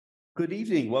Good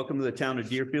evening. Welcome to the Town of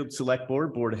Deerfield Select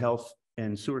Board, Board of Health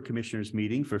and Sewer Commissioners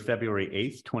meeting for February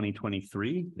 8th,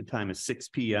 2023. The time is 6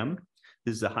 p.m.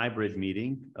 This is a hybrid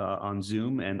meeting on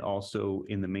Zoom and also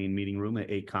in the main meeting room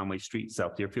at 8 Conway Street,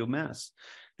 South Deerfield, Mass.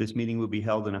 This meeting will be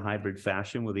held in a hybrid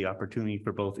fashion with the opportunity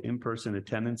for both in-person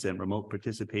attendance and remote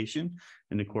participation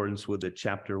in accordance with the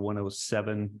Chapter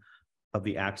 107 of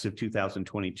the Acts of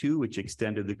 2022, which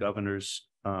extended the governor's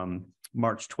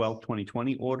March 12,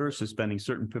 2020 order suspending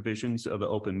certain provisions of the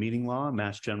open meeting law,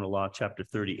 Mass General Law, Chapter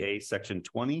 30A, Section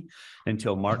 20,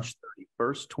 until March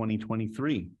 31st,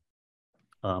 2023.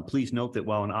 Please note that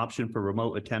while an option for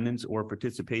remote attendance or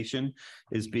participation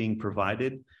is being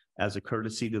provided as a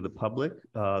courtesy to the public,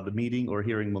 the meeting or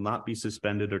hearing will not be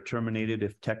suspended or terminated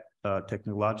if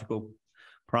technological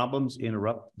problems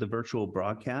interrupt the virtual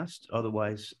broadcast,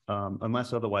 unless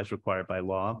otherwise required by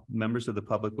law. Members of the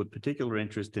public with particular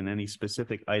interest in any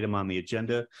specific item on the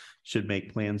agenda should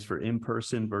make plans for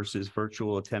in-person versus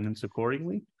virtual attendance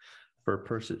accordingly. For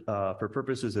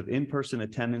purposes of in-person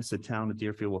attendance, the town of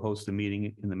Deerfield will host a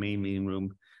meeting in the main meeting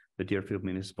room, the Deerfield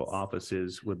Municipal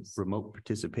Offices. With remote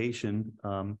participation,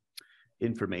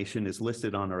 information is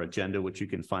listed on our agenda, which you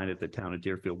can find at the Town of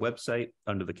Deerfield website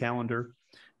under the calendar.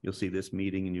 You'll see this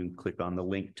meeting and you can click on the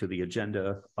link to the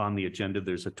agenda. On the agenda,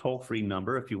 there's a toll-free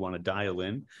number if you want to dial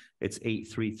in. It's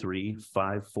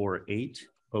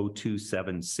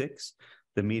 833-548-0276.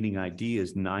 The meeting ID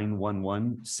is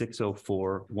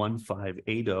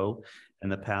 911-604-1580,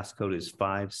 and the passcode is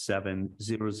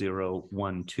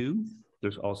 570012.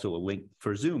 There's also a link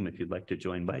for Zoom if you'd like to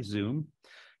join by Zoom.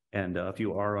 And if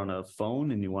you are on a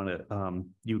phone and you want to,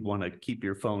 you'd want to keep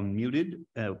your phone muted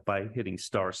by hitting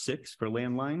 *6 for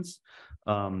landlines.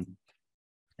 And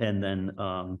then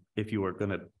if you are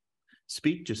going to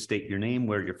speak, just state your name,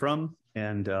 where you're from,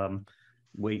 and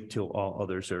wait till all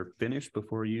others are finished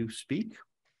before you speak.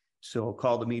 So I'll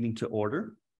call the meeting to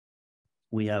order.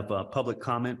 We have public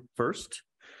comment first.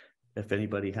 If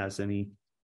anybody has any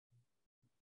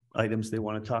items they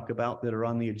want to talk about that are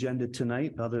on the agenda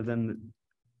tonight, other than the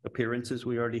appearances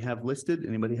we already have listed.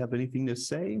 Anybody have anything to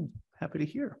say? Happy to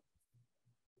hear.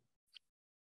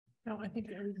 No, I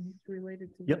think everything's related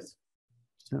to this.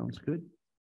 Sounds good.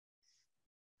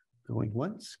 Going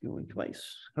once, going twice.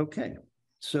 Okay,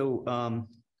 so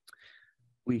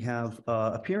we have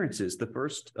appearances. The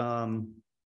first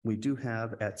we do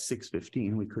have at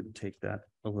 6:15. We could take that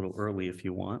a little early if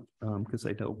you want, because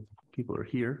I know people are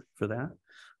here for that.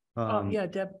 Yeah,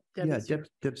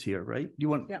 Deb's here, right?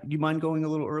 Do you mind going a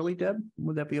little early, Deb?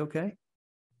 Would that be okay?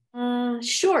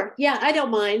 Sure. Yeah, I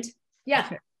don't mind. Yeah.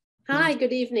 Okay. Hi,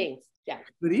 good evening. Yeah.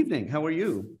 Good evening. How are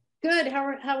you? Good.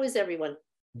 How is everyone?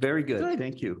 Very good.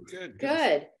 Thank you.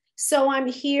 Good. So I'm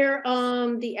here.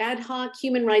 The Ad Hoc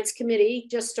Human Rights Committee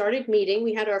just started meeting.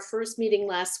 We had our first meeting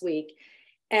last week,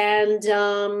 and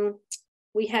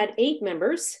we had 8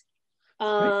 members.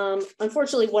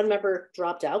 Unfortunately, 1 member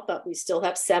dropped out, but we still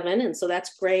have 7, and so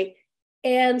that's great.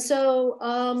 And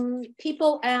so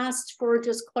people asked for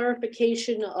just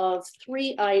clarification of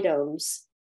 3 items,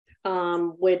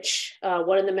 which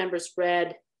one of the members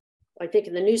read, I think,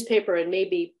 in the newspaper, and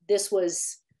maybe this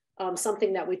was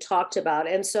something that we talked about.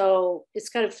 And so it's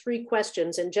kind of 3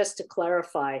 questions. And just to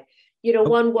clarify, you know,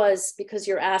 one was because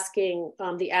you're asking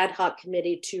the ad hoc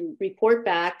committee to report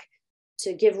back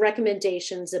to give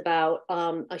recommendations about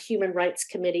a human rights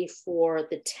committee for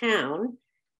the town.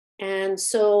 And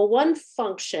so one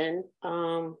function,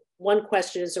 one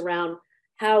question is around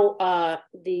how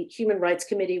the human rights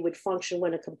committee would function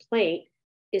when a complaint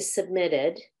is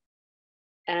submitted.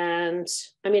 And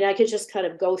I mean, I could just kind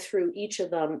of go through each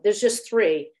of them. There's just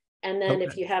 3. And then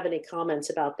if you have any comments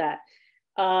about that.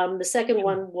 The second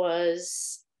one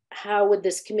was, how would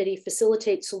this committee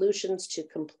facilitate solutions to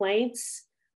complaints?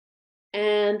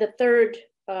 And the third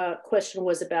question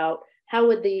was about what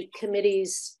would the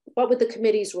committee's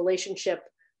relationship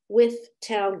with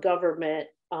town government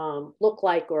look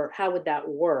like, or how would that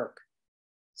work?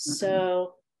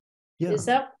 So is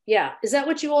that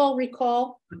what you all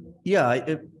recall?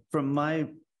 Yeah, from my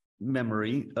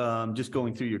memory, just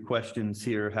going through your questions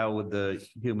here, how would the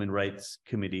Human Rights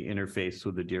Committee interface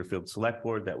with the Deerfield Select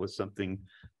Board? That was something,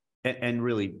 and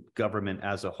really government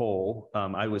as a whole.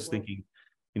 I was thinking,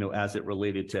 you know, as it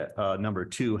related to number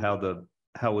 2, how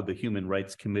would the Human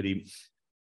Rights Committee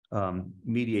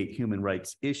mediate human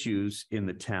rights issues in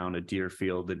the town of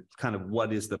Deerfield, and kind of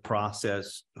what is the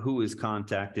process, who is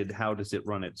contacted, how does it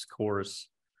run its course,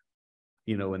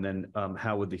 you know, and then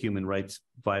how would the human rights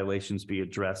violations be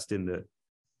addressed in the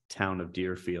town of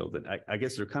Deerfield? And I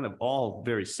guess they're kind of all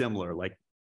very similar, like,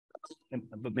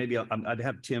 but maybe I'd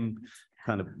have Tim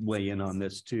kind of weigh in on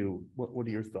this too. What are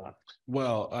your thoughts?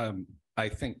 Well, I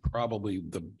think probably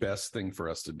the best thing for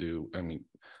us to do, I mean,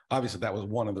 obviously that was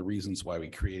one of the reasons why we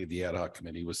created the ad hoc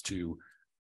committee, was to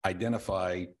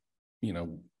identify, you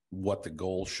know, what the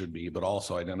goal should be, but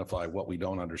also identify what we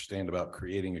don't understand about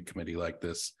creating a committee like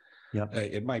this. Yeah.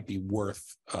 It might be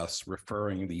worth us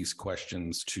referring these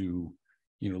questions to,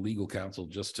 you know, legal counsel,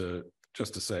 just to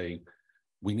say,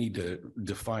 we need to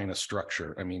define a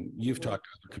structure. I mean, you've talked to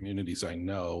other communities I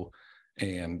know,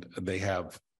 and they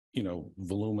have, you know,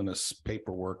 voluminous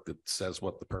paperwork that says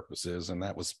what the purpose is. And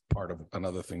that was part of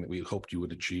another thing that we hoped you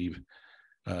would achieve,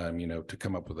 you know, to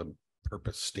come up with a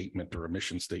purpose statement or a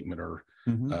mission statement, or,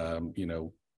 you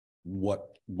know, what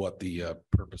the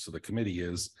purpose of the committee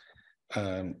is.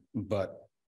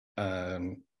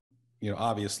 You know,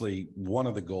 obviously one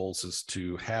of the goals is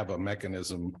to have a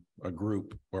mechanism, a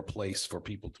group or place for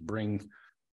people to bring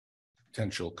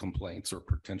potential complaints or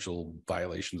potential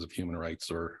violations of human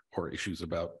rights or issues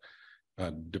about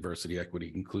diversity,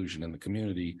 equity, inclusion in the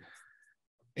community,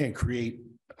 and create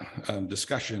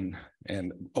discussion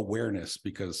and awareness.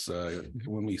 Because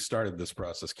when we started this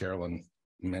process, Carolyn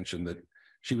mentioned that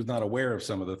she was not aware of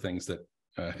some of the things that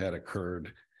had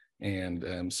occurred,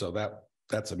 and so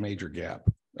that's a major gap.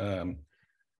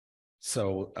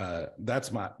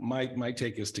 That's my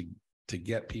take, is to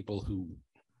get people who,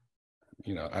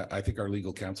 you know, I think our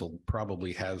legal counsel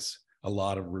probably has a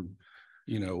lot of,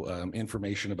 you know,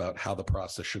 information about how the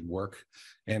process should work.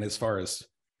 And as far as,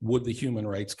 would the Human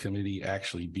Rights Committee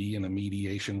actually be in a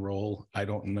mediation role? I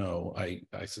don't know. I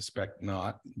suspect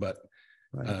not, but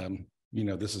you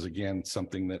know, this is again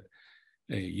something that,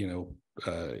 you know,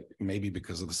 maybe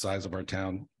because of the size of our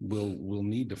town, we'll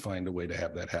need to find a way to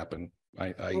have that happen.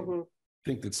 I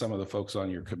think that some of the folks on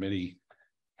your committee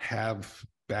have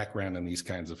background in these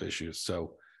kinds of issues,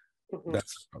 so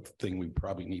that's a thing we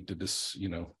probably need to you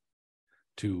know,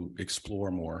 to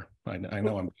explore more. I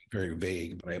know I'm very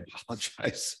vague, but I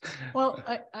apologize. Well,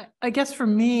 I guess for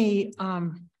me,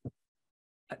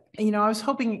 you know, I was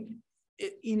hoping,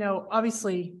 you know,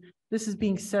 obviously this is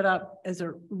being set up as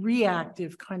a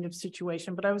reactive kind of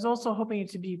situation, but I was also hoping it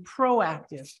to be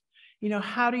proactive. You know,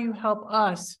 how do you help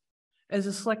us as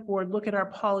a select board look at our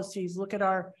policies, look at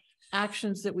our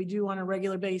actions that we do on a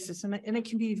regular basis? And it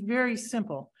can be very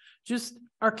simple. Just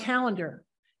our calendar,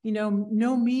 you know,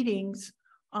 no meetings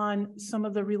on some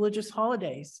of the religious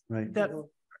holidays. Right. That,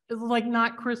 like,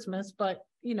 not Christmas, but,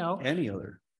 you know. Any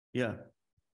other. Yeah.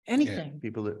 Anything.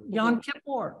 People that. Yom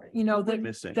Kippur, you know,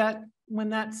 that when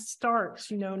that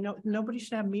starts, you know, nobody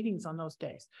should have meetings on those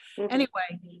days.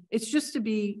 Anyway, it's just to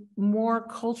be more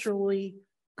culturally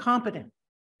competent.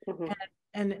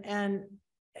 And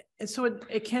so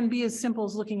it can be as simple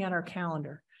as looking at our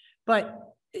calendar,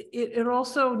 but it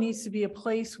also needs to be a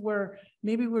place where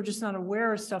maybe we're just not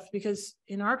aware of stuff, because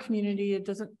in our community, it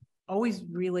doesn't always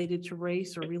related to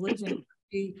race or religion.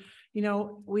 You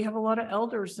know, we have a lot of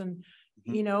elders, and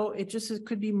you know, it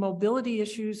could be mobility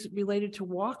issues related to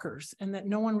walkers, and that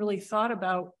no one really thought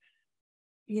about,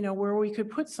 you know, where we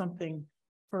could put something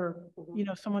for, you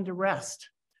know, someone to rest.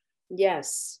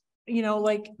 Yes. You know,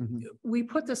 like we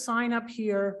put the sign up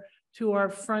here to our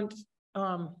front,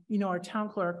 you know, our town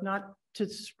clerk, not to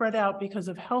spread out because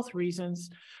of health reasons,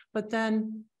 but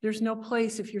then there's no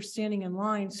place, if you're standing in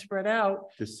line spread out,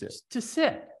 to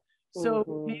sit.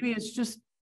 So maybe it's just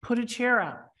put a chair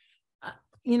out.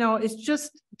 You know, it's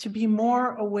just to be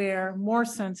more aware, more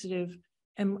sensitive,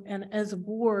 and as a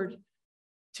board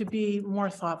to be more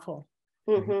thoughtful.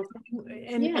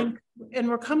 And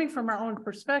we're coming from our own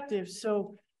perspective,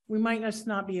 so we might just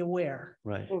not be aware.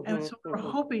 Right. And so we're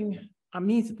hoping, I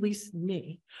mean, at least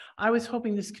me, I was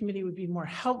hoping this committee would be more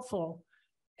helpful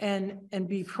and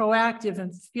be proactive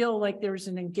and feel like there's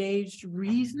an engaged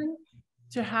reason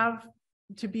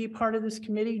to be part of this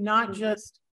committee, not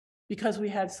just because we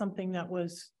had something that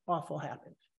was awful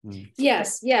happen.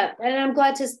 Yes, yeah, and I'm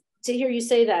glad to hear you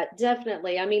say that.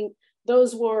 Definitely. I mean,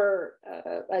 those were,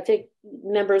 I think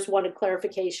members wanted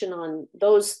clarification on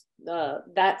those,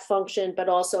 that function, but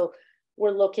also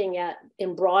we're looking at,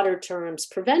 in broader terms,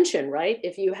 prevention, right?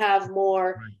 If you have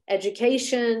more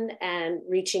education and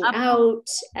reaching out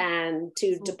and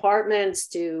to departments,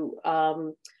 to,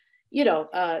 you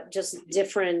know, just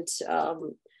different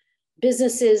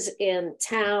businesses in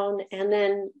town, and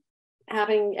then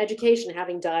having education,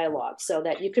 having dialogue, so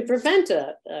that you could prevent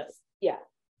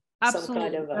Absolutely. some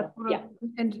kind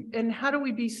of and how do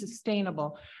we be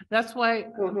sustainable? That's why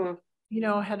you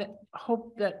know, had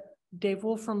hoped that Dave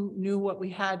Wolfram knew what we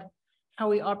had, how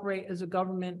we operate as a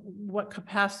government, what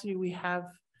capacity we have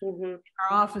in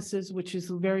our offices, which is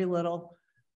very little.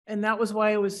 And that was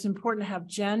why it was important to have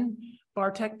Jen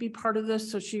Bartek be part of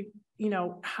this? So she, you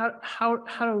know, how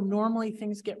do normally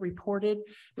things get reported?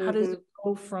 How does it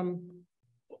go from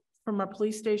our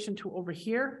police station to over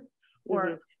here? Or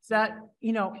is that,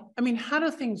 you know, I mean, how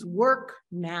do things work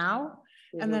now?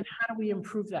 And then how do we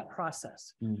improve that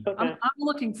process? Okay. I'm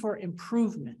looking for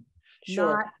improvement,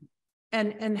 Sure.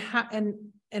 not,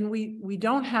 and we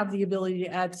don't have the ability to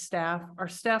add staff. Our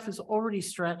staff is already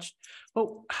stretched, but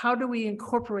how do we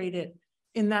incorporate it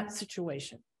in that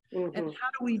situation? And how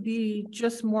do we be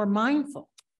just more mindful?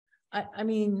 I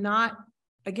mean, not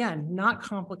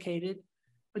complicated,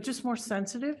 but just more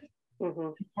sensitive,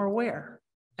 more aware.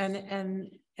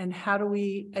 And how do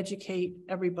we educate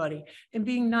everybody and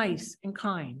being nice and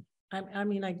kind? I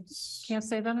mean, I can't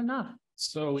say that enough.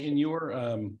 So in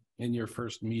your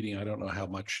first meeting, I don't know how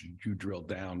much you drilled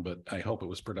down, but I hope it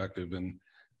was productive,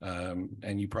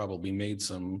 and you probably made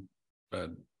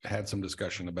had some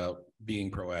discussion about being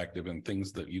proactive and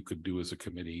things that you could do as a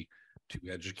committee to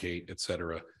educate, et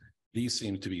cetera. These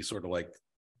seem to be sort of like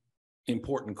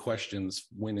important questions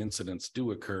when incidents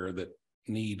do occur that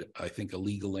need, I think, a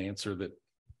legal answer that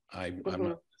I'm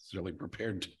not necessarily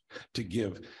prepared to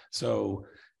give. So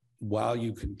while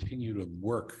you continue to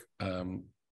work,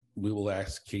 we will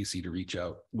ask Casey to reach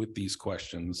out with these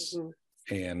questions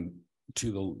and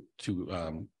to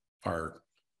our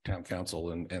town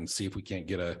council and see if we can't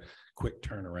get a quick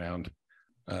turnaround.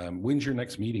 When's your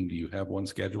next meeting? Do you have one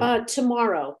scheduled?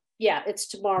 Tomorrow. Yeah, it's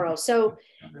tomorrow. So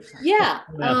yeah.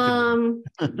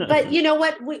 But you know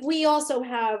what, we also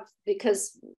have,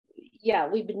 because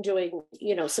we've been doing,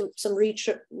 you know, some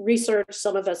research.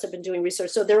 Some of us have been doing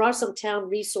research. So there are some town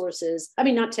resources. I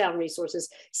mean, not town resources,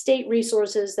 state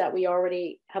resources that we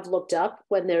already have looked up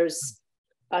when there's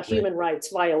a human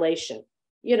rights violation.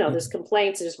 You know, there's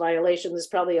complaints, there's violations, there's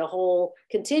probably a whole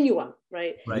continuum,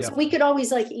 right? So we could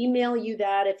always like email you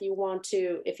that if you want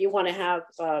to have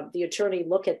the attorney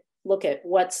look at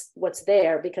what's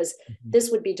there, because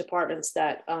this would be departments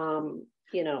that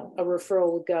you know, a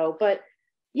referral would go. But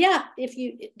yeah,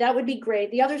 that would be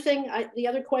great. The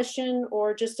other question,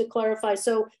 or just to clarify,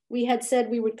 so we had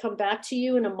said we would come back to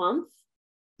you in a month.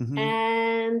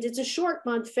 And it's a short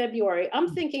month, February.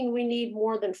 I'm thinking we need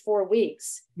more than 4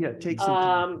 weeks. Yeah, take some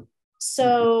time.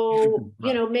 So,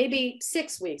 you know, maybe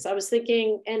 6 weeks. I was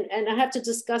thinking, and I have to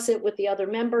discuss it with the other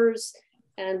members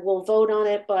and we'll vote on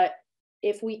it. But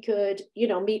if we could, you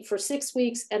know, meet for 6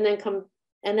 weeks and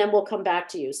then we'll come back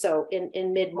to you. So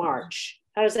in mid-March,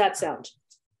 how does that sound?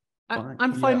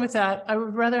 I'm fine with that. I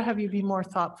would rather have you be more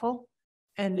thoughtful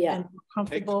and comfortable.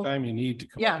 Take the time you need to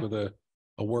come up with a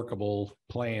workable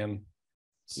plan.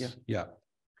 Yeah,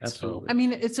 absolutely. I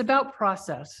mean, it's about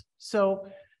process. So,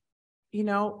 you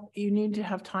know, you need to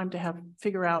have time to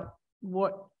figure out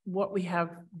what we have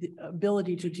the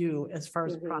ability to do as far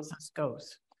as process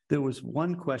goes. There was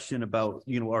one question about,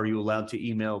 you know, are you allowed to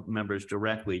email members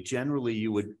directly? Generally,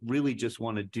 you would really just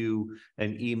want to do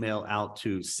an email out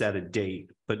to set a date,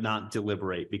 but not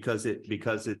deliberate, because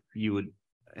you would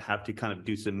have to kind of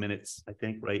do some minutes, I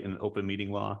think, right, in open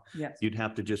meeting law. Yes. You'd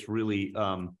have to just really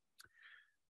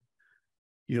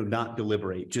you know, not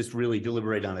deliberate, just really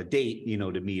deliberate on a date, you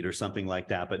know, to meet or something like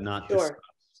that, but not discuss,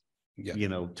 you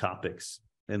know, topics.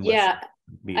 I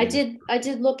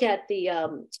did look at the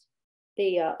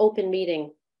open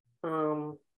meeting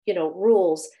you know,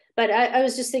 rules, but I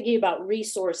was just thinking about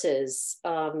resources,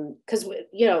 because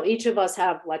you know, each of us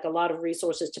have like a lot of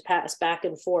resources to pass back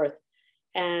and forth.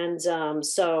 And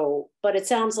but it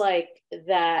sounds like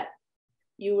that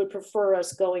you would prefer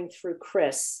us going through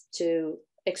Chris to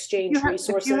exchange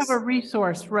resources. If you have a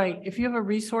resource, right? If you have a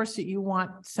resource that you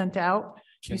want sent out,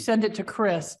 you send it to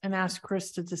Chris and ask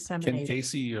Chris to disseminate. Can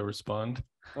Casey respond?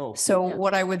 So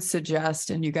what I would suggest,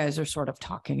 and you guys are sort of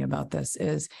talking about this,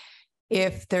 is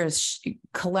if there's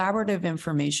collaborative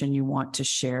information you want to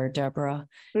share, Deborah,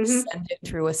 send it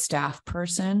through a staff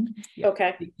person.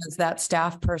 Okay. Because that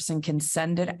staff person can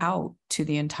send it out to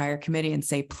the entire committee and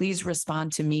say, please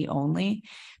respond to me only,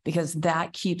 because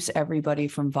that keeps everybody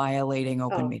from violating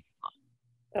open meeting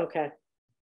law.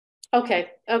 Okay,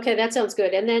 that sounds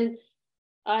good. And then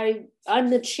I'm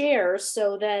the chair,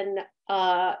 so then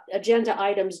agenda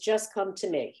items just come to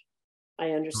me. I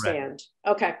understand.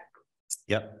 Correct. Okay.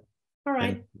 Yep. All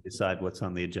right. And decide what's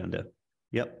on the agenda.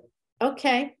 Yep.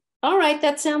 Okay. All right.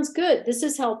 That sounds good. This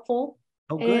is helpful.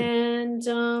 Oh, good.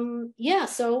 And yeah,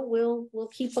 so we'll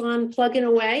keep on plugging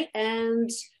away and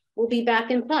we'll be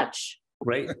back in touch.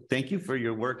 Great. Thank you for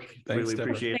your work. Thanks, really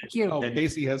Deborah. appreciate Thank you. Oh,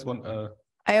 Casey has one.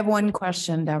 I have one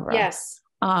question, Deborah. Yes.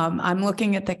 I'm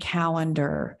looking at the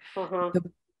calendar.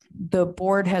 the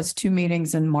board has 2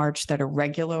 meetings in March that are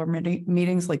regular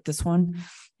meetings like this one.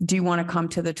 Do you want to come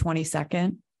to the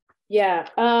 22nd? Yeah,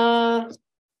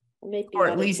 maybe Or out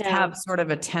at of least town. have sort of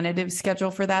a tentative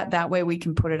schedule for that? That way we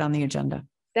can put it on the agenda.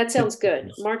 That sounds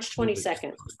good. March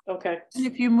 22nd. Okay. And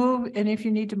if you move, and if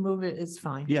you need to move it, it's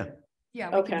fine. Yeah. Yeah.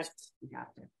 Okay.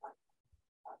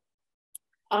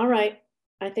 All right.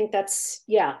 I think that's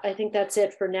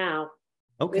it for now.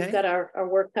 Okay. We've got our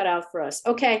work cut out for us.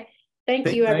 Okay. Thank you,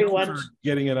 Thank you everyone. for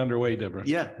getting it underway, Deborah.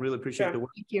 Yeah, really appreciate Sure. the work.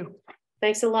 Thank you.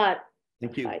 Thanks a lot.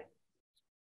 Thank you. Bye.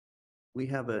 We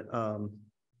have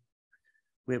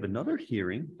another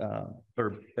hearing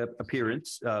or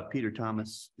appearance. Peter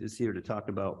Thomas is here to talk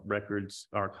about records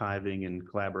archiving in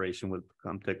collaboration with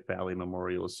Comtech Valley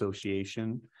Memorial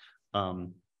Association.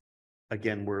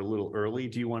 Again, we're a little early.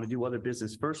 Do you want to do other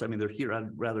business first? I mean, they're here. I'd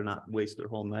rather not waste their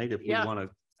whole night if we Yeah. want to.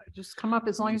 Just come up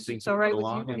as long as it's all right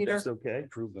with you, Peter. That's okay.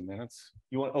 Approve the minutes.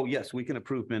 You want, oh, yes, we can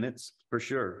approve minutes for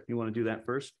sure. You want to do that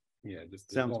first? Yeah,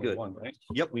 just Sounds only good. one, right?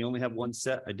 Yep, we only have one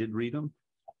set. I did read them.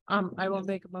 I will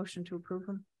make a motion to approve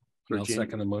them. For I'll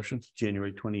second the motion.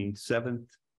 January 27th.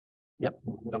 Yep.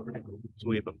 So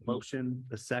we have a motion,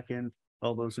 a second.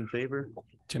 All those in favor?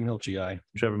 Tim Hilchey, aye.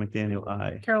 Trevor McDaniel,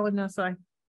 aye. Carolyn Ness, I.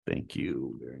 Thank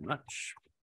you very much.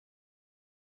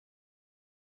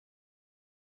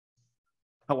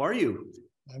 How are you?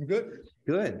 I'm good.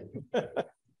 Good.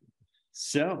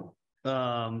 So,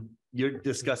 you're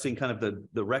discussing kind of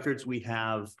the records we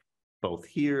have both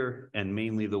here and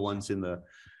mainly the ones in the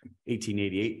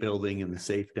 1888 building and the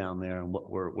safe down there and what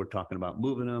we're talking about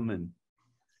moving them. And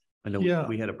I know Yeah.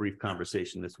 we had a brief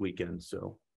conversation this weekend,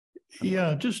 so.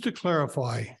 Yeah, just to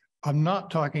clarify, I'm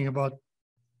not talking about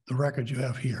the records you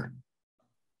have here.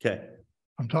 Okay,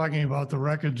 I'm talking about the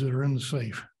records that are in the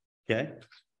safe. okay.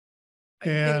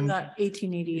 And, That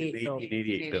 1888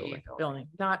 1888 building. building,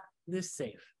 not this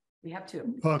safe. We have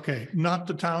 2. okay, not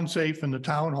the town safe and the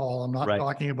town hall. I'm not Right.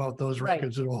 talking about those Right.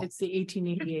 records at all. It's the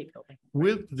 1888 building.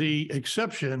 With the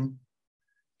exception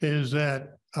is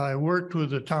that I worked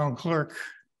with the town clerk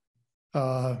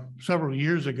several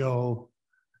years ago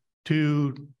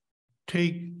to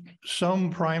take some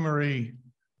primary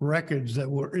records that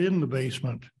were in the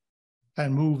basement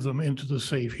and move them into the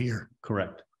safe here.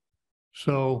 Correct.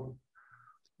 So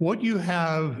what you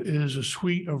have is a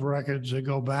suite of records that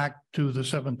go back to the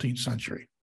 17th century.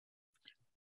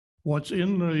 What's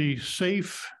in the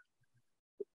safe,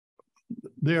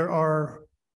 there are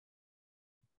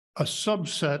a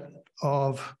subset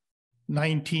of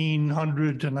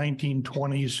 1900 to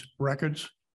 1920s records.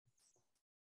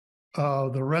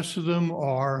 The rest of them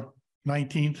are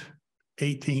 19th,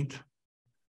 18th,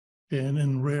 and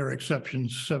in rare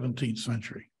exceptions, 17th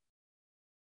century.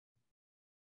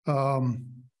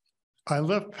 I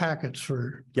left packets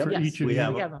for Yep. Yes, each of We you.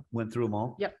 have, We have them. went through them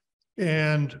all. Yep.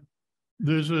 And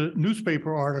there's a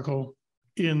newspaper article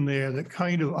in there that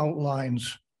kind of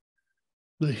outlines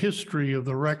the history of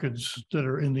the records that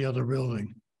are in the other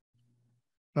building.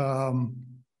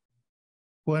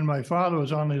 When my father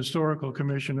was on the Historical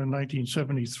Commission in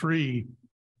 1973,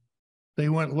 they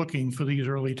went looking for these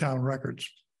early town records.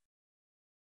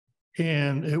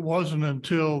 And it wasn't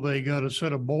until they got a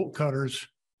set of bolt cutters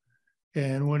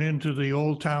and went into the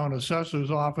Old Town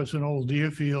Assessor's office in Old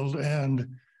Deerfield and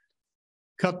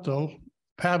cut the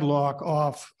padlock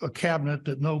off a cabinet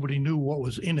that nobody knew what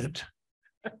was in it,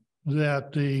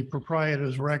 that the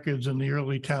proprietor's records and the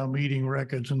early town meeting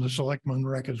records and the selectmen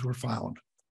records were found.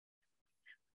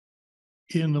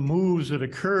 In the moves that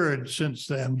occurred since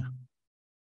then,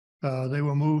 they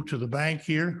were moved to the bank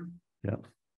here. Yep.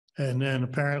 And then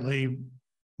apparently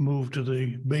moved to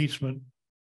the basement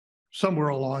somewhere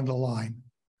along the line.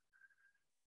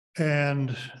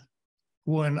 And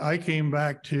when I came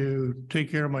back to take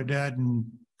care of my dad in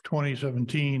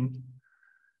 2017,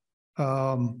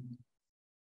 I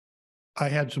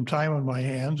had some time on my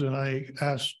hands and I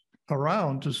asked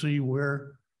around to see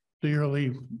where the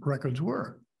early records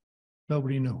were.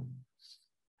 Nobody knew.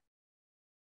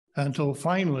 Until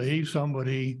finally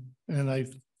somebody, and I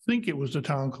think it was the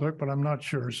town clerk, but I'm not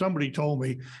sure. Somebody told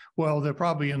me, well, they're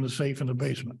probably in the safe in the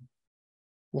basement.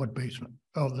 What basement?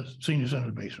 Oh, the senior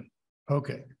center basement.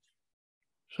 Okay.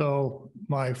 So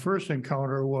my first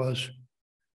encounter was,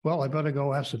 well, I better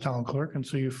go ask the town clerk and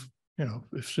see if, you know,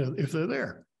 if they're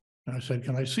there. And I said,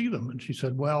 can I see them? And she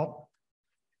said, well,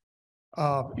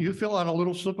 you fill out a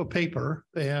little slip of paper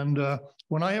and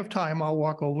when I have time, I'll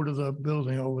walk over to the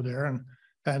building over there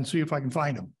and see if I can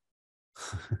find them.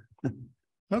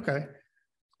 Okay.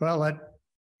 Well, that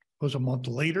was a month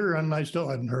later and I still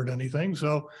hadn't heard anything.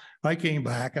 So I came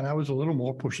back and I was a little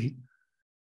more pushy.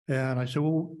 And I said,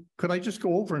 well, could I just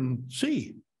go over and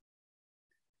see?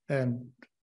 And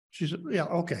she said, yeah,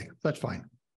 okay, that's fine.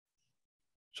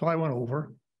 So I went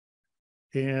over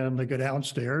and I go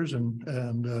downstairs and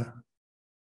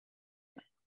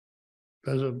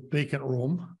there's a vacant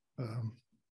room,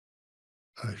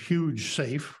 a huge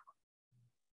safe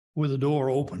with a door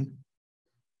open,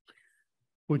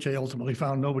 which I ultimately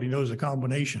found nobody knows the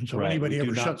combination. So Right, anybody we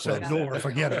do ever not shuts that close door, that.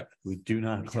 forget it. We do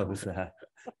not close that.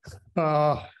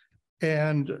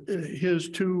 And here's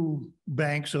two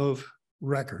banks of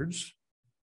records.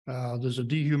 There's a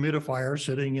dehumidifier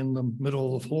sitting in the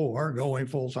middle of the floor going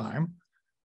full time.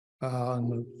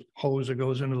 And the hose that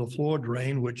goes into the floor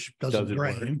drain, which doesn't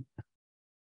work. drain.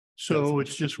 So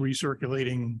it's just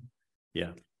recirculating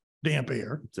Yeah, damp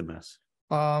air. it's a mess.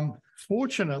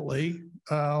 Fortunately,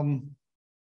 the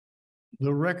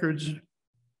records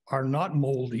are not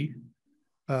moldy.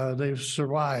 They've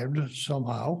survived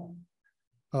somehow.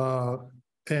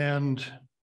 And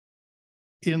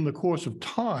in the course of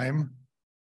time,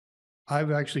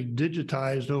 I've actually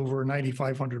digitized over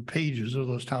 9,500 pages of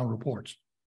those town reports.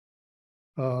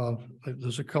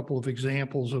 There's a couple of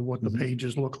examples of what the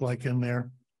pages look like in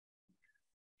there.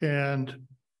 And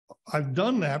I've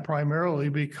done that primarily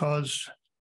because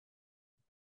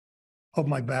of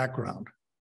my background.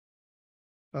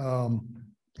 I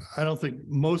don't think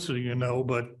most of you know,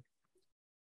 but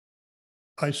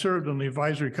I served on the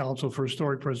Advisory Council for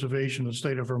Historic Preservation in the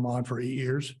state of Vermont for 8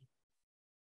 years.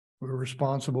 We were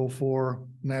responsible for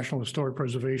National Historic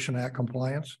Preservation Act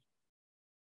compliance.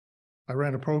 I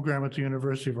ran a program at the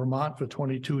University of Vermont for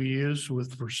 22 years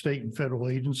for state and federal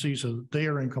agencies, so they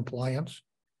are in compliance.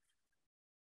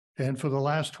 And for the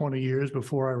last 20 years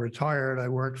before I retired, I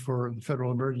worked for the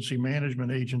Federal Emergency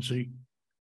Management Agency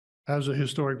as a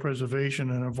historic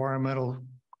preservation and environmental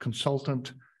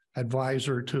consultant,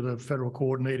 advisor to the federal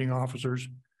coordinating officers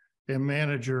and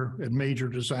manager at major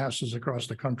disasters across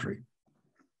the country.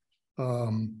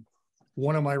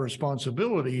 One of my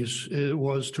responsibilities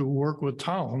was to work with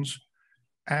towns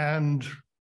and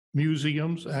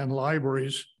museums and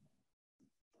libraries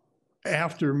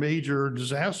after major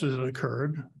disasters had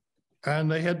occurred, and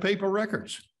they had paper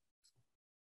records.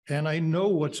 And I know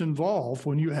what's involved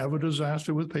when you have a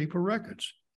disaster with paper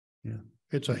records. Yeah,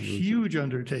 it's a huge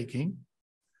undertaking.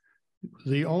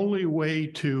 The only way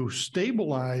to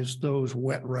stabilize those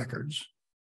wet records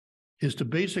is to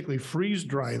basically freeze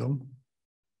dry them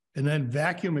and then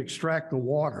vacuum extract the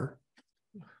water.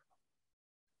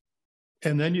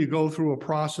 And then you go through a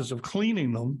process of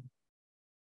cleaning them.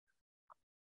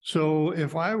 So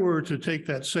if I were to take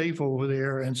that safe over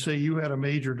there and say you had a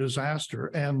major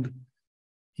disaster, and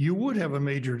you would have a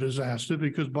major disaster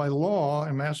because by law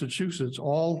in Massachusetts,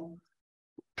 all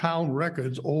town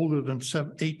records older than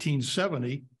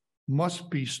 1870 must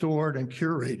be stored and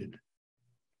curated.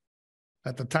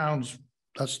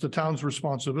 That's the town's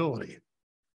responsibility.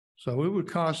 So it would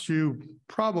cost you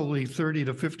probably 30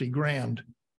 to 50 grand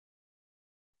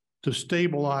to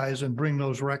stabilize and bring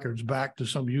those records back to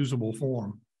some usable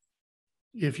form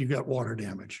if you got water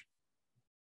damage.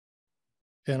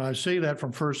 And I say that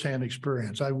from firsthand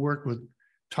experience. I worked with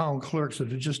town clerks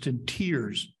that are just in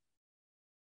tears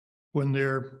when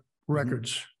their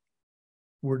records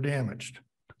were damaged.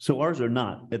 So ours are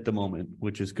not at the moment,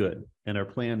 which is good. And our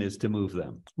plan is to move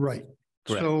them. Right.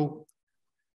 Correct. So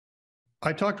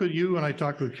I talked with you and I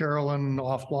talked with Carolyn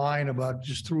offline about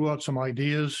just threw out some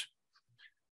ideas.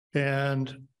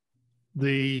 And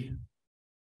I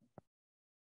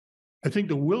think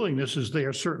the willingness is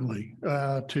there certainly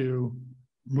to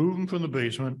move them from the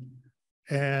basement,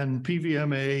 and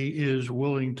PVMA is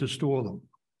willing to store them.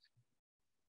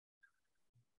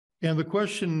 And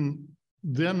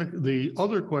the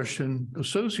other question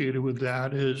associated with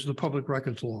that is the public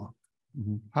records law.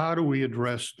 How do we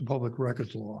address the public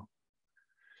records law?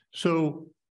 So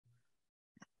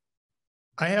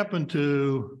I happen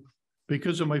to,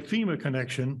 because of my FEMA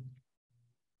connection,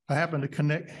 I happen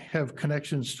to have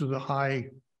connections to the high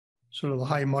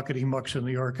muckety mucks in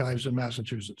the archives in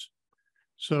Massachusetts.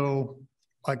 So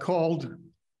I called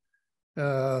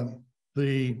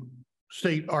the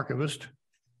state archivist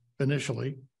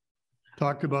initially,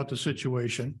 talked about the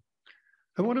situation.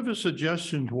 And one of his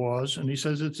suggestions was, and he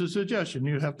says it's a suggestion,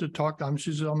 you have to talk,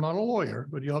 she says, I'm not a lawyer,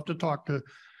 but you have to talk to,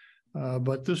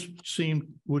 but this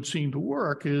would seem to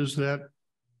work, is that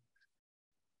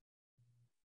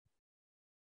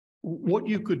what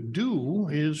you could do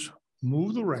is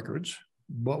move the records,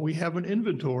 but we have an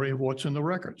inventory of what's in the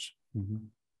records.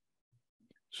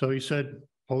 So he said,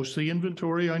 post the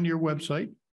inventory on your website.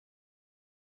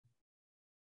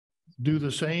 Do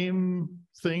the same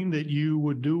thing that you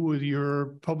would do with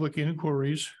your public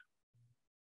inquiries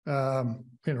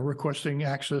requesting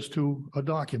access to a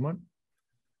document.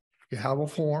 You have a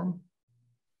form.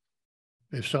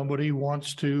 If somebody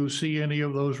wants to see any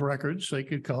of those records, they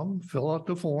could come, fill out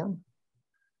the form.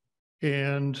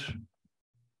 And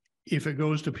if it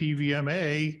goes to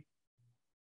PVMA,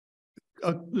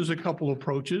 there's a couple of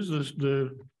approaches.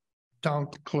 The town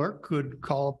clerk could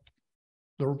call up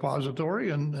the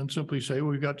repository and simply say,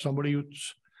 we've got somebody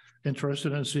who's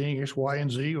interested in seeing X, Y, and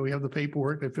Z. We have the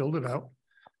paperwork, they filled it out.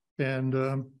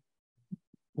 And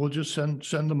we'll just send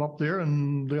them up there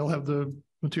and they'll have the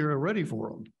material ready for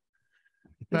them.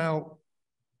 Now,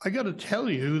 I got to tell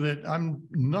you that I'm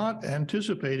not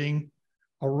anticipating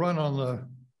a run on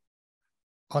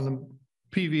the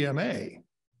PVMA.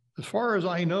 As far as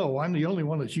I know, I'm the only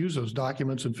one that's used those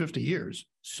documents in 50 years.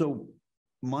 So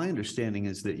my understanding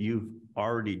is that you've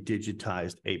already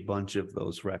digitized a bunch of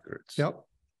those records. Yep.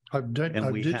 I've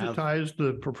digitized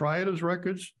the proprietors'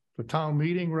 records, the town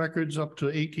meeting records up to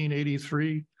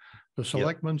 1883, the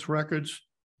selectmen's records,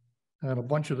 and a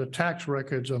bunch of the tax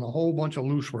records and a whole bunch of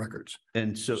loose records.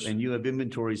 And so, and you have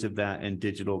inventories of that and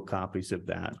digital copies of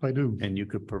that. I do. And you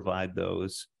could provide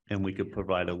those and we could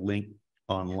provide a link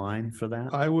online for that.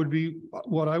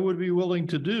 What I would be willing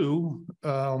to do,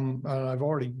 and I've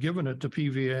already given it to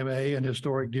PVMA and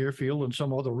Historic Deerfield and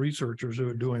some other researchers who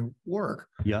are doing work.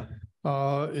 Yeah.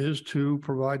 Is to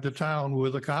provide the town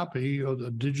with a copy of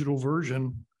the digital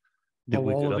version of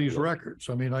all of these records.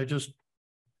 I mean, I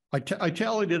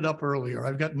tallied it up earlier.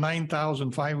 I've got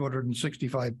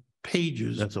 9,565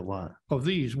 pages. That's a lot of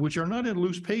these, which are not in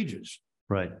loose pages.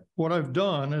 Right. What I've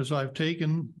done is I've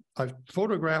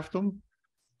photographed them.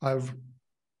 I've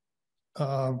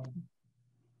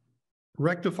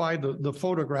rectified the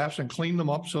photographs and cleaned them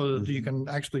up so that you can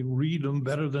actually read them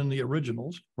better than the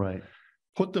originals. Right.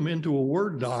 Put them into a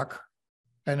Word doc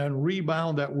and then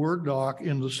rebound that Word doc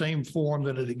in the same form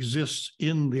that it exists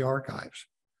in the archives.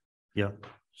 Yeah.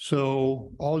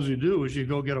 So all you do is you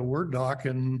go get a Word doc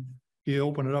and you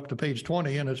open it up to page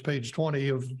 20 and it's page 20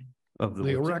 of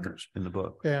the records in the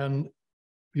book. And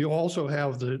you also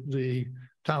have the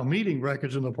town meeting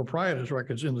records and the proprietors'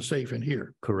 records in the safe in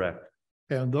here. Correct.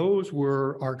 And those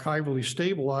were archivally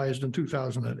stabilized in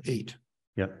 2008.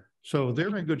 Yeah. So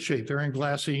they're in good shape. They're in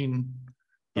glassine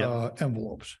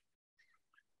envelopes.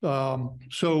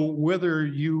 So whether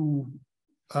you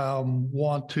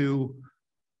want to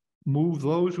move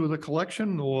those with a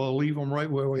collection or leave them right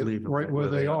where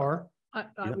they are.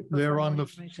 They're on the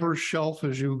first shelf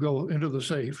as you go into the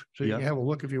safe, so you can have a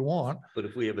look if you want. But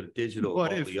if we have a digital,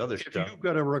 but all the other stuff, you've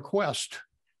got a request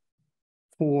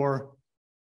for,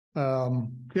 I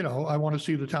want to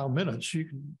see the town minutes.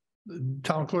 The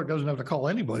town clerk doesn't have to call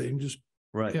anybody and just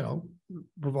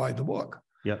provide the book.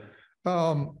 Yeah.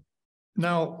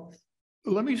 Now,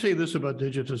 let me say this about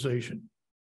digitization.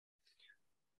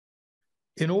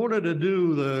 In order to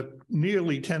do the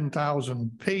nearly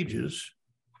 10,000 pages,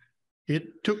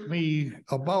 it took me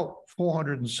about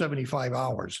 475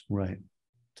 hours. Right.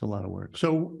 It's a lot of work.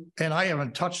 So, and I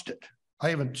haven't touched it. I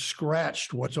haven't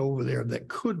scratched what's over there that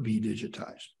could be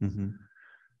digitized. Mm-hmm.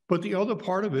 But the other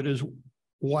part of it is,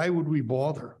 why would we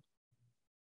bother?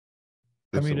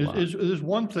 There's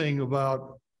one thing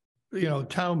about,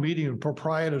 town meeting and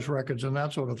proprietors' records and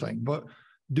that sort of thing, but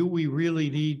do we really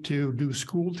need to do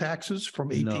school taxes from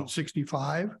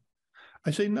 1865? No.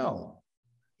 I say no.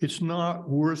 It's not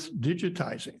worth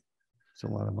digitizing. It's a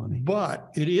lot of money. But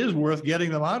it is worth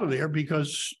getting them out of there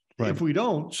because if we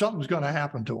don't, something's going to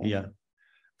happen to them. Yeah.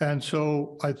 And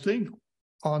so I think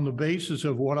on the basis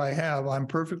of what I have, I'm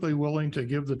perfectly willing to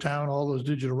give the town all those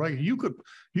digital records. You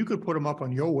could put them up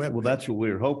on your web. Well, that's what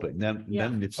we're hoping. Then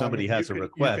if somebody has a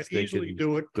request, they can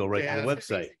do it. Go right to the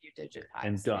website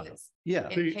and done.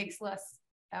 It takes less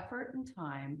effort and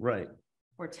time. Right.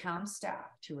 For town staff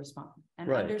to respond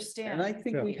and understand. And I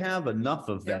think we have enough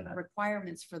of that.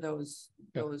 Requirements for those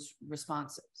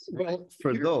responses. Well,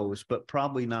 for those, but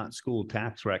probably not school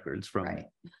tax records from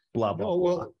blah, blah, blah.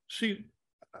 Well, see,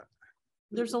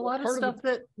 there's a lot of stuff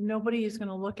that nobody is going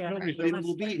to look at. It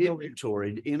will be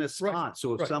inventoried in a spot.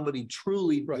 So if somebody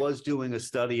truly was doing a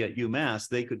study at UMass,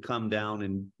 they could come down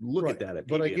and look at that.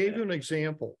 But I gave you an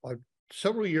example.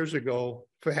 Several years ago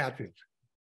for Hatfield.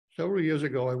 Several years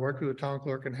ago, I worked with a town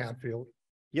clerk in Hatfield.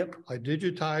 Yep. I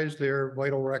digitized their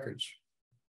vital records,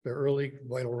 their early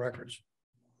vital records.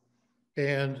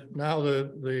 And now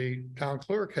the town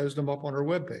clerk has them up on her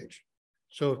webpage.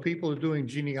 So if people are doing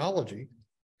genealogy,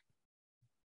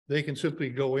 they can simply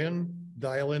go in,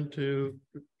 dial into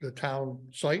the town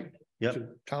site, to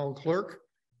town clerk,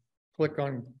 click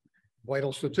on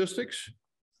vital statistics.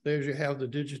 There you have the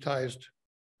digitized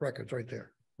records right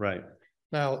there. Right.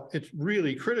 Now, it's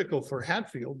really critical for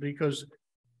Hatfield because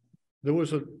there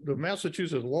was the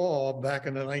Massachusetts law back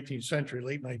in the 19th century,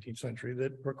 late 19th century,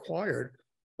 that required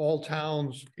all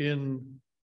towns in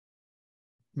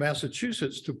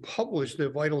Massachusetts to publish their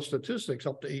vital statistics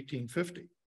up to 1850.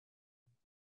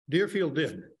 Deerfield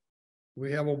did.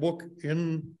 We have a book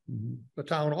in the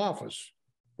town office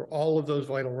for all of those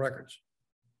vital records.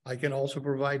 I can also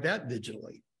provide that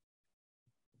digitally.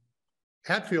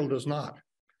 Hatfield does not.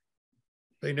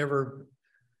 They never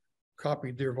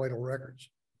copied their vital records.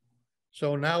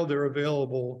 So now they're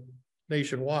available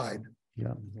nationwide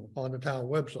on the town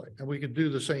website, and we could do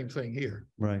the same thing here.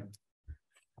 Right.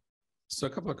 So a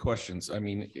couple of questions. I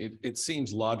mean, it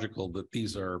seems logical that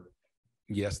these are,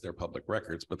 yes, they're public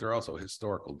records, but they're also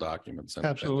historical documents. And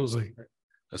Absolutely.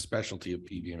 A specialty of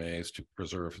PVMA is to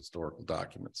preserve historical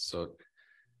documents. So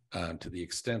to the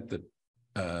extent that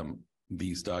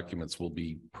these documents will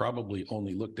be probably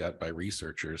only looked at by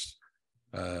researchers,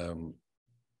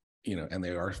 you know, and they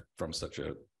are from such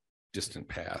a distant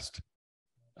past.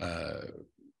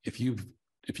 If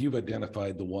you've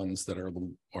identified the ones that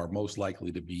are most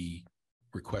likely to be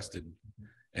requested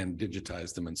and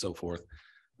digitize them and so forth,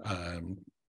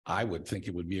 I would think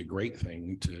it would be a great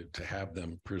thing to have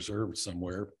them preserved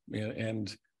somewhere.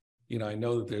 And you know, I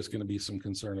know that there's going to be some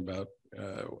concern about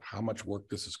how much work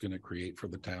this is going to create for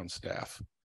the town staff.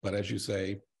 But as you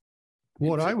say,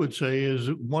 what I would say is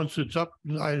once it's up,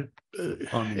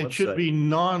 it should website. be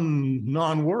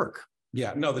non-work.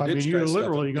 yeah, no, I mean, you're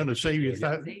literally going to save you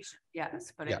that.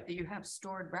 Yes, but Yeah. if you have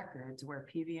stored records where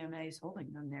PVMA is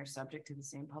holding them, they're subject to the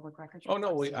same public records. Oh,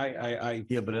 no, request. I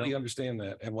Yeah, but fully understand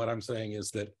that. And what I'm saying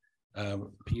is that,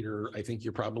 Peter, I think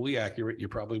you're probably accurate. You're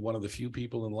probably one of the few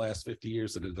people in the last 50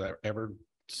 years that has ever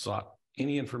sought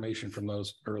any information from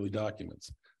those early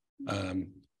documents.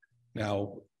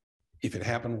 Now, if it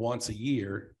happened once a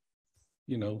year,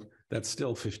 you know, that's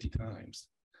still 50 times.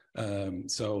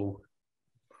 So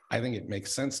I think it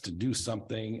makes sense to do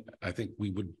something. I think we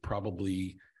would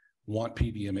probably want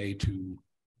PVMA to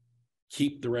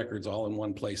keep the records all in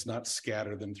one place, not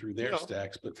scatter them through their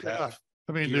stacks, but have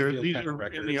I mean, Deerfield these kind of are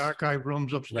in the records. archive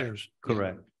rooms upstairs.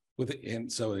 Correct. with it.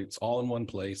 And so it's all in one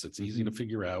place. It's easy to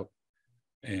figure out.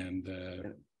 And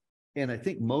And I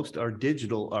think most are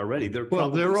digital already. There are Well,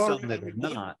 probably there are some that are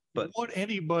not, but what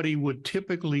anybody would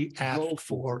typically ask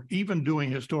for, even doing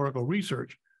historical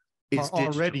research, are it's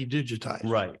digital. already digitized.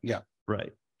 Right. Yeah.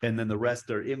 Right. And then the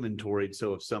rest are inventoried.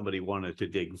 So if somebody wanted to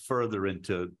dig further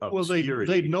into Well,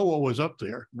 obscurity, they'd know what was up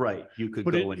there, right, you could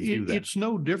but go and do that. it's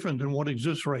no different than what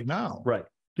exists right now. Right.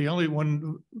 The only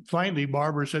one, finally,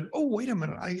 Barbara said, oh, wait a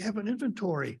minute, I have an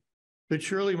inventory that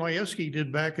Shirley Majewski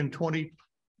did back in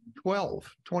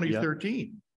 2012,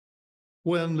 2013,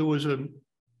 when there was a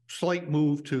slight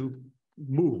move to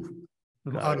move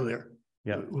them Got out it. of there.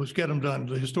 Yeah. Let's get them done.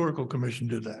 The Historical Commission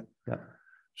did that. Yeah.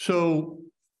 So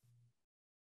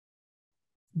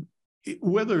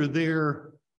whether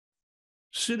they're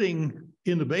sitting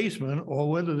in the basement or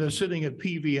whether they're sitting at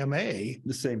PVMA,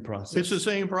 The same process. it's the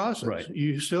same process. Right.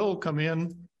 You still come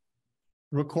in,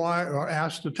 require or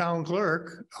ask the town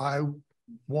clerk, I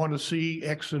want to see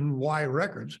X and Y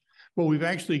records. Well, we've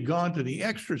actually gone to the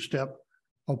extra step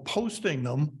of posting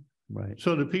them Right.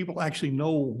 so that people actually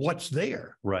know what's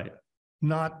there. Right.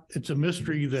 Not, it's a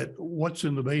mystery that what's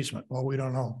in the basement. Well, we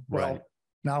don't know. Right. Well,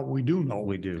 now we do know.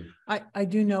 We do. I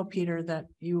do know, Peter, that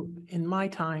you, in my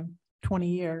time, 20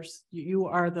 years, you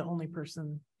are the only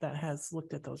person that has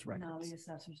looked at those No, records. the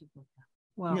assessors have looked at.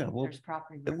 Well, Yeah, well, There's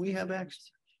property. and we have records.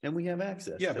 access. And we have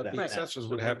access. yeah, to but the that. assessors So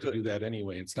would we're have to good. do that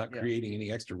anyway. It's not Yeah. creating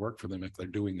any extra work for them if they're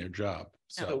doing their job.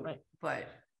 No, So right, but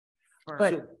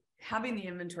But- having the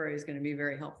inventory is going to be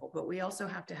very helpful, but we also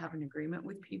have to have an agreement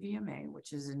with PVMA,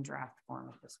 which is in draft form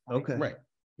at this point. Okay. right.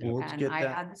 Well, let's And get I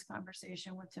that. had this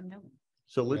conversation with Tim Newman.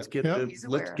 So let's get Yeah. the, He's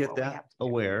aware let's of get what we that have to do.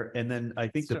 aware. And then I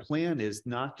think the Sure. plan is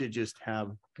not to just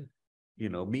have, you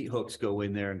know, meat hooks go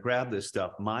in there and grab this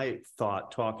stuff. My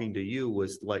thought talking to you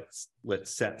was let's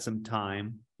set some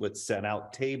time. Let's set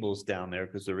out tables down there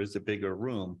because there is a bigger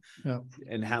room. Yeah.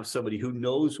 And have somebody who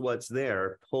knows what's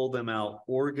there, pull them out,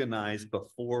 organize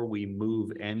before we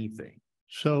move anything.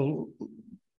 So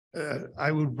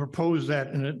I would propose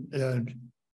that, and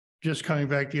just coming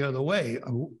back the other way,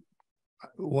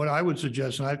 what I would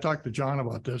suggest, and I've talked to John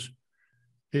about this,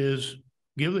 is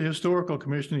give the Historical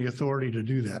Commission the authority to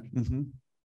do that.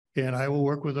 And I will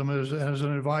work with them as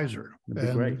an advisor. That'd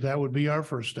be great. And that would be our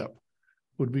first step,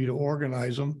 would be to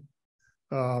organize them.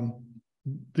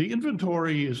 The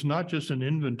inventory is not just an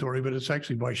inventory, but it's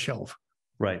actually by shelf.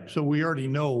 Right. So we already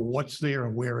know what's there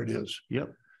and where it is.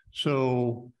 Yep.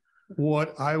 So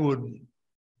what I would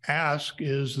ask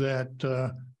is that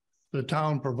the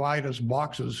town provide us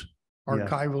boxes,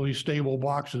 archivally stable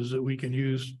boxes that we can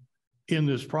use in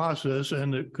this process,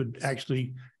 and it could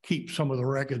actually keep some of the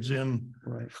records in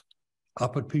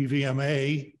up at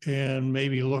PVMA, and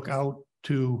maybe look out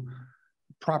to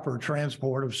proper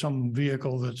transport of some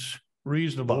vehicle that's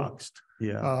reasonable. Boxed.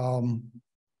 Yeah.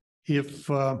 If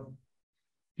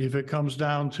it comes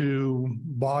down to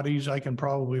bodies, I can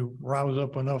probably rouse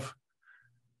up enough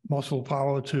muscle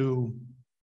power to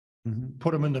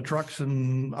put them in the trucks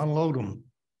and unload them.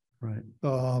 Right.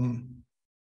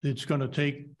 It's going to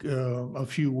take a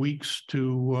few weeks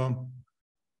to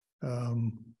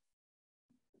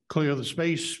clear the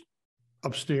space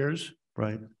upstairs.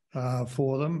 Right.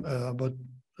 For them, but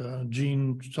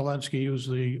Gene Zelensky, who's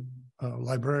the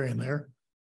librarian there,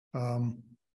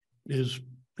 is,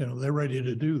 they're ready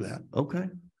to do that. Okay.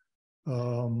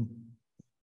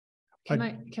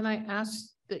 Can I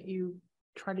ask that you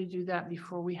try to do that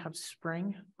before we have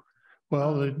spring?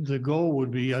 Well, the goal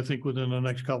would be, I think, within the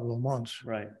next couple of months.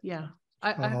 Right. Yeah,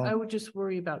 I would just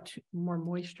worry about more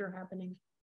moisture happening.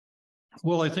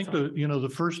 Well, I think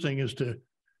the first thing is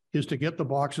to get the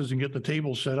boxes and get the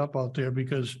tables set up out there,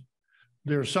 because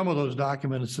there are some of those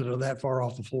documents that are that far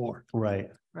off the floor. Right.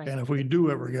 And if we do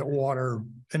ever get water,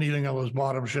 anything on those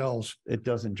bottom shelves, it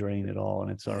doesn't drain at all,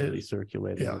 and it's already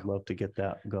circulated. Yeah. I'd love to get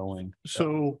that going.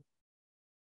 So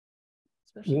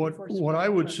what I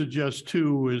would suggest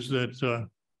too is that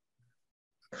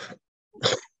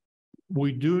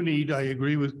we do need, I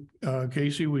agree with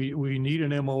Casey, we need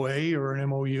an MOA or an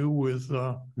MOU with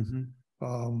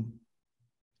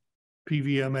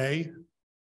PVMA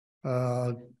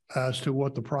as to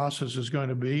what the process is going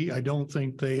to be. I don't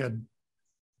think they had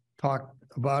talked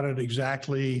about it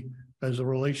exactly as a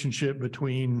relationship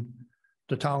between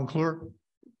the town clerk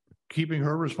keeping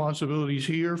her responsibilities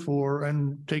here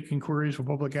and taking queries for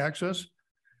public access,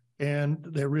 and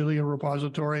they're really a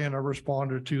repository and a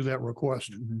responder to that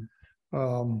request.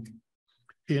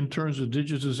 In terms of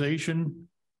digitization,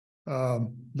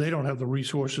 they don't have the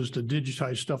resources to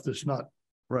digitize stuff that's not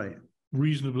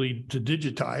reasonably to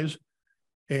digitize.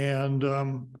 And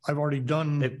I've already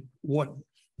done what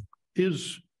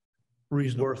is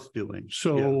reasonable. Worth doing.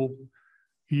 So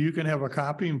you can have a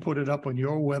copy and put it up on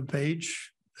your webpage,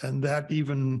 and that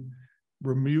even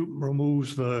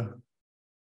removes the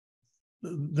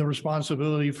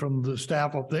responsibility from the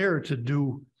staff up there to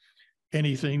do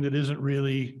anything that isn't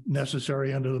really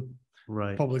necessary under the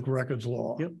public records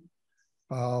law.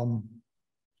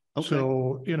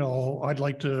 So, I'd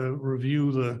like to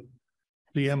review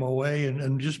the MOA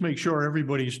and just make sure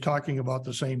everybody's talking about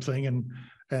the same thing and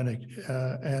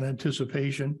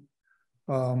anticipation.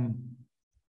 First,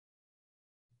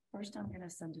 I'm going to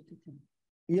send it to Tim.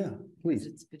 Yeah, please.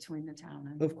 It's between the town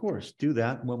and. Of course, do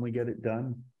that when we get it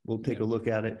done. We'll take a look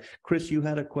at it. Chris, you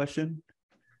had a question?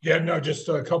 Yeah, no, just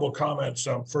a couple of comments.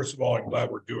 First of all, I'm glad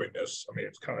we're doing this. I mean,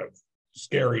 it's kind of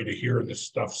scary to hear this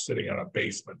stuff sitting on a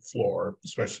basement floor,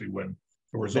 especially when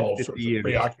there was all sorts of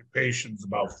preoccupations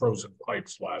about frozen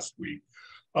pipes last week.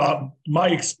 My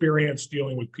experience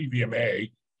dealing with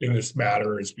PVMA in this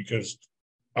matter is because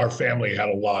our family had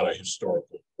a lot of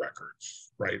historical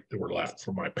records, right, that were left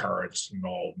from my parents and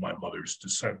all my mother's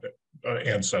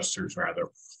ancestors, rather.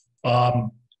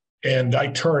 And I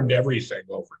turned everything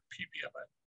over to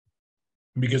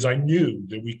PVMA because I knew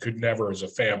that we could never, as a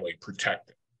family, protect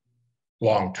it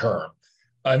long term.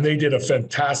 And they did a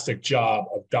fantastic job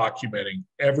of documenting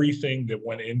everything that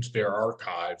went into their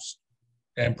archives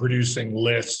and producing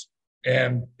lists.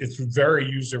 And it's a very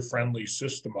user-friendly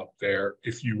system up there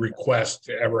if you request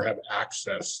to ever have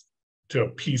access to a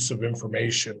piece of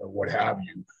information or what have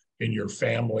you in your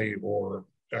family or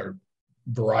a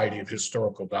variety of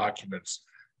historical documents.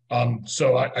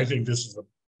 So I think this is a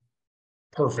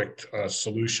perfect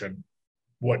solution,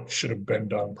 what should have been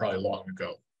done probably long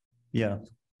ago. Yeah,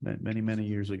 many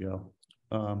years ago.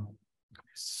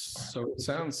 So it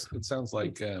sounds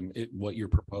like what you're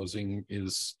proposing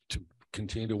is to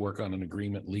continue to work on an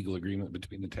legal agreement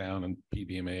between the town and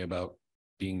PVMA about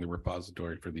being the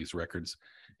repository for these records.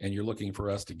 And you're looking for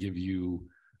us to give you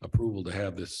approval to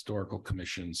have the historical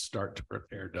commission start to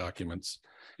prepare documents.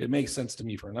 It makes sense to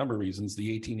me for a number of reasons.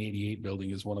 The 1888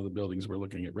 building is one of the buildings we're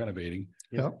looking at renovating.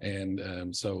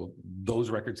 And so those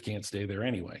records can't stay there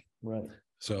anyway. Right.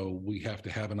 So we have to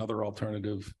have another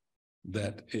alternative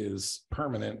that is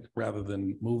permanent rather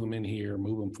than move them in here,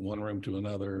 move them from one room to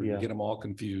another, get them all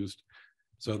confused.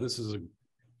 So this is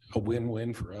a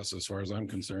win-win for us as far as I'm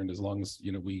concerned, as long as,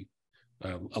 we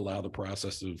allow the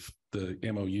process of the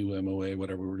MOU, MOA,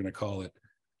 whatever we're going to call it,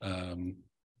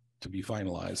 to be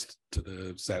finalized to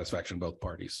the satisfaction of both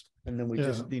parties. And then we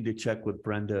just need to check with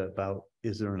Brenda about,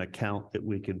 is there an account that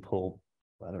we can pull,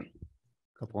 I don't know,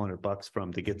 a couple $100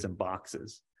 from to get some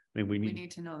boxes? I mean, we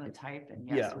need to know the type and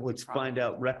yes. yeah, let's find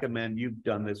out, recommend, you've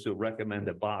done this, so recommend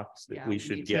a box that we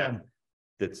should get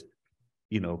that's,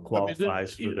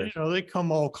 qualifies for this. They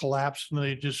come all collapsed and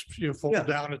they just, fold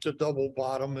down. It's a double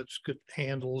bottom. It's got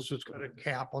handles. It's got a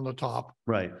cap on the top.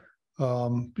 Right.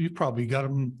 You've probably got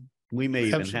them. We may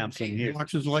even have some here.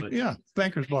 Boxes like,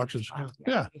 banker's boxes.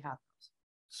 Yeah.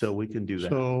 So we can do that.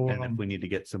 So, and if we need to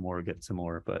get some more,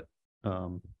 but,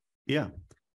 yeah.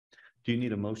 Do you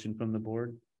need a motion from the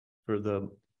board for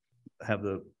them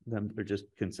or just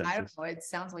consensus? I don't know. It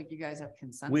sounds like you guys have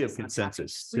consensus. We have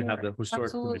consensus to have the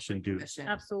historic commission do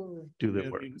the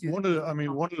work. One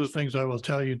of the things I will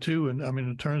tell you too, and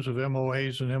in terms of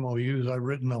MOAs and MOUs, I've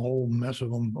written a whole mess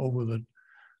of them over the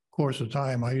course of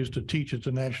time. I used to teach at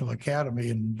the National Academy,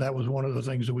 and that was one of the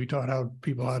things that we taught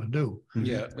people how to do.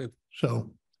 Yeah.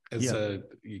 So as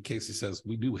Casey says,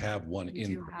 we do have one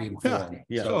in form.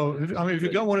 Yeah. So if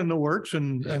you got one in the works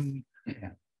and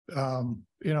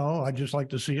I'd just like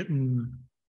to see it. And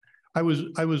I was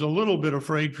a little bit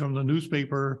afraid from the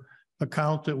newspaper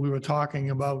account that we were talking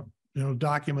about,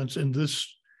 documents in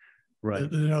this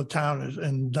town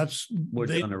and that's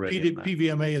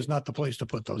PVMA is not the place to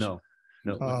put those. No,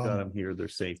 we've got them here. They're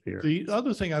safe here. The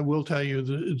other thing I will tell you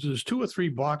is there's 2 or 3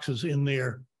 boxes in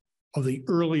there of the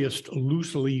earliest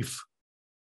loose leaf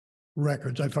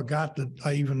records. I forgot that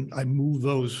I moved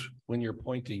those. When you're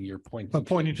pointing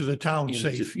to the town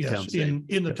safe, yes, in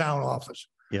the town office.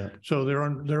 Yeah. So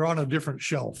they're on a different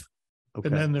shelf. Okay.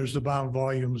 And then there's the bound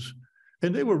volumes,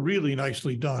 and they were really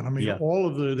nicely done. All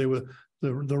of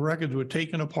the records were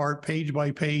taken apart page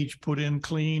by page, put in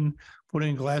clean, put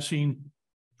in glassine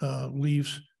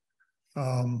leaves.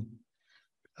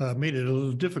 Made it a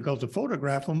little difficult to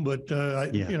photograph them, but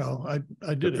I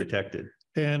did it. Protected.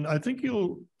 And I think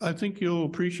you'll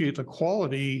appreciate the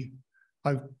quality.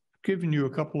 I've given you a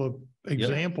couple of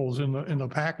examples in the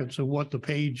packets of what the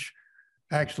page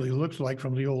actually looks like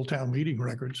from the old town meeting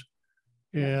records.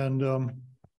 And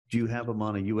do you have them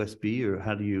on a USB or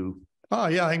how do you? Oh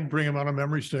yeah, I can bring them on a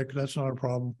memory stick. That's not a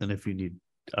problem. And if you need,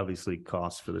 obviously,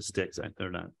 costs for the sticks, they're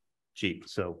not cheap.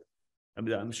 So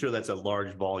I'm sure that's a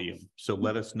large volume. So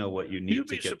let us know what you need. You'd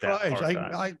be surprised.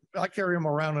 I carry them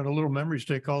around in a little memory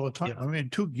stick all the time. Yeah.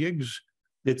 2 gigs.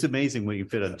 It's amazing what you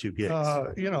fit on 2 gigs.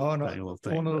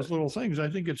 One of those little things. I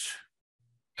think it's.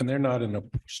 And they're not in a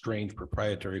strange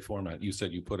proprietary format. You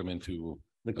said you put them into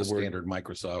a standard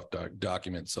Microsoft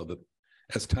document so that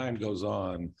as time goes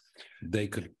on, they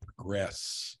could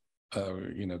progress.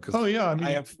 What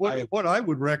I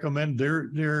would recommend,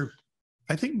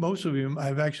 I think most of them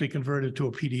I've actually converted to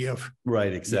a PDF.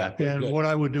 Right, exactly. And what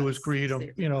I would do is create them,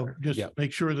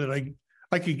 make sure that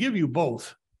I could give you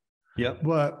both. Yeah.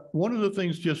 But one of the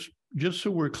things, just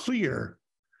so we're clear,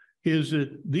 is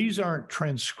that these aren't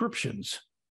transcriptions.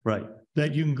 Right.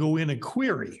 That you can go in and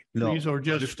query. No, these are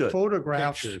just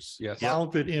photographs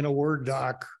mounted in a Word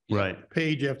doc. Right.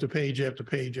 Page after page after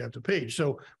page after page.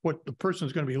 So what the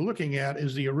person's going to be looking at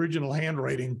is the original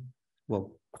handwriting.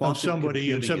 Well, of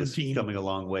somebody in 17 coming a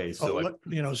long way. So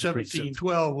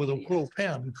 1712 with a quill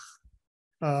pen.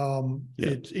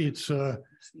 It's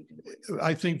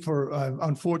I think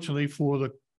unfortunately for the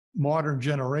modern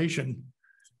generation,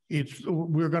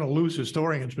 we're going to lose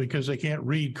historians because they can't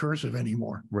read cursive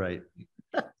anymore. Right.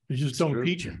 They just don't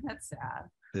teach it. That's sad.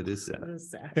 It is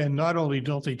sad. And not only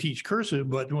don't they teach cursive,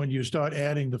 but when you start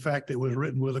adding the fact that it was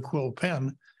written with a quill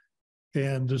pen,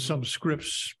 and there's some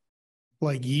scripts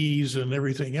like ye's and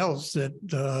everything else that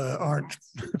aren't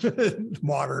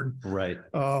modern. Right.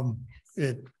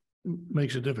 It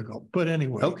makes it difficult. But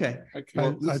anyway. Okay. Well,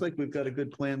 it looks like we've got a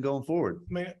good plan going forward.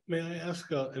 May I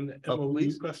ask an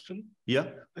MOU question? Yeah.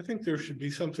 I think there should be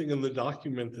something in the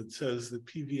document that says that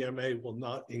PVMA will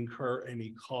not incur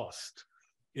any cost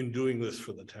in doing this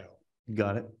for the town.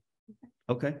 Got it.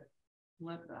 Okay.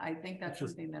 I think that's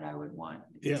something that I would want.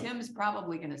 Yeah. Tim's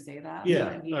probably going to say that.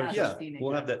 Yeah.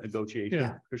 We'll have that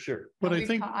negotiation for sure. But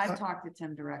I've talked to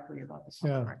Tim directly about the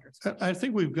public records. I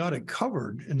think we've got it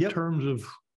covered in terms of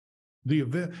the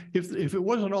event. If it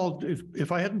wasn't all,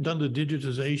 if I hadn't done the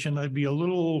digitization, I'd be a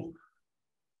little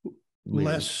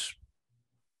less.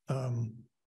 I'd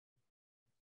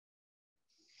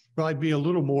be a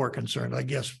little more concerned, I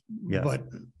guess. Yeah. But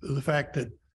the fact that,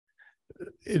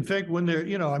 in fact, when they're,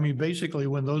 basically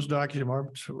when those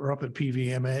documents are up at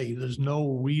PVMA, there's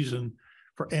no reason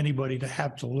for anybody to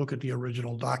have to look at the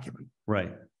original document.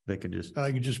 Right. I can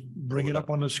just bring it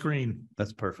up on the screen.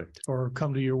 That's perfect. Or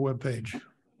come to your webpage.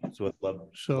 So I'd love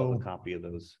a copy of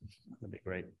those. That'd be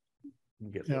great.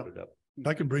 Get loaded up.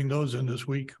 I can bring those in this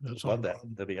week. That's all. Love that.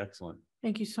 That'd be excellent.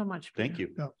 Thank you so much. Thank Peter.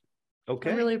 you. Yeah.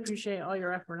 Okay. I really appreciate all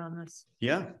your effort on this.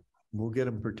 Yeah, we'll get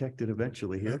them protected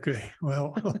eventually here. Okay,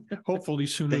 well, hopefully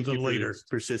sooner Thank you than for your later.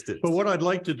 persistence. But what I'd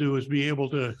like to do is be able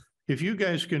to, if you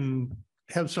guys can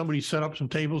have somebody set up some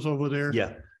tables over there.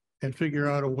 Yeah, And figure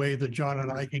out a way that John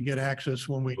and I can get access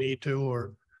when we need to,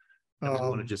 or. I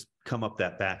want to just come up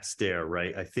that back stair,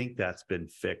 right? I think that's been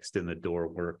fixed and the door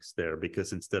works there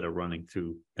because instead of running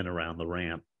through and around the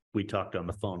ramp, we talked on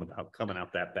the phone about coming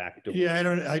out that back door. Yeah,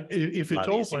 if it's Lot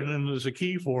easier. open and there's a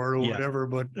key for it or Yeah. whatever,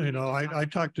 but I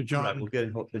talked to Right, John. we'll get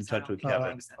in touch with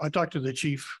Kevin. I talked to the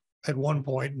chief at one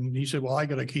point and he said, well, I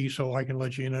got a key so I can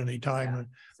let you in anytime. And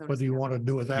So whether you want to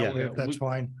do it that Yeah. way, if that's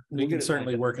fine. We can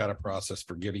certainly work out a process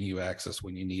for getting you access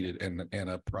when you need it and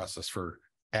a process for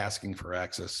asking for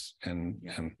access and,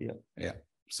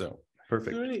 so. Is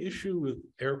Perfect. there any issue with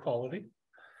air quality? I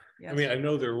Yes. mean, I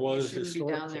know there was Shouldn't be down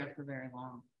historically. there for very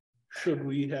long. Should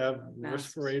we have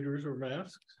Masks. respirators or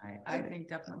masks? I think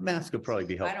definitely. Mask would probably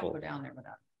be I don't helpful. go down there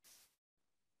without.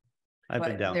 I've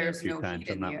been but down there a there's few no times.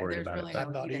 heat I'm in the not air. worried There's about really it.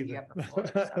 I'm no not heat in the either. upper floor,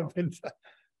 so.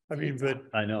 I mean, but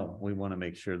I know, we want to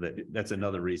make sure that that's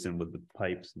another reason with the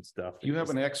pipes and stuff. You have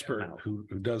an Just- expert who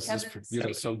does this,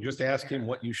 Kevin's- so just ask him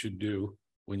what you should do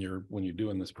when you're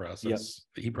doing this process.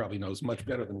 He probably knows much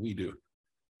better than we do.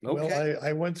 Okay. well,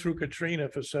 I went through Katrina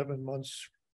for 7 months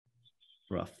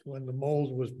Rough. when the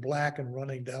mold was black and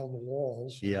running down the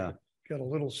walls. Yeah. Got a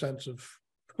little sense of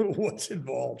what's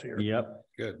involved here. Yep.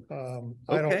 Good.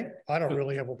 Okay. I don't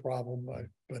really have a problem,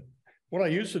 but what I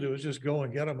used to do is just go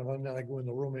and get them and then I go in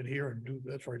the room in here and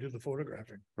that's where I do the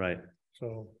photographing. Right.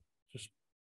 So just,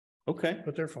 Okay.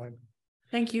 but they're fine.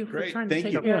 Thank you for Great. trying to Thank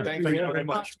take you. care of Thank it. you very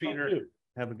much, Peter.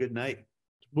 Have a good night.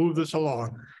 Move this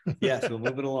along. Yes, we'll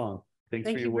move it along. Thanks for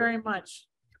Thank your you work. very much.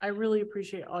 I really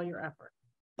appreciate all your effort.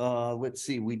 Let's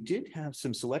see, we did have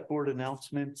some select board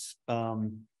announcements.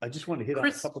 I just want to hit on a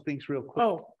Chris- couple things real quick.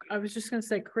 Oh, I was just gonna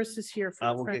say Chris is here.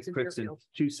 I for will Friends get of Chris in Deerfield.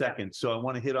 2 seconds. So I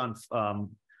want to hit on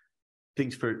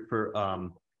things for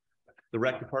the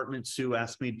rec department. Sue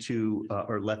asked me to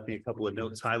or left me a couple of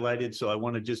notes highlighted. So I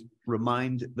want to just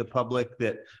remind the public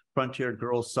that Frontier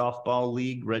Girls Softball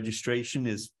League registration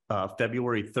is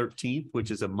February 13th,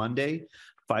 which is a Monday,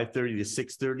 5:30 to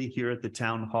 6:30 here at the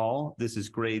town hall. This is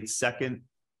grades 2nd,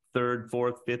 3rd,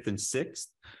 4th, 5th, and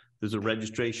 6th. There's a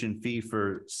registration fee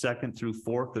for 2nd through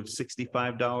 4th of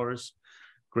 $65.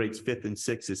 Grades 5th and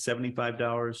 6th is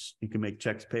 $75. You can make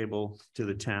checks payable to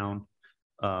the town.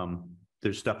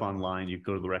 There's stuff online. You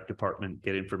go to the rec department,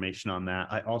 get information on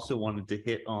that. I also wanted to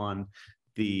hit on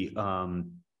the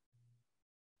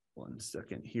one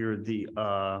second here,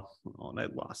 I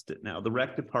lost it now. The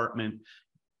rec department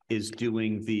is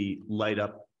doing the Light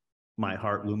Up My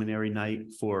Heart Luminary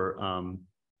Night for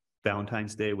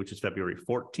Valentine's Day, which is February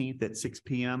 14th at 6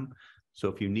 p.m. So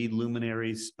if you need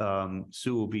luminaries,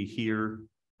 Sue will be here,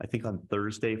 I think on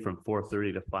Thursday from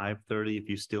 4:30 to 5:30. If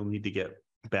you still need to get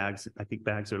bags, I think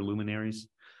bags are luminaries.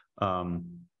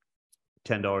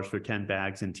 $10 for 10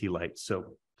 bags and tea lights.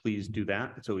 So please do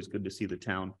that. It's always good to see the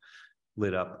town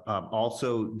lit up.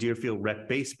 Also Deerfield Rec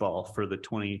Baseball for the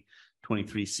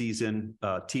 2023 season,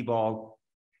 T-ball,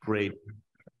 grade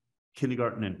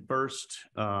kindergarten and first,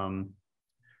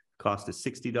 cost is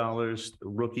 $60.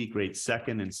 Rookie, grade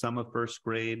 2nd and some of 1st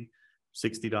grade,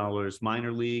 $60.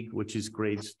 Minor league, which is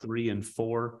grades 3 and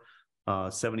 4,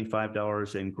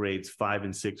 $75, and grades 5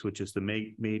 and 6, which is the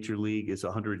major league, is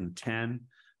 $110.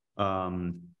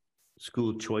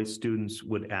 School choice students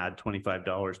would add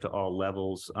 $25 to all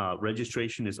levels.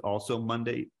 Registration is also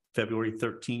Monday, February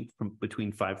 13th from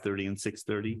between 5:30 and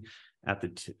 6:30 at the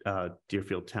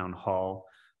Deerfield Town Hall.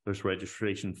 There's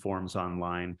registration forms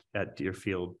online at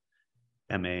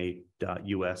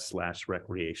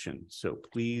deerfieldma.us/recreation. So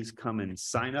please come and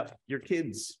sign up your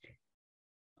kids.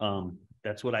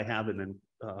 That's what I have. And then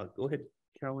go ahead,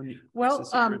 Carolyn. Well,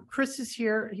 Chris is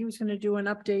here. He was gonna do an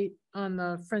update on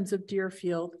the Friends of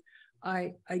Deerfield.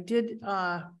 I did,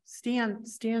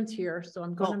 Stan's here, so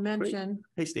I'm gonna mention,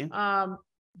 Hey, Stan.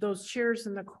 those chairs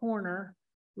in the corner.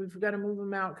 We've got to move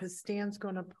them out because Stan's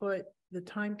gonna put the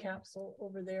time capsule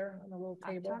over there on the little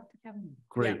table.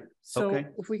 Great. Yeah, so Okay.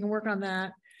 if we can work on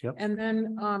that. Yep. And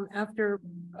then after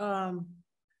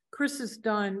Chris is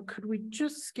done, could we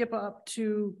just skip up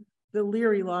to the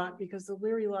Leary lot, because the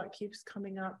Leary lot keeps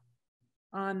coming up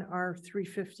on our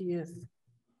 350th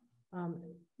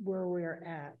where we're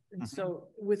at. And so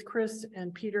with Chris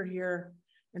and Peter here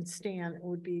and Stan, it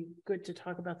would be good to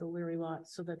talk about the Leary lot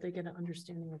so that they get an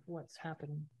understanding of what's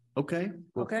happening. Okay.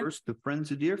 Well, Okay. first, the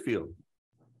Friends of Deerfield.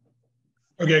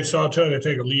 Okay, so I'll try to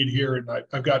take a lead here, and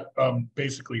I've got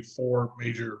basically 4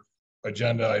 major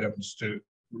agenda items to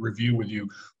review with you.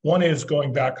 One is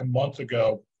going back a month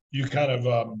ago, you kind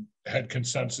of had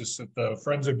consensus that the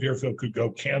Friends of Deerfield could go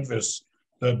canvass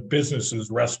the businesses,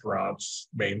 restaurants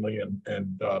mainly,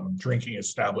 and drinking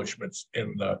establishments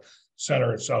in the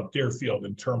center of South Deerfield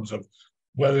in terms of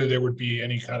whether there would be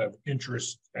any kind of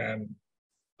interest and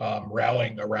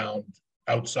rallying around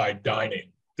outside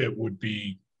dining that would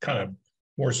be kind of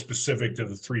more specific to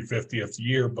the 350th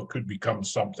year, but could become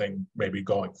something maybe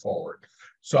going forward.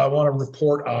 So I want to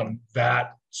report on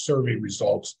that survey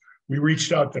results. We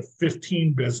reached out to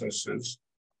 15 businesses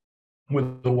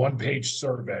with the 1-page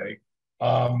survey.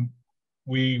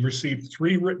 We received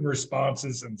 3 written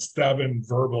responses and 7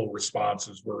 verbal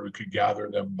responses where we could gather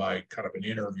them by kind of an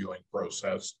interviewing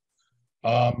process.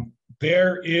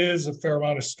 There is a fair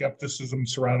amount of skepticism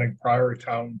surrounding prior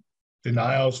town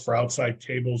denials for outside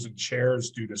tables and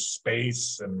chairs due to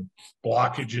space and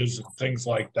blockages and things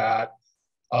like that.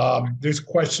 There's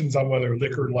questions on whether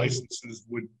liquor licenses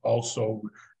would also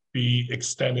be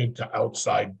extended to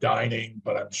outside dining,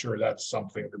 but I'm sure that's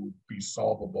something that would be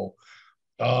solvable.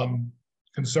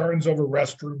 Concerns over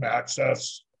restroom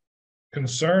access.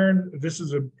 This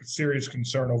is a serious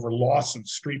concern over loss of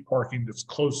street parking that's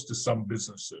close to some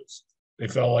businesses. They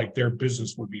felt like their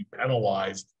business would be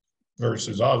penalized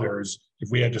versus others if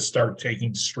we had to start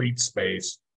taking street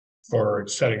space for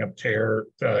setting up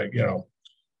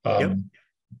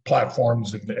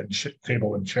platforms and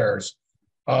table and chairs.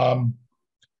 The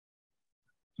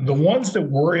ones that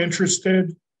were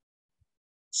interested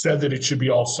said that it should be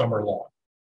all summer long.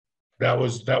 That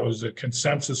was a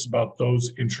consensus about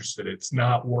those interested. It's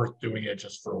not worth doing it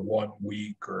just for 1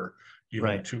 week or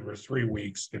even 2 or 3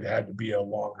 weeks. It had to be a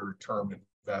longer term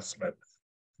investment.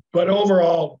 But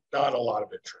overall, not a lot of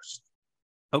interest.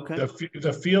 Okay.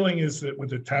 The feeling is that with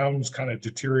the town's kind of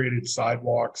deteriorated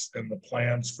sidewalks and the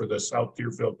plans for the South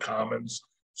Deerfield Commons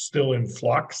still in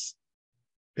flux,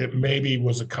 it maybe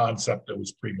was a concept that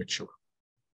was premature.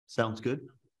 Sounds good.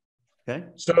 Okay.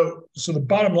 So the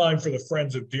bottom line for the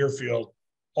Friends of Deerfield,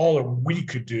 all that we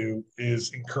could do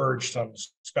is encourage some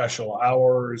special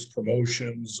hours,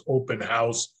 promotions, open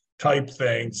house type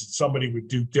things. Somebody would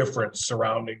do different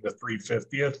surrounding the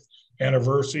 350th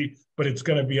anniversary, but it's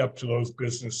going to be up to those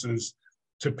businesses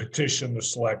to petition the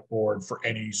select board for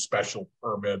any special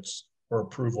permits or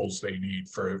approvals they need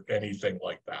for anything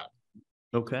like that.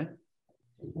 Okay.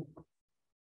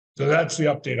 So that's the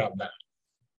update on that.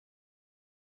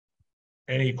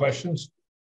 Any questions?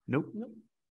 Nope.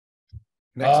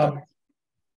 Next up.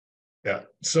 Yeah.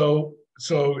 So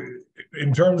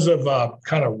in terms of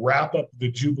kind of wrap up the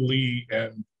Jubilee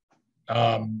and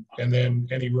then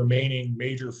any remaining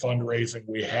major fundraising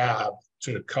we have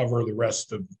to cover the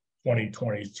rest of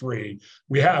 2023,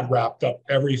 we have wrapped up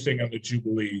everything on the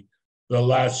Jubilee. The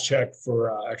last check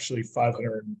for actually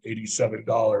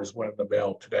 $587 went in the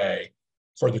mail today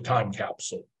for the time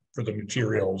capsule, for the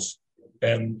materials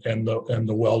and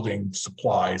the welding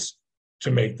supplies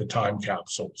to make the time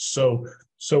capsule. So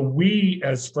we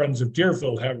as Friends of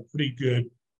Deerfield have a pretty good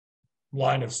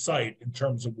line of sight in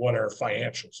terms of what our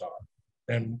financials are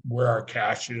and where our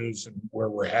cash is and where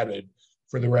we're headed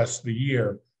for the rest of the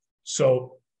year.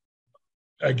 So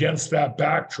against that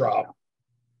backdrop,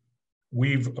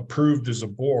 we've approved as a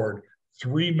board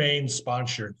 3 main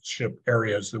sponsorship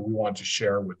areas that we want to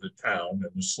share with the town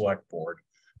and the select board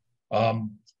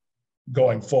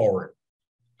going forward.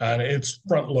 And it's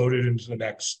front loaded into the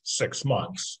next 6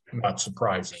 months, not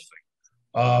surprisingly.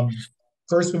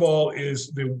 First of all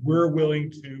is that we're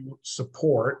willing to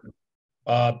support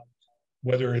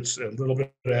whether it's a little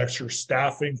bit of extra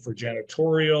staffing for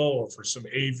janitorial or for some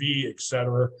AV, et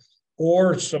cetera,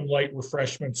 or some light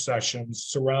refreshment sessions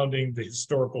surrounding the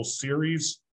historical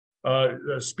series,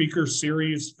 speaker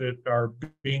series that are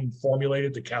being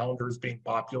formulated. The calendar is being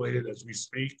populated as we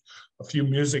speak, a few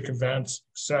music events,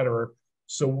 et cetera.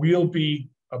 So we'll be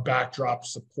a backdrop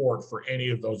support for any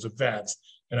of those events.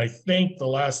 And I think the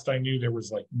last I knew, there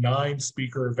was like 9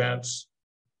 speaker events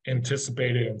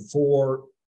anticipated and 4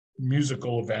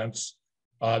 musical events.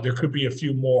 There could be a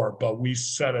few more, but we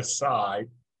set aside,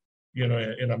 in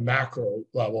a macro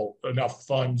level, enough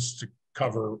funds to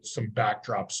cover some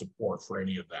backdrop support for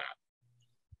any of that.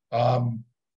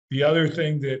 The other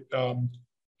thing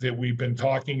that we've been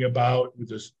talking about with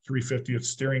this 350th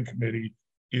steering committee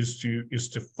is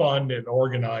to fund and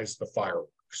organize the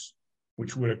fireworks,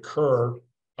 which would occur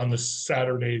on the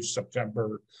Saturday the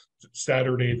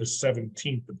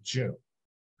 17th of June.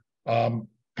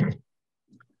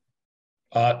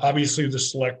 Obviously, the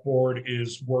select board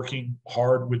is working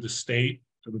hard with the state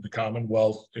with the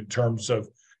Commonwealth in terms of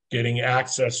getting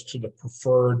access to the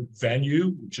preferred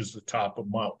venue, which is the top of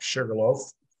Mount Sugarloaf.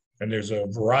 And there's a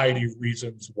variety of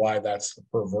reasons why that's the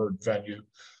preferred venue.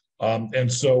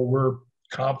 And so we're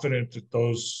confident that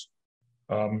those,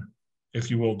 if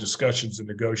you will, discussions and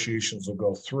negotiations will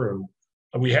go through.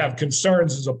 We have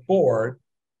concerns as a board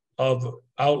of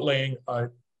outlaying a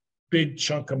big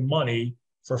chunk of money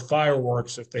for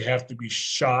fireworks if they have to be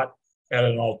shot at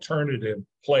an alternative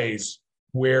place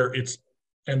where it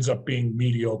ends up being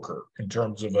mediocre in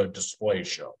terms of a display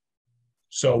show.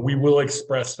 So we will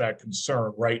express that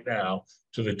concern right now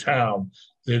to the town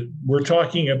that we're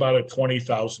talking about a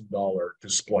 $20,000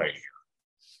 display here.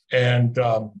 And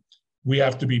we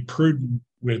have to be prudent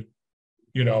with,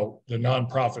 you know, the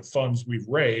nonprofit funds we've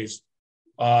raised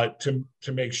to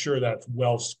make sure that's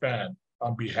well spent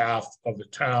on behalf of the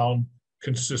town,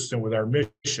 consistent with our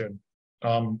mission.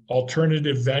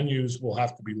 Alternative venues will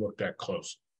have to be looked at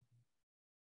closely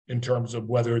in terms of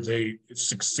whether they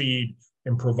succeed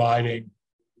in providing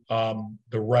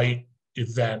the right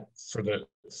event for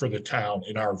the town,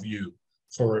 in our view,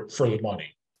 for the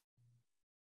money.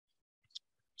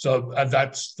 So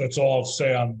that's all I'll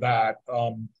say on that,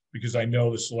 because I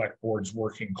know the select board's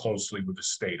working closely with the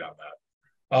state on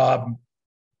that.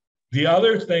 The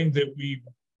other thing that we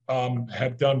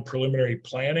have done preliminary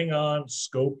planning on,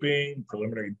 scoping,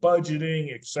 preliminary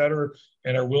budgeting, et cetera,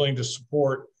 and are willing to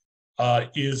support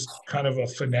is kind of a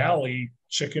finale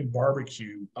chicken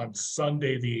barbecue on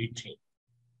Sunday the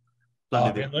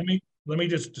 18th. And let me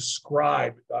just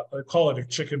describe, I call it a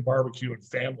chicken barbecue and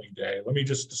family day. Let me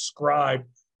just describe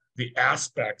the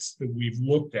aspects that we've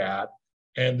looked at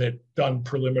and that done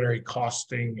preliminary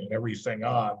costing and everything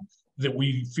on, that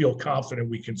we feel confident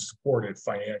we can support it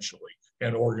financially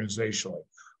and organizationally.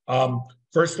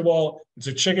 First of all, it's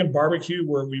a chicken barbecue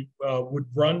where we would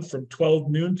run from 12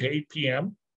 noon to 8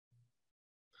 p.m.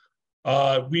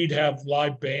 We'd have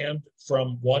live band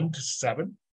from 1 to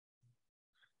 7.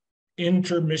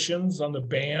 Intermissions on the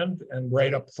band and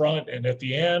right up front, and at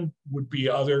the end would be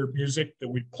other music that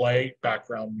we'd play,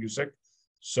 background music.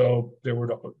 So there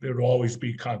would always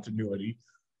be continuity.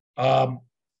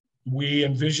 We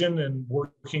envision, and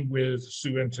working with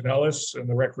Sue Antonellis and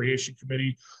the Recreation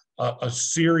Committee, a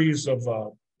series of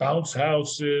bounce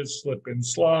houses, slip and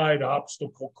slide,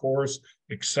 obstacle course,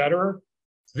 etc.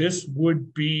 This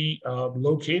would be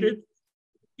located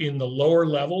in the lower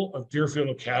level of Deerfield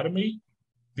Academy.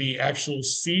 The actual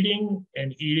seating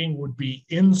and eating would be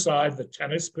inside the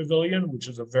tennis pavilion, which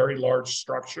is a very large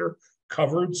structure,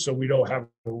 covered, so we don't have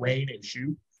a rain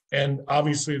issue. And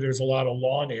obviously there's a lot of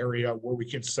lawn area where we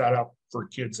can set up for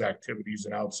kids' activities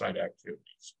and outside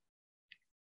activities.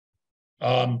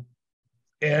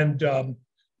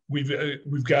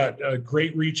 We've got a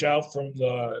great reach out from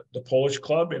the Polish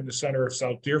Club in the center of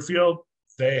South Deerfield.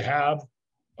 They have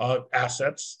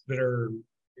assets that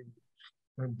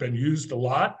have been used a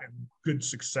lot and good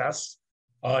success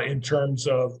in terms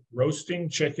of roasting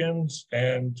chickens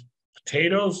and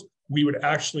potatoes. We would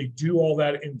actually do all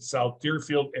that in South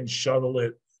Deerfield and shuttle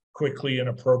it quickly and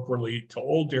appropriately to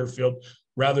Old Deerfield,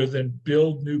 rather than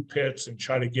build new pits and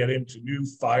try to get into new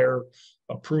fire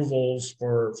approvals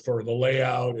for the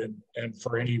layout and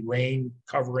for any rain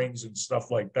coverings and stuff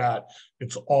like that.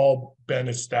 It's all been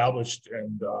established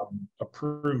and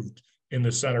approved in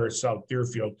the center of South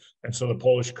Deerfield. And so the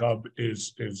Polish Club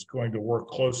is going to work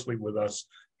closely with us,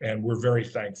 and we're very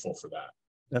thankful for that.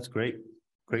 That's great.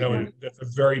 Great. That's a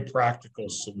very practical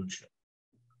solution.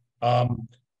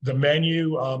 The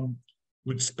menu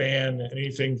would span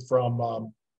anything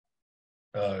from,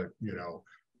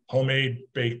 homemade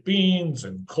baked beans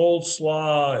and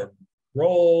coleslaw and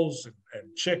rolls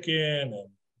and chicken, and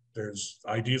there's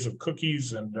ideas of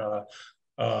cookies and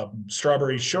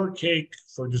strawberry shortcake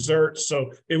for dessert.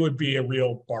 So it would be a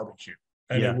real barbecue,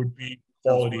 and it would be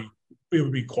quality. It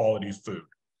would be quality food.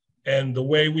 And the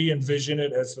way we envision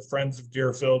it as the Friends of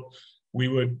Deerfield, we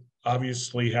would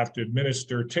obviously have to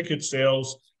administer ticket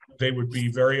sales. They would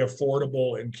be very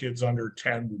affordable, and kids under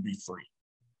 10 would be free.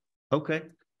 Okay.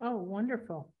 Oh,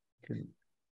 wonderful. Okay.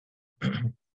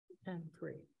 And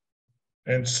free.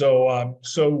 And so,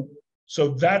 so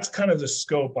that's kind of the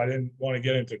scope. I didn't want to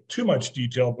get into too much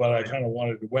detail, but I kind of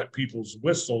wanted to wet people's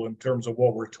whistle in terms of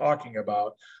what we're talking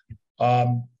about.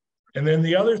 And then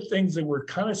the other things that we're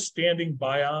kind of standing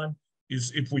by on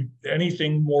is if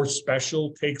anything more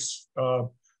special takes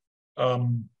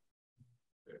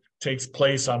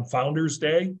place on Founders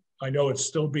Day. I know it's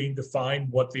still being defined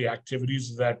what the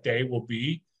activities of that day will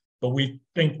be, but we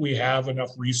think we have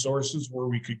enough resources where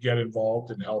we could get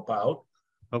involved and help out.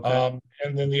 Okay.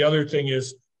 And then the other thing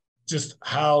is just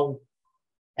how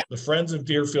the Friends of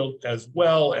Deerfield, as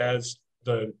well as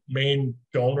the main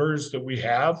donors that we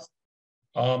have,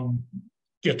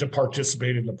 get to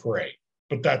participate in the parade.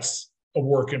 But that's a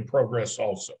work in progress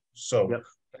also. So Yep.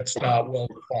 that's not well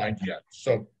defined yet.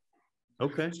 So,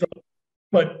 Okay.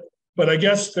 but I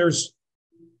guess there's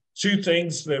two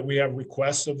things that we have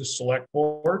requests of the select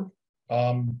board.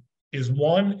 One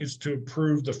is to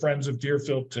approve the Friends of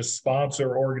Deerfield to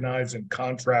sponsor, organize, and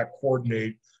contract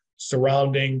coordinate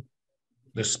surrounding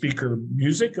the speaker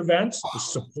music events, the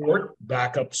support,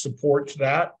 backup support to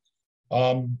that.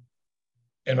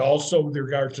 And also with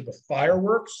regard to the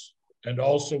fireworks, and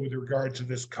also with regard to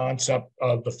this concept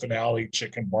of the finale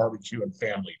chicken barbecue and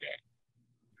family day.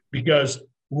 Because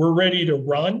we're ready to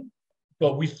run,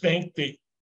 but we think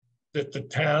that the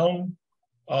town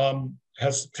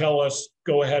has to tell us,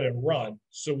 go ahead and run,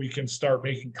 so we can start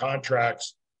making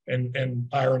contracts and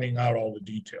ironing out all the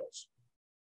details.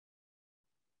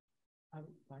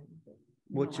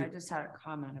 I just had a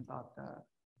comment about the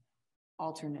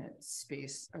alternate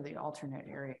space or the alternate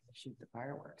area to shoot the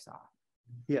fireworks off.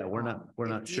 Yeah, we're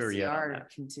not sure yet. If DCR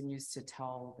continues to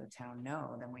tell the town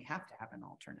no, then we have to have an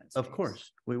alternate space. Of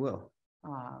course, we will.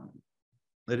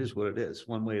 It is what it is,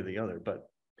 one way or the other, but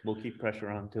we'll keep pressure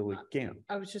on until we can.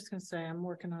 I was just gonna say, I'm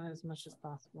working on it as much as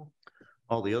possible.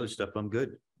 All the other stuff, I'm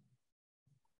good.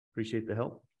 Appreciate the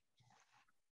help.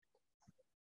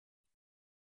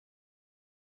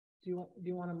 Do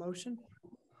you want a motion?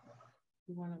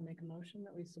 You want to make a motion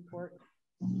that we support?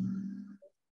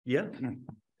 Yeah.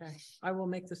 Okay, I will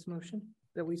make this motion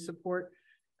that we support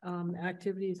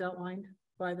activities outlined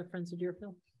by the Friends of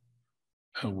Deerfield.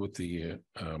 With the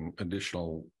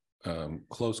additional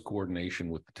close coordination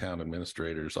with the town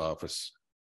administrator's office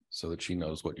so that she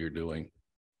knows what you're doing.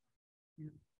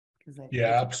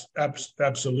 Yeah,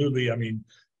 absolutely. I mean,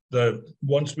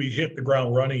 once we hit the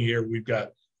ground running here, we've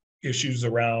got issues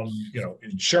around,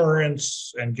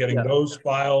 insurance and getting those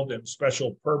filed and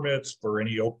special permits for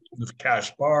any open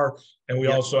cash bar. And we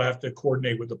also have to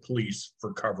coordinate with the police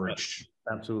for coverage.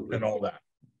 Absolutely. And all that.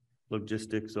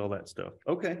 Logistics, all that stuff.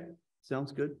 Okay.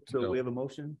 Sounds good. So we have a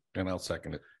motion. And I'll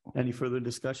second it. Any further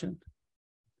discussion?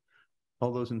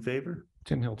 All those in favor?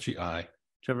 Tim Hilchey, aye.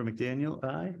 Trevor McDaniel,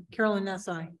 aye. Carolyn Ness,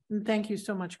 aye. And thank you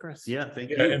so much, Chris. Yeah,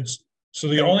 thank you. And so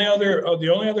the only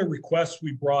other request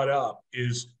we brought up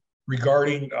is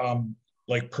regarding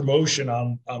like promotion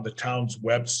on the town's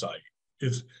website.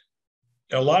 Is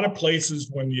a lot of places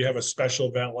when you have a special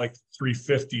event like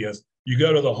 350th, you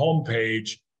go to the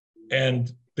homepage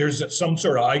and there's some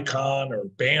sort of icon or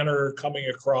banner coming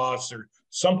across or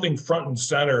something front and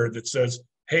center that says,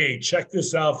 hey, check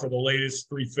this out for the latest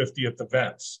 350th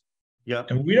events. Yeah.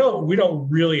 And we don't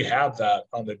really have that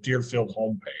on the Deerfield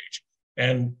homepage.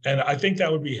 And I think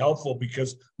that would be helpful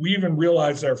because we even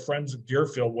realize our Friends of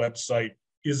Deerfield website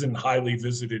isn't highly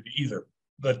visited either.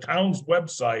 The town's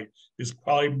website is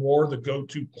probably more the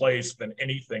go-to place than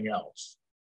anything else.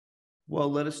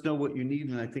 Well, let us know what you need,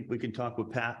 and I think we can talk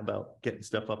with Pat about getting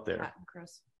stuff up there.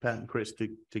 Pat and Chris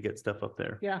to get stuff up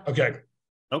there. Yeah. Okay.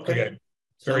 Okay.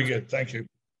 Very good. Thank you.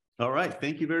 All right.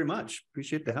 Thank you very much.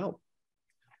 Appreciate the help.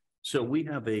 So we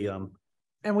have a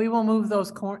and we will move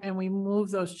those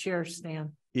those chairs,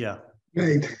 Stan. Yeah.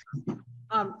 Right.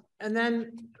 And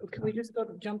then can we just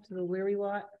jump to the Leary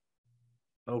lot?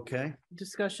 Okay.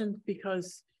 Discussion,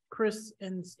 because Chris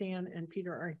and Stan and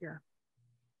Peter are here.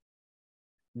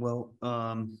 Well,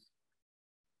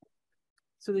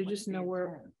 so they just know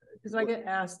where, because I get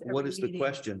asked. What is the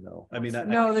question though? I mean,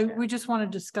 we just want to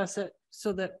discuss it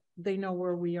so that they know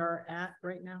where we are at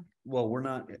right now. Well, we're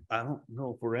not, I don't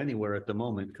know if we're anywhere at the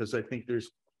moment because I think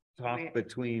there's talk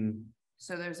between.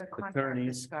 So there's a contract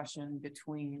discussion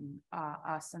between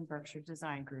us and Berkshire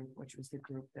Design Group, which was the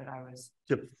group that I was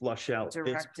to flush out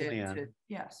this plan. To,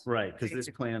 yes. Right, because this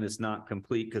plan is not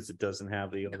complete because it doesn't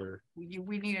have the other.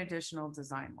 We need additional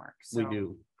design work. So we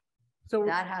do. So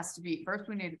that has to be, first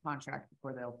we need a contract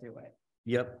before they'll do it.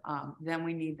 Yep. Then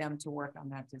we need them to work on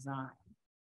that design.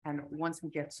 And once we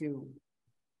get to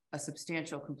a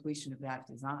substantial completion of that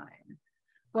design,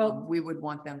 well, we would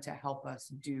want them to help us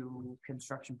do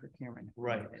construction procurement.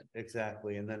 Right,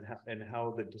 exactly. And then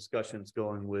how the discussion's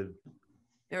going with.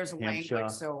 There's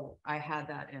language, so I had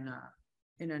that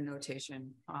in a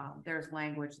notation. There's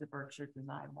language the Berkshire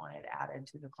Design wanted added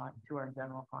to our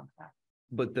general contract.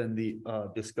 But then the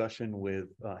discussion with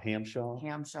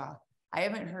Hamshaw. I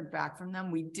haven't heard back from them.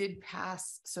 We did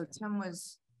pass, so Tim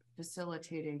was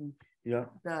facilitating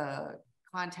the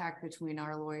contact between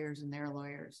our lawyers and their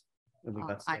lawyers.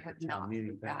 I have not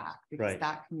heard back because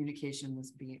that communication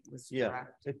was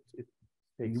correct. It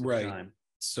takes right. time.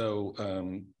 So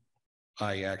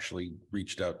I actually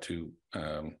reached out to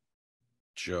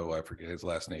Joe, I forget his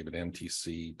last name, at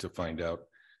MTC to find out.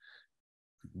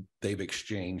 They've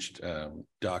exchanged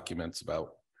documents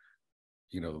about,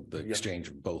 the exchange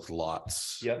of both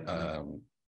lots.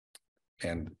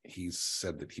 And he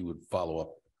said that he would follow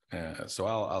up. So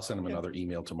I'll send him another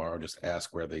email tomorrow, just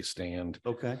ask where they stand.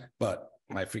 Okay. But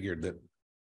I figured that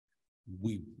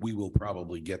we will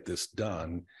probably get this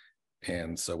done.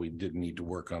 And so we didn't need to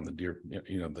work on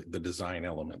the design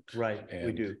element. Right, and,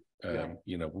 we do.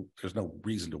 There's no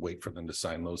reason to wait for them to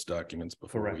sign those documents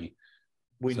before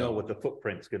we know what the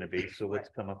footprint's going to be. So let's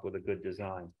come up with a good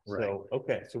design. Right. So,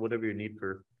 okay. So whatever you need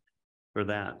for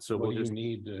that. So what we'll do just you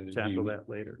need tackle that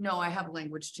later. No, I have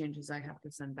language changes I have to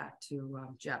send back to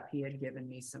Jeff. He had given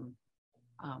me some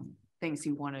things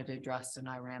he wanted addressed, and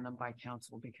I ran them by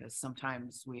council because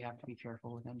sometimes we have to be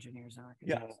careful with engineers and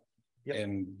architects. Yep.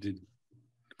 And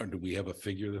do we have a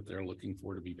figure that they're looking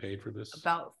for to be paid for this?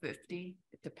 About 50,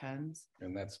 it depends.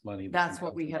 And that's money. That's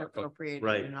what we had appropriated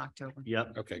Right. in October.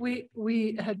 Yep. Okay.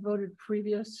 We had voted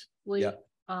previously, Yep.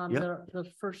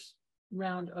 the first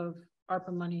round of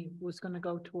ARPA money was going to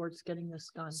go towards getting this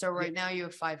done. So right now you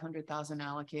have 500,000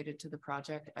 allocated to the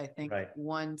project. I think Right.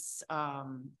 once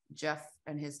Jeff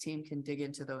and his team can dig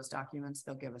into those documents,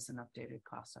 they'll give us an updated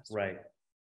cost estimate. Right.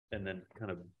 And then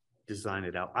kind of design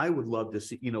it out. I would love to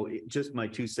see, just my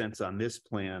 2 cents on this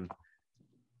plan.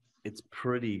 It's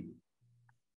pretty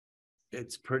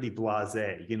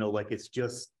blasé, like it's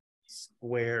just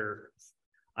square.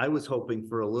 I was hoping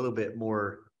for a little bit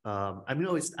more. I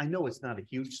know it's not a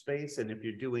huge space, and if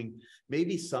you're doing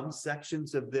maybe some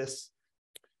sections of this,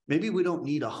 maybe we don't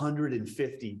need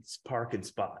 150 parking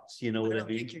spots. You know what I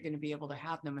mean? Think you're going to be able to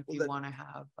have them if Well, you want to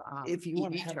have. If you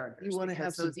want to have, chargers, some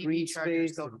those EV green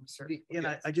chargers space, go to a certain and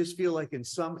place. I just feel like in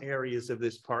some areas of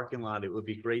this parking lot, it would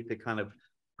be great to kind of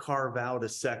carve out a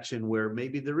section where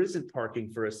maybe there isn't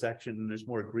parking for a section and there's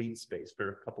more green space for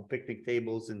a couple picnic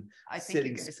tables and I think you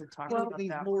sittings. guys have talked Well, about need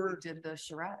that more- when we did the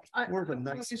charrette. more of a I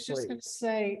nice was just going to place.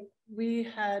 say, we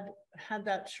had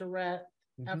that charrette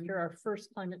Mhm. after our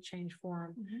first climate change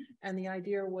forum. And the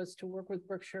idea was to work with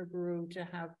Berkshire Brew to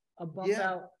have a bump Yeah.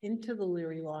 out into the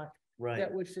Leary lot Right,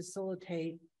 that would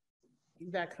facilitate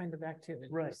that kind of activity.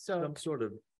 right. So, Some sort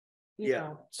of, you yeah,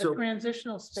 know, so- a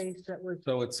transitional space that was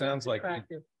So it sounds like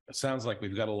attractive.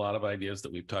 we've got a lot of ideas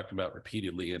that we've talked about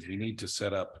repeatedly, and we need to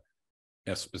set up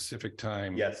a specific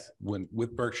time yes,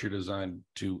 with Berkshire Design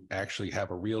to actually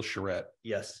have a real charrette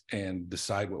yes, and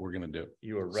decide what we're going to do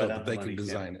you were so right that on the they can money, Tim.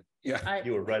 design it. Yeah.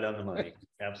 You were right on the money.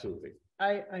 Absolutely.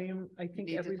 I think Need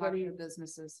to talk everybody, to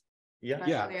businesses. Yeah,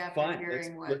 Especially after fine.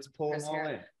 hearing what Let's pull them Chris all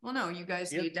Harris- in. Well, no, you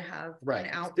guys Yep. need to have Right.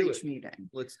 an Let's do outreach it. meeting.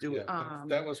 Let's do it.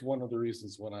 That was one of the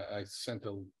reasons when I sent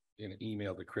an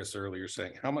email to Chris earlier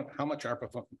saying, how much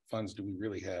ARPA funds do we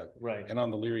really have? Right. And on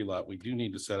the Leary lot, we do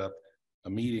need to set up a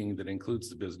meeting that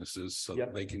includes the businesses so Yep.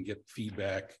 that they can get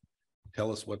feedback,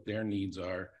 tell us what their needs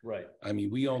are. Right. I mean,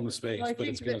 we own the space, Well, I but think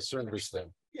it's going to that- service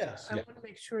them. Yes. I want to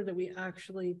make sure that we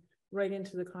actually write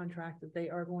into the contract that they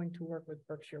are going to work with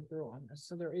Berkshire Brew on this.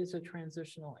 So there is a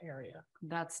transitional area.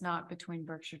 That's not between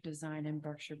Berkshire Design and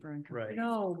Berkshire Brewing Company. Right.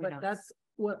 No, We but know. that's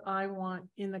what I want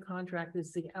in the contract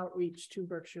is the outreach to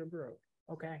Berkshire Brew.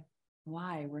 Okay.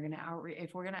 Why? We're gonna outreach,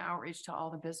 if we're gonna outreach to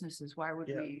all the businesses, why would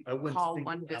Yeah. we I wouldn't call think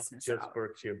one about business just out?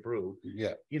 Berkshire Brew.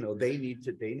 Yeah. They need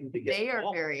to get. They are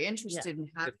involved. very interested in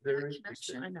having They're that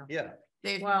interested. connection. I know. Yeah.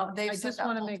 Well, They've I said just that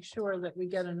want to multiple- make sure that we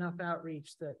get enough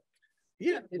outreach that.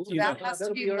 Yeah. It's well, That know, has to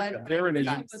that'll be our led. job. They're in a You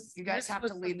unique- guys- You guys have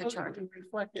to lead the charge.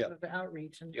 Reflective Yeah. of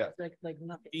outreach and Yeah. like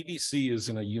nothing. EDC is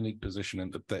in a unique position in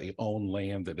that they own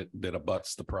land that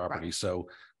abuts the property. Right. So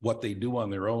what they do on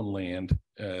their own land,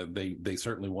 they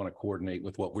certainly want to coordinate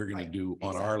with what we're going Right. to do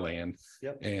on our Exactly. land.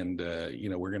 Yep. And,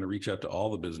 we're going to reach out to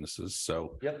all the businesses.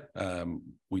 So Yep.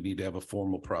 we need to have a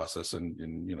formal process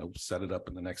and set it up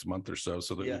in the next month or so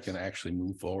that we Yes. can actually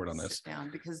move forward on this. Sit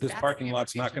down, because This that's parking the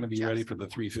lot's not going to be information ready Jeff's for the gonna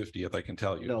 350th, I can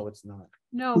tell you. No, it's not.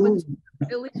 No,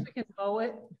 but at least we can mow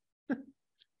it.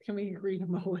 Can we agree to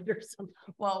mow it or something?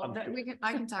 Well, I'm sure.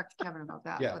 I can talk to Kevin about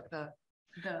that, Yeah. but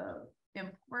the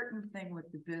important thing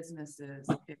with the businesses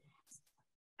is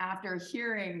after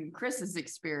hearing Chris's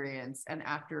experience and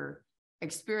after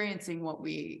experiencing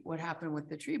what happened with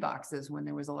the tree boxes when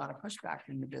there was a lot of pushback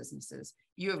from the businesses,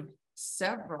 you have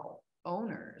several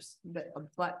owners that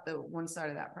abut the one side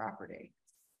of that property.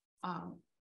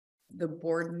 The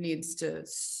board needs to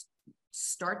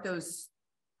start those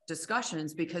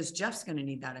discussions because Jeff's going to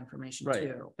need that information Right.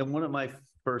 too. And one of my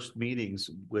first meetings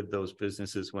with those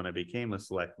businesses when I became a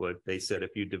Selectwood, they said,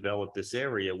 if you develop this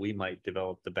area, we might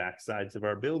develop the back sides of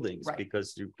our buildings Right.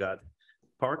 because you've got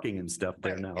parking and stuff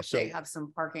there Right, now. if So they have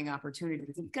some parking opportunities,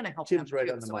 it's gonna help them Tim's right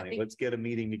too. on the So I money. think- Let's get a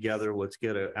meeting together. Let's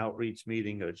get an outreach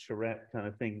meeting, a charrette kind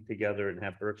of thing together and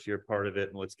have Berkshire part of it.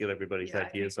 And let's get everybody's Yeah, I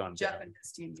think ideas on Jeff that. and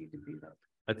his team need to be there.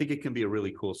 I think it can be a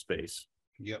really cool space.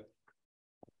 Yep.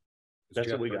 That's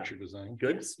what we got. Berkshire Design.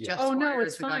 Good? Yes, Yeah. Jeff Oh, no, Squires,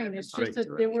 it's the guy fine. that It's talked just to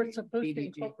that it, they were supposed to BDG.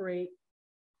 incorporate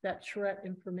that charrette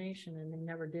information and they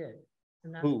never did.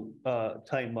 And that, Who,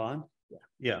 Time Bond? Yeah.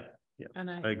 Yeah, yeah,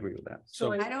 and I I, agree with that.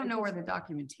 so I don't know where the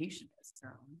documentation is. So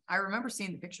I remember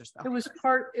seeing the pictures though.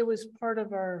 it was part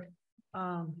of our,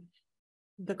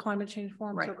 the climate change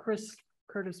forum. So Right.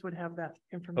 Curtis would have that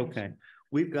information. Okay,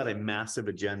 we've got a massive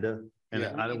agenda and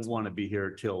Yeah. I don't want to be here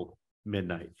till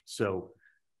midnight. So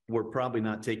we're probably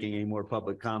not taking any more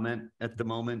public comment at the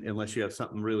moment unless you have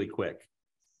something really quick.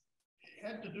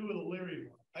 Had to do with the Leary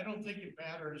one. I don't think it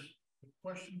matters. The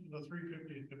question for the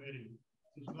 350 committee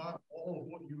is not all of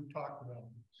what you talked about.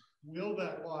 Will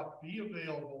that lot be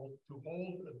available to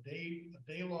hold a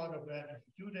day-long event,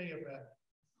 a 2-day event?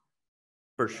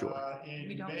 For sure, We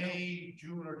In don't May,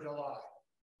 June, or July?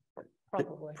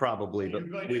 Probably. probably, but Are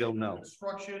you going we to don't do know.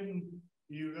 Construction,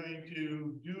 you're going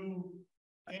to do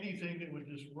anything that would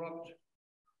disrupt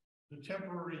the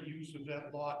temporary use of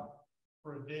that lot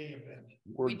for a day event?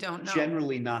 We're don't know.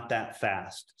 generally not that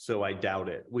fast, so I doubt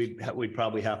it. We'd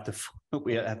probably have to,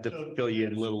 we have to So fill you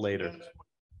in a little later.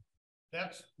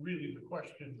 That's really the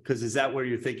question. Because is that where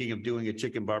you're thinking of doing a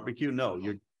chicken barbecue? No,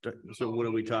 so what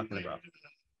are we talking about?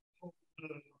 The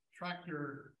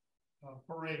tractor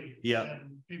parade. Yeah.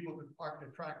 And people could park their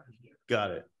tractors there.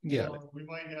 Got it. Yeah. So we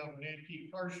might have an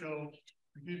antique car show,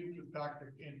 and people could park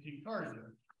their antique cars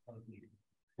there.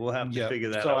 We'll have to Yeah, figure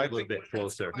that so out a I little think bit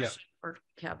closer. Yeah. For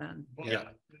Kevin. But Yeah.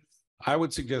 I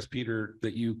would suggest, Peter,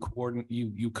 that you coordinate,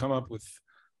 you come up with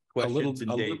a little, Questions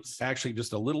and dates. actually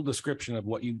just a little description of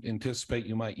what you anticipate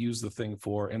you might use the thing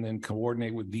for, and then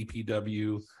coordinate with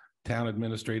DPW, Town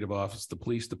Administrative Office, the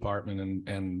Police Department,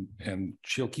 and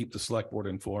she'll keep the select board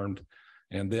informed.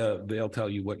 And they'll tell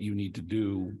you what you need to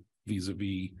do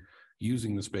vis-a-vis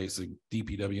using the space. The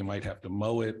DPW might have to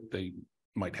mow it. They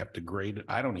might have to grade it.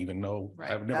 I don't even know.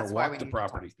 Right, I've never that's why we walked the need to talk.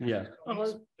 property. Yeah,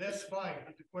 That's fine,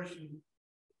 but the question,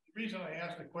 the reason I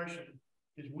asked the question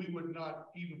is we would not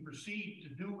even proceed to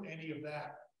do any of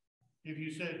that. If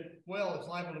you said, well, it's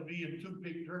liable to be in 2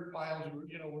 big dirt piles, we're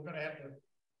gonna have the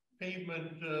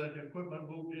pavement, the equipment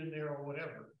moved in there or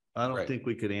whatever. I don't Right. think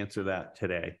we could answer that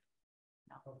today.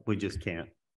 We just can't.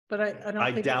 But I don't.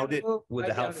 I think doubt it will. with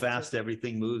I how doubt it, too. fast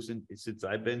everything moves. And since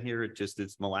I've been here,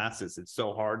 it's molasses. It's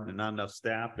so hard and not enough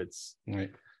staff. It's,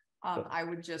 Right. I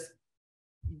would just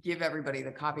give everybody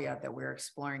the caveat that we're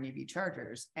exploring EV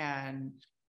chargers. And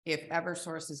if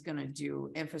Eversource is gonna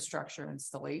do infrastructure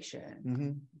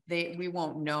installation, we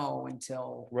won't know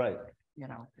until, right.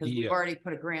 because we've Yeah. already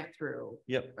put a grant through,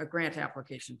 Yep. a grant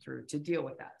application through to deal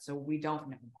with that. So we don't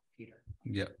know, Peter.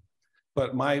 Yeah.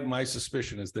 But my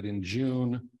suspicion is that in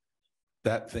June,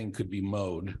 that thing could be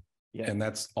mowed. Yeah. And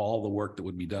that's all the work that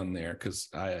would be done there, because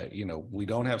we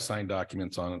don't have signed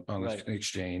documents on Right. an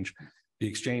exchange. The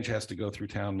exchange has to go through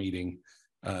town meeting.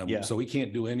 Yeah. So we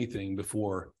can't do anything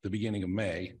before the beginning of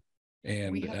May.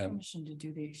 And We have permission to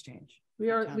do the exchange. We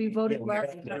voted Yeah, we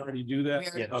last. they already do that? We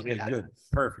already Yeah, did Okay, that. good,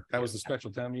 perfect. That was the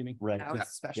special town meeting? Right. That was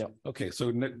special. Okay,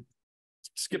 so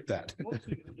skip that. What's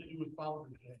it got to do with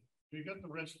Founder's Day? We got the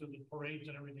rest of the parades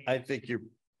and everything. I think you're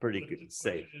pretty But the good,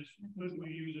 safe. question is, could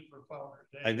we use it for Founder's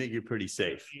Day? I think you're pretty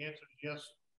safe. The answer is yes.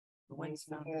 When's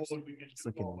We'll Founder's forward, we can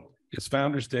looking- forward. It's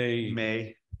Founder's Day.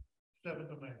 May,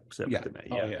 7th of May. 7th of May.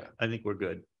 Oh, Yeah, yeah. I think we're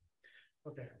good.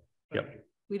 Okay. Yep. Thank you.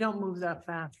 We don't move that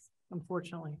fast,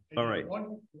 unfortunately. And All right.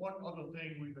 One other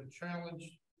thing, we've been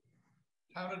challenged,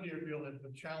 Town of Deerfield has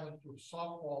been challenged to a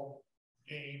softball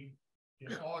game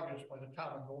in August by the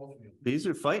town of Northfield. These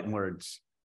are fighting words.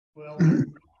 Well,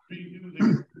 we do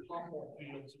the softball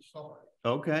fields this summer,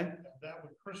 Okay, and that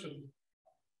would christen.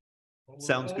 but we're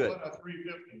Sounds good. over at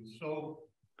 350, so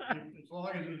as long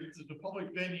as it's a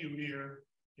public venue here,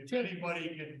 if Sure.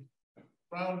 anybody can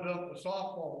round up a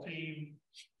softball team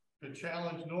to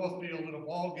challenge Northfield in a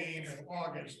ball game in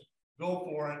August, go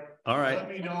for it. all right. Let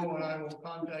me know and I will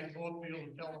contact Northfield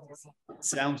and tell them.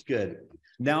 Sounds good.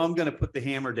 Now I'm gonna put the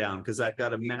hammer down because I've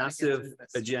got a massive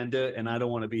agenda and I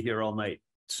don't want to be here all night.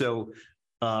 So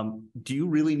do you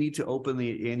really need to open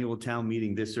the annual town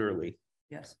meeting this early?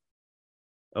 Yes.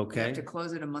 We Okay, have to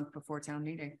close it a month before town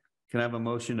meeting. can I have a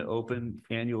motion to open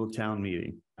annual town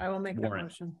meeting? I will make that Warrant.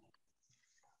 motion.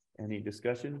 Any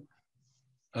discussion?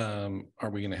 Are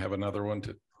we gonna have another one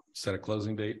to set a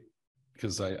closing date?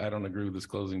 Because I don't agree with this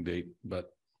closing date,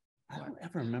 but I don't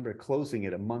ever remember closing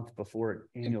it a month before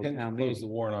annual Intend to town close the meeting.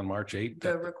 warrant on March 8th.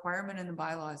 The requirement in the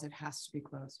bylaws, it has to be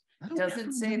closed. I It don't ever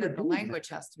doesn't say remember that the doing language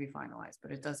has to be finalized,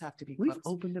 but it does have to be We've closed.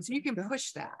 opened it. So you can back up.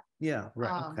 push that. Yeah,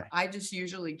 right, okay. I just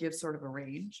usually give sort of a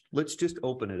range, Let's just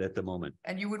open it at the moment.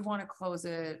 and you would want to close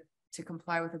it to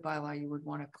comply with the bylaw. You would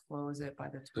want to close it by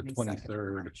the The 22nd.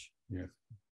 23rd. Yeah.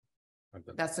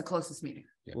 That's the closest meeting.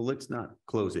 Yeah. Well, let's not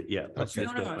close it yet. Let's Okay.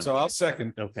 just No, no, no. open So I'll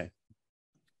second. it. Okay.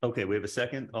 Okay, we have a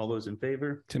second. All those in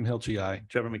favor? Tim Hilchi, aye.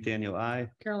 Trevor McDaniel, aye.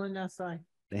 Carolyn Ness, I.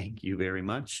 Thank you very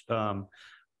much.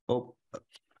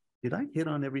 Did I hit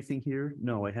on everything here?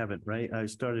 No, I haven't, right? I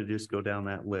started to just go down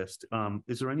that list.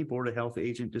 Is there any Board of Health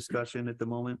agent discussion at the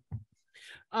moment?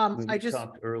 We I just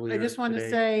wanted to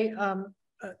say,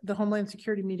 the Homeland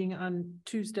Security meeting on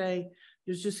Tuesday,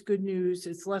 there's just good news.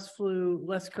 It's less flu,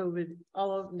 less COVID,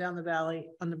 all up and down the valley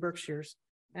on the Berkshires.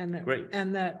 And Great.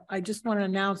 And that I just want to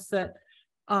announce that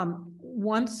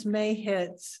once May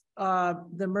hits, the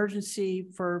emergency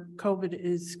for COVID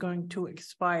is going to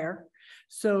expire.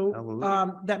 So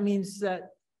Hallelujah. that means that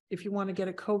if you want to get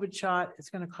a COVID shot, it's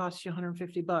going to cost you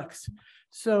 $150.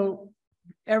 So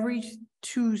every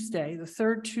Tuesday, the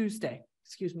third Tuesday,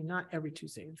 excuse me, not every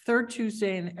Tuesday, the third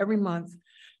Tuesday in every month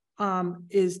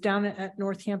is down at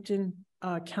Northampton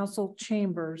Council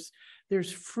Chambers.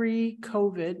 There's free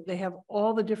COVID. They have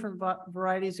all the different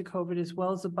varieties of COVID as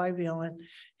well as the bivalent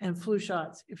and flu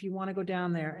shots if you want to go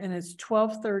down there. And it's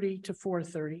 12:30 to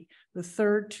 4:30, the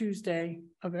third Tuesday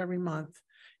of every month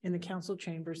in the council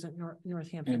chambers at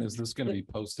Northampton. And is this going to be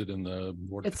posted in the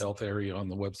Board of Health area on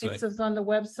the website? It says on the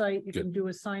website, you Good. can do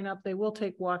a sign up. They will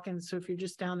take walk-ins. So if you're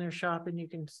just down there shopping, you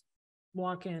can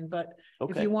walk in. But if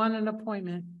Okay, you want an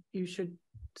appointment, you should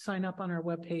sign up on our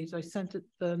webpage. I sent it,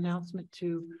 the announcement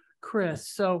to Chris.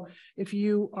 So if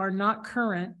you are not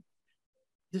current,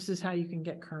 this is how you can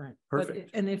get current.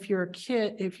 Perfect. And if you're a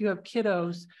kid, if you have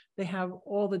kiddos, they have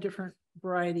all the different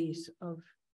varieties of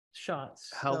shots.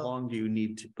 how So, long do you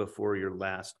need before your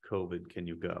last COVID can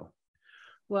you go?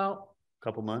 Well,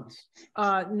 Couple months?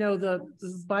 no,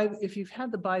 if you've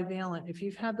had the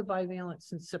bivalent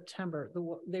since September,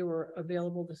 they were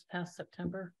available this past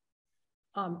September.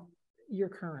 You're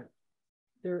current.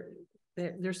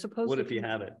 They're supposed. What to if you be-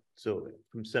 have it? So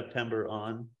from September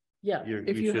on? Yeah, you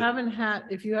if you should- haven't had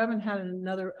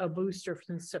a booster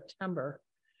since September.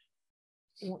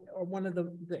 Or one of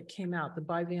that came out, the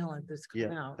bivalent that's come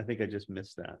Yeah, out, I think I just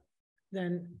missed that.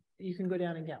 then you can go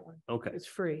down and get one. Okay, It's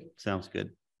free. sounds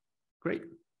good. Great.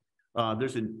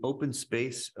 There's an open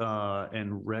space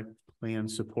and rec plan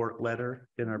support letter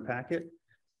in our packet.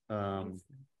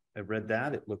 I read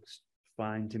that. It looks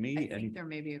fine to I me. think And there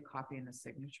may be a copy in the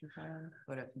signature file,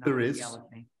 but if not, There is. yell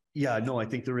at me. yeah, no, I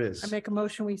think there I is. make a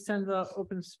motion, we send the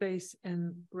open space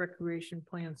and recreation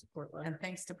plan support letter. And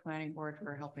thanks to planning board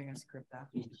for helping us grip that.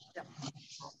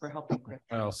 For helping grip.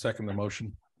 I'll second the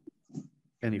motion.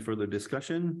 Any further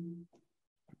discussion?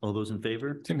 All those in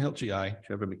favor? Tim Hilchi, aye.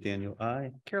 Trevor McDaniel,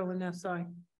 aye. Carolyn Ness, I.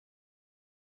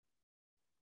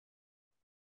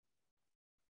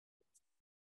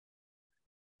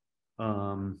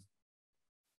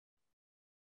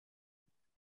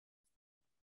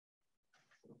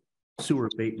 Sewer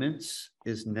abatements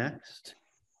is next.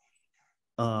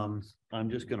 I'm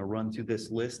just gonna run through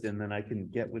this list and then I can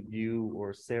get with you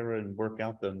or Sarah and work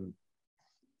out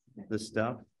the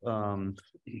stuff.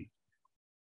 See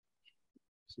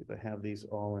if I have these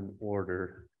all in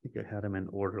order. I think I had them in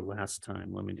order last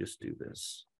time. Let me just do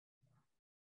this.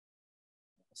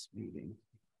 This meeting.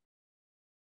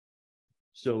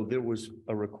 So there was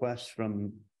a request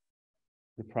from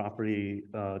the property,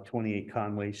 28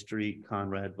 Conway Street,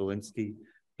 Conrad Valinsky.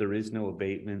 There is no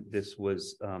abatement. This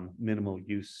was minimal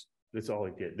use. That's all I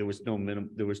did. There was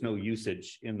no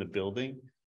usage in the building.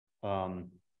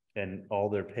 And all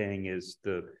they're paying is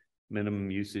the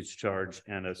minimum usage charge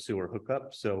and a sewer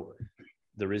hookup. So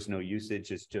there is no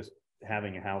usage. It's just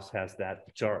having a house has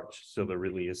that charge. So there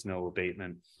really is no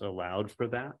abatement allowed for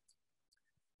that.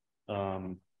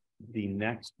 The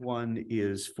next one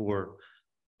is for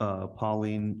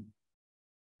Pauline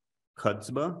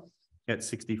Kudzba at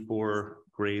 64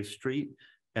 Grave Street.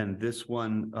 And this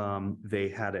one, they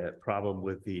had a problem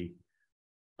with the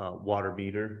water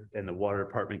meter and the water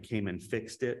department came and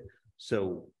fixed it.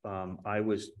 So I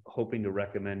was hoping to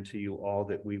recommend to you all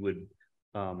that we would,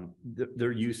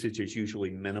 their usage is usually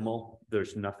minimal.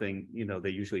 There's nothing, they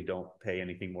usually don't pay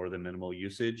anything more than minimal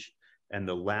usage. And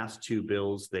the last two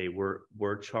bills they were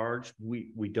charged.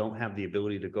 We don't have the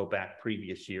ability to go back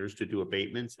previous years to do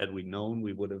abatements. Had we known,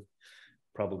 we would have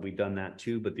probably done that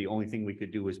too. But the only thing we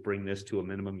could do is bring this to a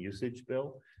minimum usage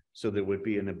bill. So there would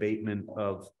be an abatement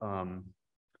of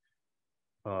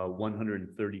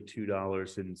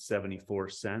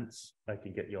 $132.74. I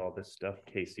can get you all this stuff,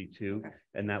 Casey, too.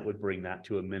 And that would bring that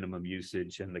to a minimum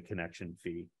usage and the connection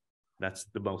fee. That's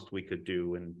the most we could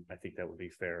do. And I think that would be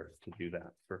fair to do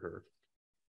that for her,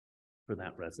 for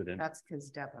that resident. That's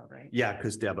because Deborah, right? Yeah,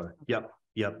 because Deborah. Yep.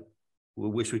 We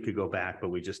wish we could go back, but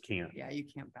we just can't. Yeah, you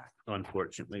can't back.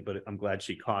 Unfortunately, but I'm glad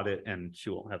she caught it and she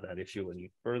won't have that issue any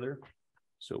further.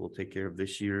 So we'll take care of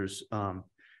this year's.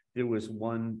 There was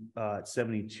one at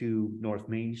 72 North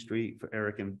Main Street for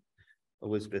Eric and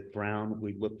Elizabeth Brown.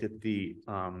 We looked at the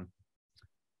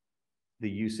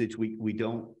usage. We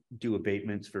don't do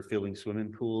abatements for filling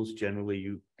swimming pools.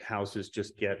 Generally, houses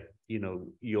just get,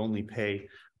 you only pay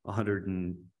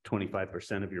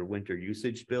 125% of your winter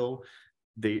usage bill.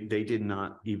 They did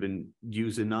not even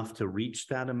use enough to reach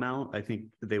that amount. I think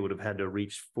they would have had to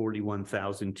reach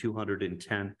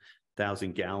 41,210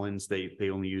 gallons. They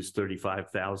only used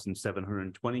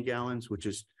 35,720 gallons, which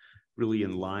is really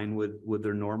in line with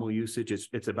their normal usage.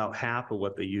 It's about half of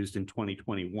what they used in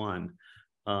 2021,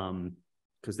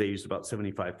 because they used about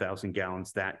 75,000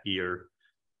 gallons that year.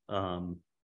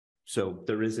 So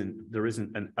there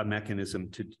isn't a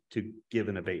mechanism to give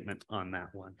an abatement on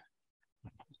that one.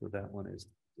 So that one is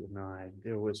denied.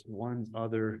 There was one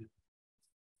other.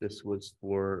 This was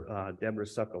for Deborah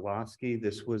Sokolowski.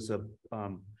 This was a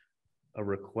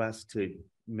request to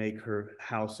make her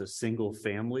house a single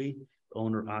family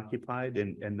owner occupied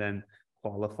and then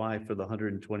qualify for the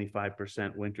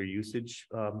 125% winter usage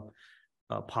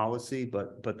policy,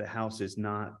 but the house is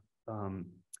not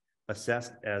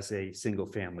assessed as a single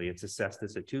family. It's assessed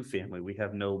as a two family. We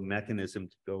have no mechanism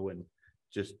to go and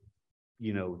just,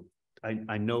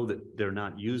 I know that they're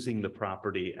not using the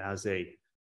property as a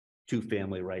two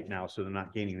family right now, so they're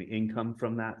not gaining the income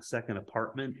from that second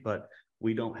apartment, but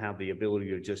we don't have the ability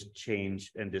to just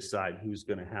change and decide who's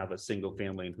going to have a single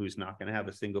family and who's not going to have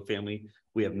a single family.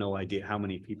 We have no idea how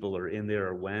many people are in there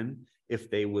or when. If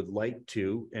they would like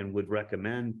to and would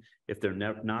recommend, if they're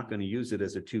not going to use it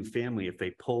as a two family, if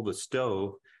they pull the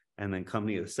stove and then come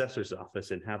to the assessor's office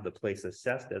and have the place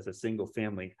assessed as a single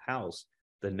family house,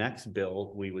 the next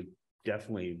bill, we would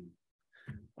definitely,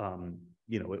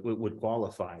 it would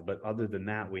qualify. But other than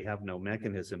that, we have no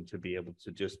mechanism to be able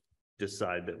to just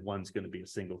decide that one's going to be a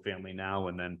single family now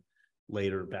and then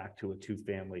later back to a two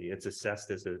family. It's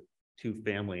assessed as a two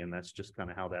family, and that's just kind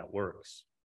of how that works.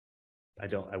 I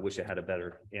wish I had a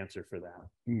better answer for that.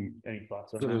 Any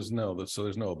thoughts on that? There's no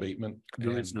abatement.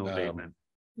 There is no abatement.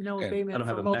 No And abatement. I don't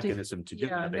have for a mechanism to do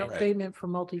Yeah, that. no abatement for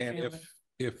multifamily.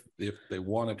 And if they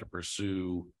wanted to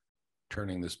pursue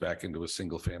turning this back into a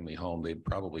single family home, they'd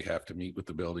probably have to meet with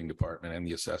the building department and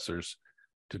the assessors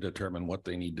to determine what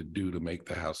they need to do to make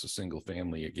the house a single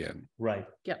family again. Right.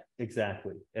 Yeah.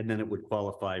 Exactly. And then it would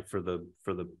qualify for the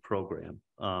program.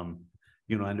 I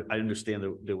understand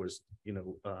that there was,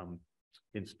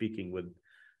 in speaking with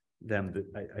them, that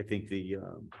I think they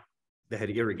had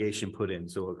irrigation put in.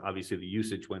 So obviously the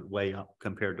usage went way up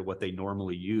compared to what they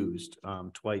normally used,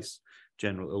 twice,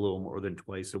 generally a little more than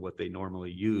twice of what they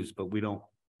normally use, but we don't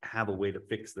have a way to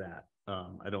fix that.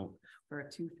 For a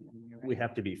two family, right? We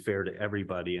have to be fair to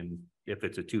everybody. And if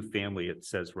it's a two family, it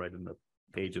says right in the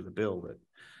page of the bill that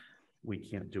we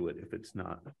can't do it if it's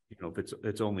not, if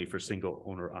it's only for single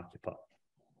owner occupied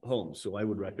homes. So I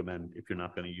would recommend, if you're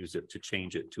not going to use it, to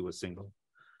change it to a single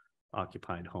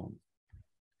occupied home.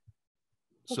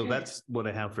 So that's what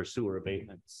I have for sewer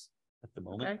abatements at the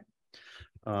moment.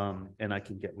 Okay. And I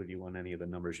can get with you on any of the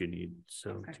numbers you need.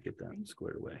 So to get that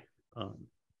squared away.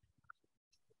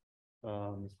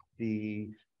 The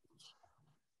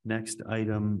next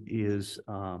item is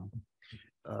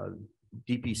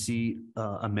DPC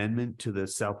amendment to the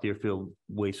South Deerfield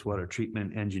Wastewater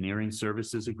Treatment Engineering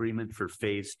Services Agreement for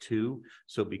Phase 2.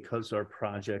 So because our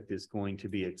project is going to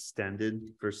be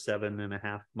extended for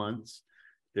 7.5 months,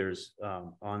 there's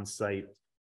on-site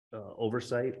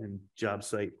oversight and job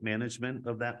site management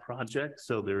of that project.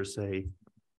 So there's a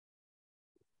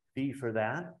fee for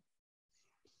that.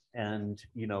 And,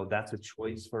 that's a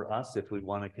choice for us if we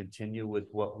want to continue with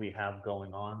what we have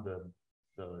going on.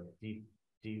 The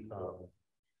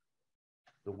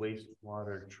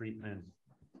wastewater treatment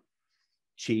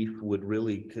chief would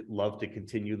really love to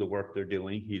continue the work they're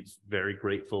doing. He's very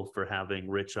grateful for having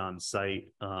Rich on site.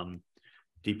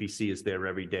 DPC is there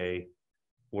every day,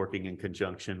 working in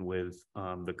conjunction with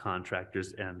the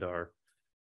contractors and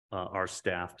our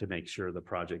staff to make sure the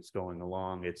project's going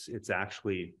along. It's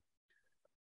actually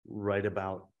right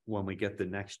about when we get the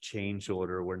next change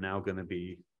order, we're now going to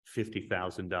be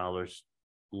 $50,000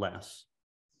 less.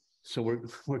 So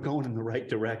we're going in the right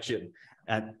direction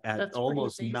at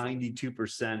almost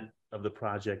 92% of the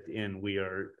project in, we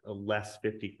are less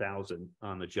 50,000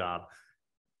 on the job.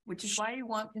 Which is why you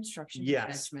want construction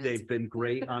Yes, management. they've been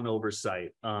great on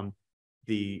oversight. That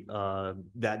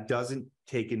doesn't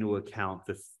take into account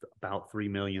the about 3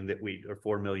 million that or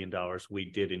 $4 million we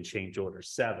did in change order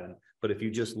 7. But if you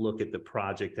just look at the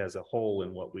project as a whole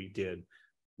and what we did,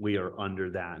 we are under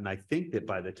that. And I think that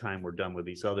by the time we're done with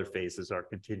these other phases, our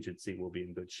contingency will be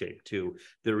in good shape too.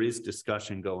 There is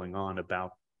discussion going on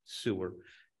about sewer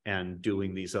and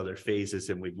doing these other phases,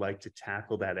 and we'd like to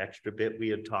tackle that extra bit we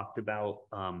had talked about.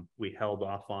 We held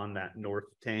off on that north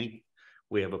tank.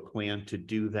 We have a plan to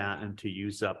do that and to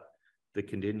use up the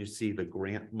contingency, the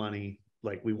grant money.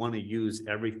 Like, we want to use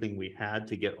everything we had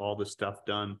to get all the stuff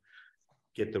done,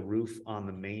 get the roof on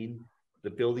the main. The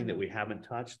building that we haven't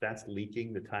touched, that's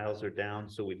leaking. The tiles are down.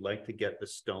 So we'd like to get the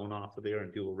stone off of there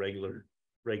and do a regular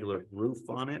roof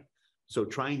on it. So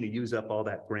trying to use up all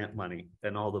that grant money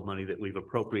and all the money that we've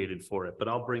appropriated for it. But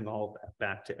I'll bring all that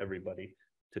back to everybody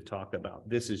to talk about.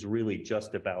 This is really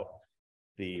just about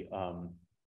the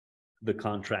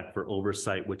contract for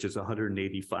oversight, which is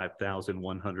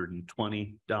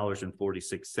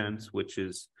 $185,120.46, which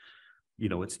is, you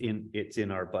know, it's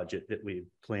in our budget that we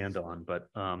planned on. But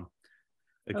I'll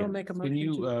make a motion. Can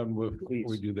you, to-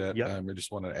 before we do that, Yep. I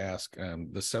just want to ask,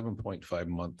 the 7.5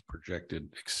 month projected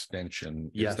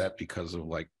extension, Yes. is that because of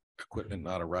like equipment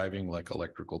not arriving, like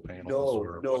electrical panels?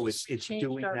 no, what it's is- Change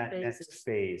doing our that phases. next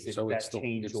phase. So that it's the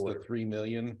change order. 3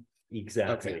 million?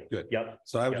 Exactly. Okay, good. Yep.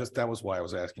 So I was Yep. that was why I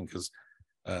was asking, because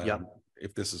Yep.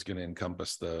 if this is going to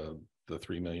encompass the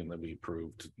 3 million that we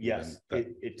approved. Yes,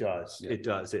 then it does. Yeah. It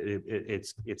does.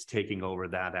 It's taking over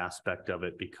that aspect of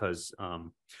it because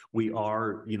we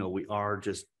are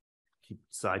just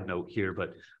side note here,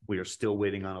 but we are still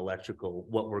waiting on electrical.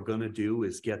 What we're going to do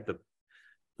is get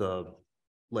the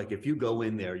like, if you go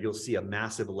in there, you'll see a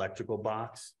massive electrical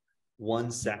box. One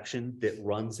section that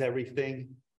runs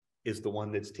everything is the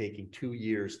one that's taking 2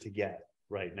 years to get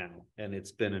right now. And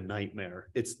it's been a nightmare.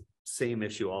 It's same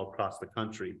issue all across the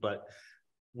country, but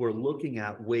we're looking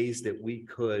at ways that we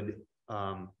could,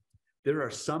 there are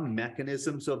some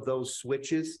mechanisms of those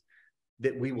switches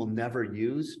that we will never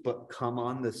use, but come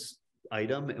on this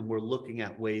item. And we're looking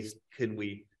at ways, can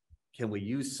we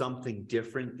use something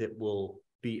different that will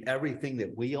be everything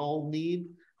that we all need?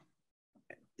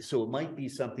 So it might be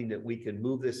something that we can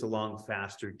move this along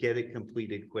faster, get it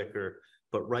completed quicker.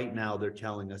 But right now they're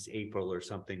telling us April or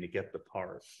something to get the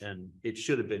part, and it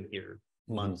should have been here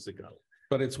months ago.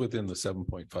 But it's within the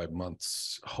 7.5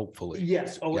 months, hopefully.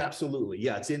 Yes. Oh, Yeah. absolutely.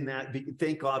 Yeah. It's in that.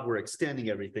 Thank God we're extending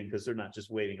everything, because they're not just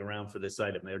waiting around for this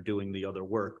item. They're doing the other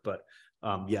work, but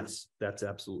yes, that's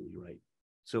absolutely right.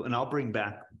 So, and I'll bring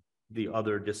back the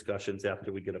other discussions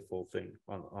after we get a full thing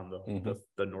on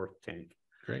the north tank.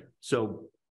 Great. So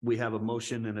we have a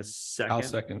motion and a second. I'll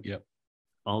second. Yep.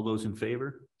 All those in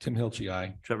favor? Tim Hilchey,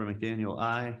 aye. Trevor McDaniel,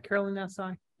 aye. Carolyn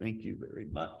Nassau. Thank you very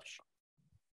much.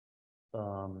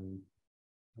 I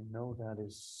know that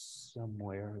is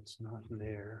somewhere. It's not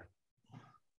there.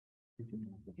 Did you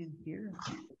have it in here?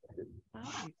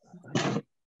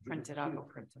 Print it out, I'll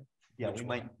print it. Yeah, we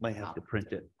might have to print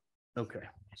it. Okay,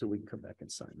 so we can come back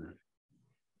and sign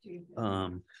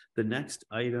that. The next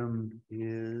item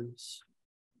is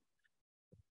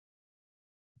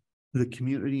the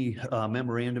community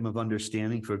memorandum of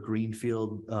understanding for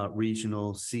Greenfield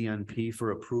Regional CNP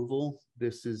for approval.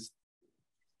 This is,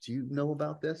 do you know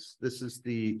about this? This is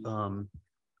the,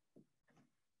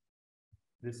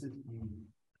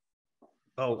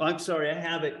 oh, I'm sorry, I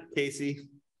have it, Casey.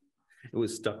 It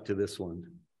was stuck to this one.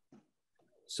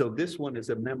 So this one is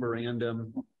a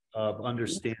memorandum of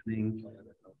understanding,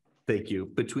 thank you,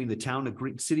 between the town of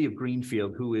City of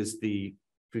Greenfield, who is the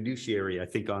fiduciary, I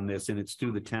think, on this, and it's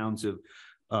through the towns of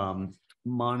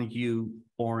Montague,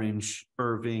 Orange,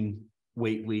 Irving,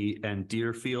 Whately, and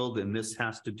Deerfield. And this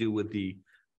has to do with the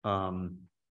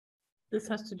This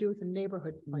has to do with the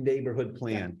neighborhood plan. neighborhood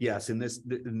plan. Yes, and this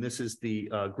is the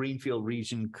Greenfield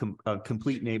Region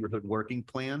Complete Neighborhood Working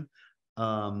Plan.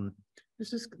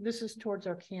 This is towards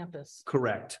our campus.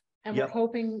 Correct. And Yep. we're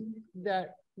hoping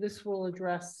that this will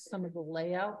address some of the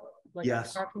layout. Like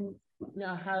Yes. parking.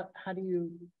 Now, how do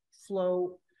you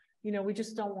flow? You know, we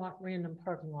just don't want random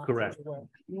parking lots. Correct. everywhere.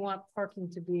 You want parking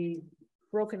to be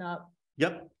broken up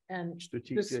Yep. and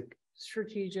Strategic.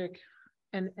 strategic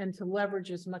and to leverage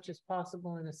as much as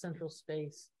possible in a central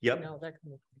space. Yep. You know, that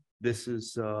kind of thing. This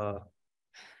is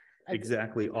I-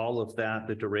 exactly all of that.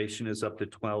 The duration is up to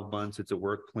 12 months. It's a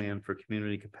work plan for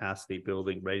community capacity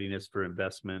building, readiness for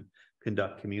investment,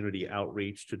 conduct community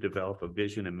outreach to develop a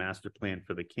vision and master plan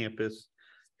for the campus,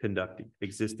 conduct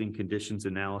existing conditions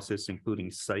analysis,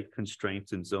 including site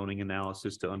constraints and zoning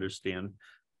analysis to understand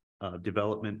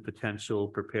development potential,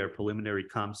 prepare preliminary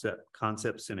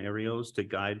concept scenarios to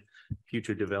guide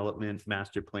future development,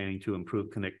 master planning to improve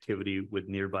connectivity with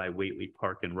nearby Whately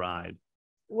Park and Ride.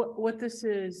 What this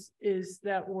is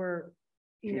that we're,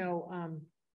 you know,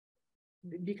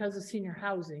 because of senior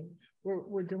housing,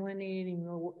 we're delineating,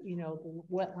 you know,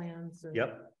 the wetlands and,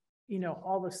 Yep. you know,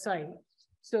 all the site.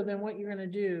 So then what you're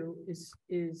going to do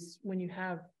is when you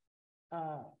have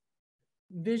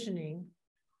visioning,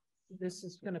 this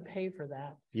is going to pay for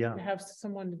that. Yeah. To have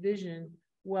someone vision,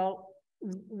 well,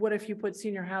 what if you put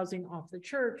senior housing off the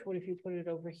church? What if you put it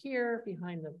over here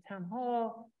behind the town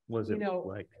hall? What does it look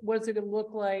like? What's it going to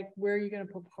look like? Where are you going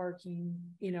to put parking?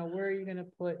 You know, where are you going to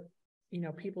put, you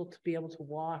know, people to be able to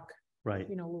walk? Right.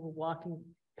 You know, a little walking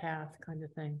path kind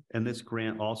of thing. And this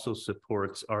grant also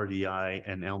supports RDI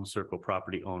and Elm Circle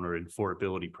property owner and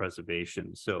affordability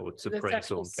preservation. So it's That's appraisal.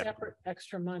 actual separate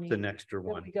extra money. It's an extra that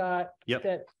one. we got. Yep.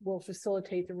 That will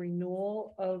facilitate the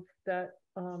renewal of that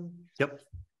Yep.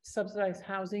 subsidized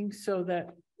housing so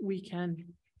that we can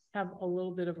have a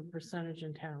little bit of a percentage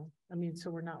in town. I mean,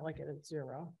 so we're not like at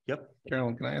zero. Yep.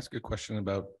 Carolyn, can I ask a question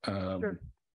about Sure.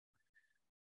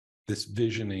 this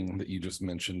visioning that you just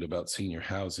mentioned about senior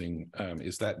housing?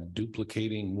 Is that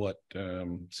duplicating what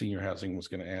senior housing was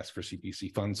going to ask for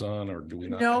CPC funds on, or do we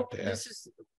not No, have to this ask? is,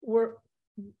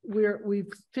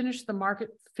 we've finished the market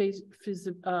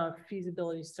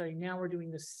feasibility study. Now we're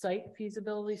doing the site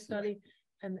feasibility study.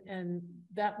 And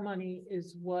that money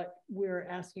is what we're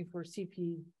asking for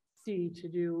CPC to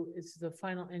do, is the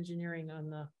final engineering on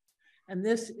the, and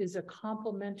this is a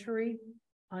complementary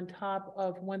on top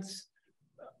of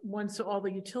once all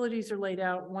the utilities are laid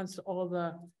out, once all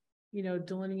the, you know,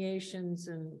 delineations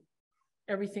and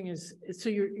everything is, so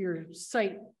your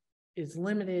site is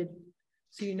limited,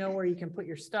 so you know where you can put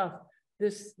your stuff.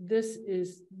 This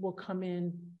will come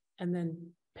in and then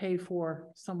pay for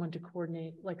someone to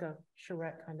coordinate, like a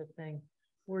charrette kind of thing.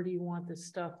 Where do you want this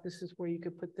stuff? This is where you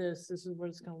could put this. This is what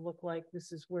it's going to look like.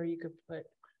 This is where you could put.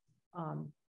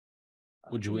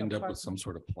 Would you end up with some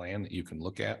sort of plan that you can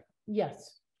look at?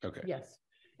 Yes. Okay. Yes.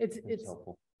 It's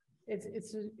helpful.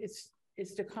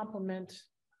 It's to complement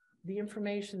the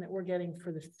information that we're getting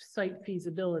for the site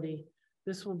feasibility.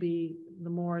 This will be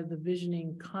the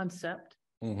visioning concept.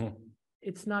 Mm-hmm.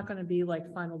 It's not going to be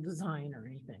like final design or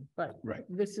anything, but Right.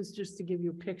 This is just to give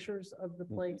you pictures of the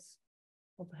place,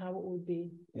 of how it would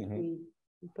be if we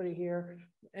put it here.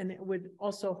 And it would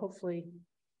also hopefully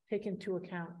take into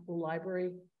account the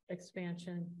library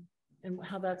expansion and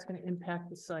how that's going to impact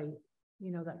the site,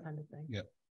 you know, that kind of thing. Yep.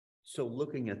 So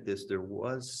looking at this, there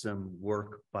was some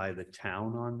work by the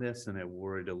town on this, and I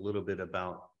worried a little bit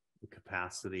about the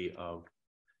capacity of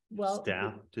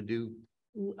staff to do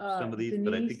some of these,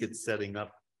 but I think it's setting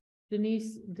up.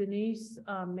 Denise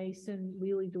Mason,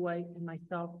 Lily Dwight, and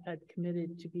myself had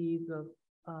committed to be the,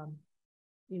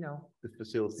 you know, The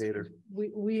facilitator.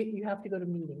 you have to go to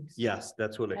meetings. Yes,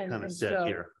 that's what it kind of And said so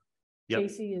here. Yep.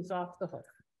 Casey is off the hook.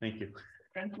 Thank you.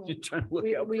 Thank you. Just trying to look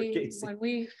out for Casey. When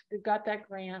we got that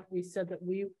grant, we said that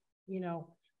we, you know,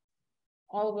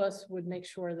 all of us would make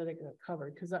sure that it got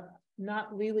covered, because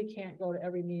not Lily can't go to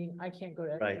every meeting. I can't go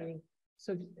to every meeting.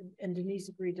 So, and Denise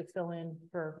agreed to fill in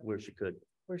for Where she could.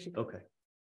 Okay.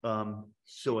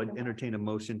 So I'd entertain a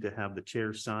motion to have the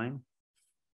chair sign.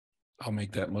 I'll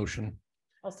make that motion.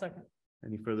 I'll second.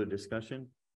 Any further discussion?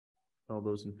 All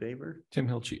those in favor? Tim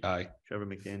Hilchey, aye. Trevor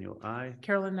McDaniel, aye.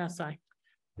 Carolyn Nessai.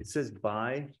 It says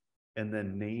by and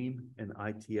then name and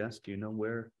ITS. Do you know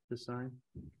where to sign?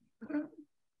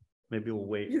 Maybe we'll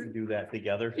wait and do that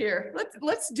together. Here,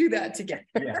 let's do that together.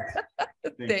 Yeah.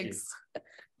 Thanks.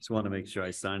 Just want to make sure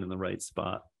I sign in the right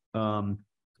spot.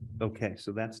 Okay,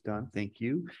 so that's done. Thank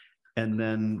you. And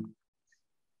then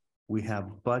we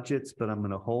have budgets, but I'm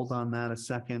going to hold on that a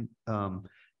second.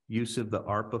 Use of the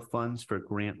ARPA funds for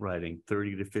grant writing,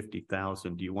 30 to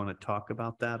 50,000. Do you want to talk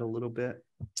about that a little bit?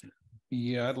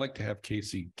 Yeah, I'd like to have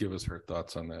Casey give us her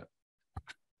thoughts on that.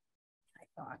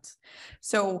 Thoughts.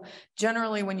 So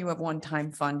generally, when you have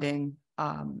one-time funding,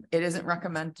 it isn't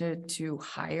recommended to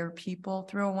hire people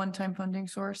through a one-time funding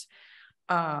source.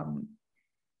 And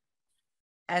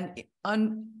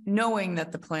knowing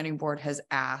that the planning board has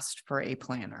asked for a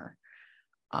planner,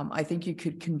 I think you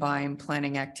could combine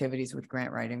planning activities with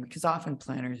grant writing, because often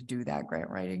planners do that grant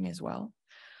writing as well,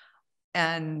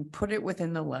 and put it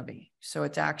within the levy. So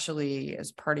it's actually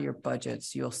as part of your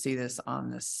budgets. You'll see this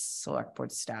on the select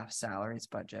board staff salaries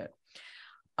budget.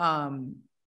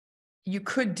 you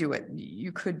could do it.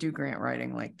 You could do grant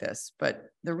writing like this, but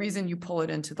the reason you pull it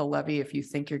into the levy, if you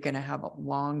think you're going to have a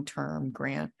long-term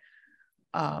grant,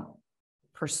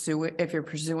 pursue it. If you're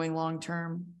pursuing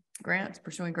long-term grants,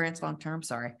 long-term,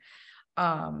 sorry.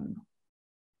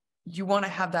 You want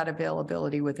to have that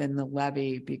availability within the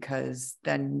levy, because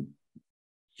then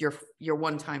your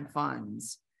one-time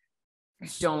funds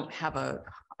don't have a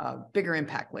bigger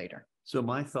impact later. So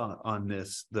my thought on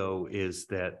this, though, is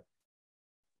that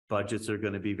budgets are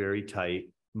going to be very tight.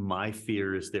 My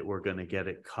fear is that we're going to get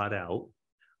it cut out.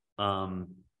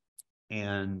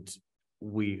 And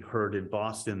we heard in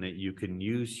Boston that you can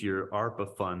use your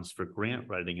ARPA funds for grant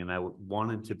writing. And I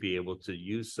wanted to be able to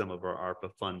use some of our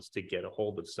ARPA funds to get a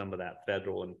hold of some of that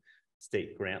federal and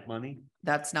state grant money.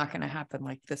 That's not going to happen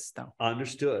like this, though.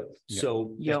 Understood. Yeah.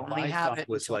 So You only have it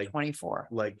was until like 24.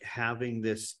 like having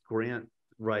this grant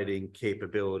writing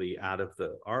capability out of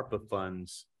the ARPA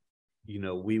funds,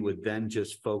 we would then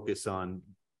just focus on,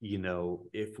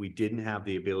 if we didn't have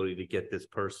the ability to get this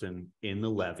person in the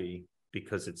levy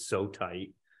because it's so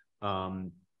tight,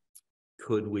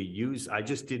 could we use, I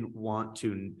just didn't want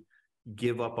to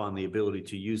give up on the ability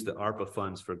to use the ARPA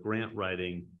funds for grant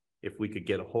writing if we could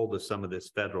get a hold of some of this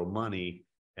federal money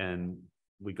and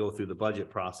we go through the budget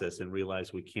process and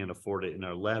realize we can't afford it in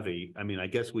our levy. I mean, I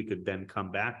guess we could then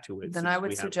come back to it. Then I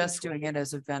would suggest doing it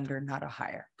as a vendor, not a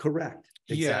hire. Correct.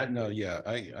 Yeah, no, yeah.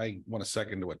 I want to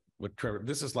second to what Trevor,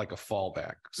 this is like a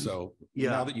fallback. So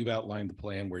now that you've outlined the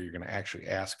plan where you're going to actually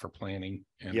ask for planning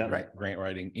and grant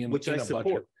writing in a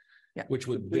budget, which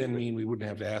would then mean we wouldn't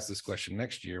have to ask this question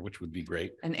next year, which would be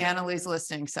great. And Annalie's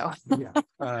listening, so.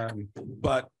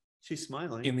 But she's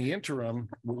smiling. In the interim,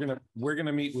 we're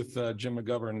gonna meet with Jim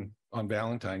McGovern on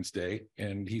Valentine's Day,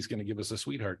 and he's gonna give us a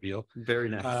sweetheart deal. Very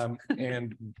nice.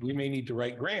 And we may need to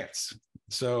write grants,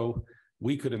 so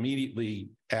we could immediately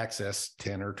access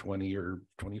 $10 or $20 or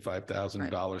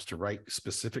 $25,000 to write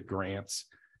specific grants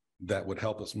that would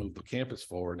help us move the campus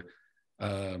forward.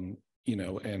 And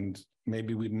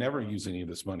maybe we'd never use any of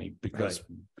this money because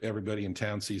everybody in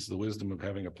town sees the wisdom of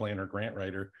having a planner grant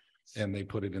writer, and they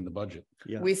put it in the budget.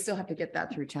 Yeah. We still have to get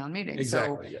that through town meeting.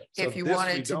 Exactly. So if you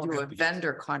wanted to do a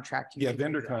vendor contract.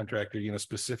 Vendor contractor,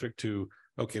 specific to,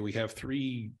 okay, we have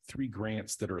three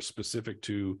grants that are specific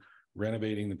to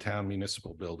renovating the town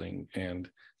municipal building. And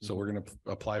so we're going to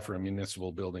apply for a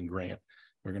municipal building grant.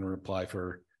 We're going to apply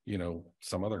for,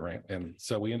 some other grant. And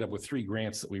so we end up with 3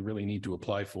 grants that we really need to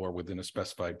apply for within a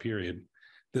specified period.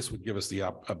 This would give us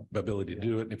the ability to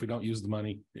do it. And if we don't use the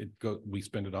money, we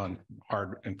spend it on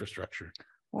hard infrastructure.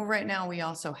 Well, right now we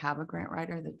also have a grant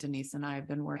writer that Denise and I have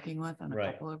been working with on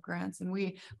a couple of grants, and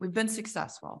we've been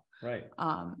successful. Right.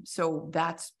 So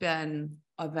that's been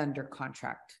a vendor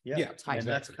contract. Yeah. And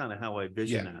that's kind of how I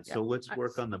vision that. So let's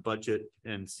work on the budget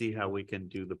and see how we can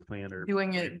do the planner.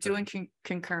 Doing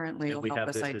concurrently will help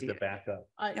us idea. As a backup,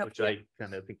 which I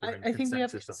kind of think I think we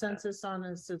have consensus on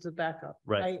this as a backup.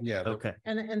 Right. Yeah. Okay.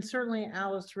 And certainly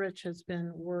Alice Rich has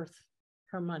been worth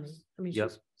her money. I mean,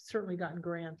 she's certainly gotten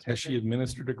grants. Has she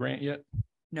administered a grant yet?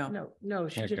 No.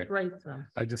 She just writes them.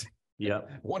 I just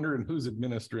wondering who's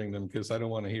administering them, because I don't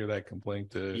want to hear that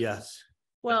complaint. Yes.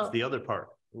 Well, that's the other part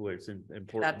where it's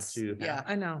important to have,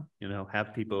 I know,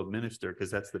 have people administer, because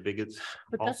that's the biggest.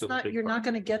 But that's not, you're not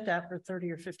going to get that for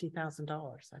 $30,000 or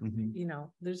 $50,000.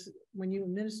 There's, when you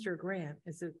administer a grant,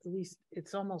 is at least,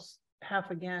 it's almost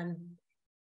half again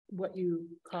what you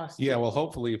cost. Yeah, well,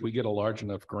 hopefully if we get a large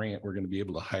enough grant, we're going to be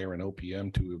able to hire an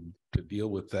OPM to deal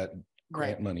with that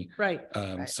grant money. Right.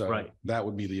 So that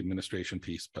would be the administration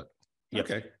piece, but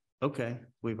Okay.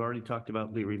 We've already talked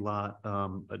about Leary Lot,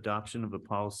 adoption of a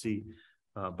policy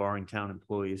barring town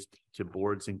employees to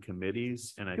boards and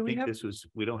committees. And I think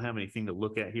we don't have anything to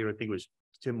look at here. I think it was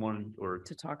Tim wanted, or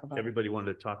to talk about, everybody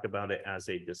wanted to talk about it as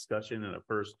a discussion and a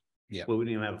first. Yeah. Well, we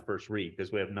didn't even have a first read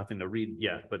because we have nothing to read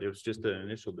yet, but it was just an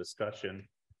initial discussion.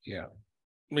 Yeah.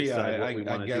 I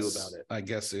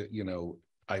guess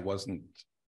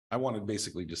I wanted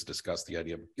basically just discuss the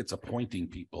idea of it's appointing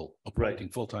people,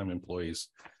 full-time employees.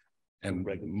 And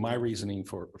my reasoning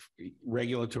for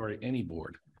regulatory, any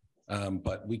board,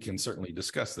 but we can certainly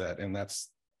discuss that. And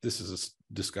this is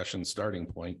a discussion starting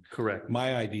point. Correct.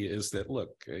 My idea is that,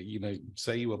 look,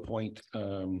 say you appoint,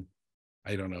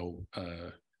 I don't know,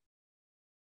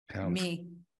 me.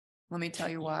 Let me tell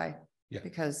you why. Yeah.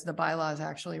 Because the bylaws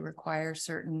actually require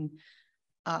certain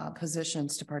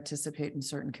positions to participate in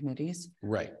certain committees.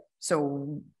 Right.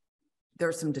 So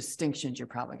there's some distinctions you're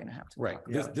probably going to have to. Right.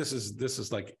 This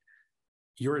is like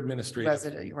your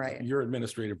administrative your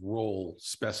administrative role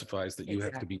specifies that you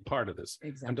have to be part of this.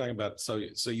 Exactly. I'm talking about so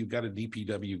you've got a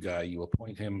DPW guy, you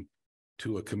appoint him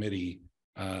to a committee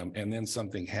and then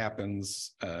something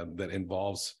happens that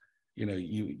involves,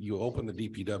 you open the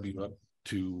DPW up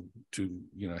to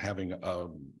having a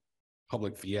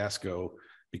public fiasco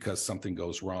because something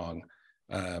goes wrong,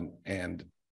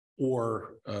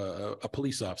 or a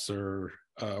police officer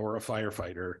or a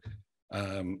firefighter,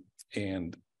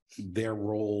 and their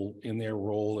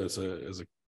role as a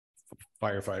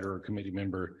firefighter or committee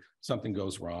member, something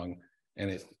goes wrong,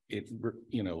 and it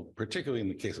particularly in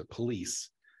the case of police,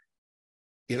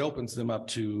 it opens them up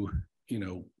to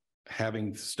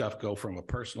having stuff go from a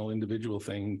personal individual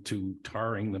thing to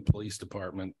tarring the police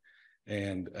department.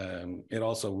 And it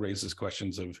also raises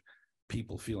questions of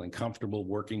people feeling comfortable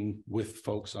working with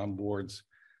folks on boards.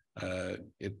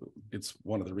 It's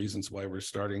one of the reasons why we're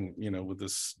starting, with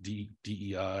this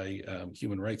DEI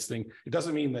human rights thing. It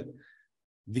doesn't mean that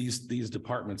these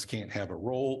departments can't have a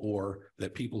role, or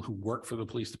that people who work for the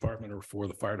police department or for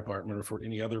the fire department or for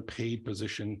any other paid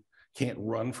position can't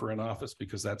run for an office,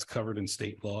 because that's covered in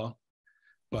state law.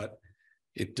 But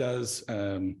it does,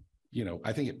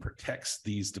 I think it protects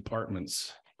these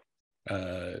departments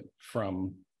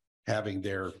from having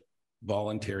their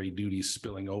voluntary duties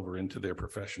spilling over into their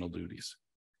professional duties.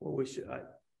 Well,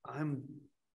 I'm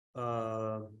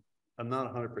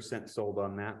not 100% sold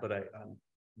on that, but I'm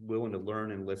willing to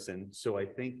learn and listen. So I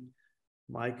think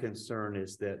my concern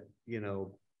is that,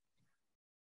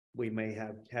 we may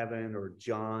have Kevin or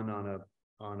John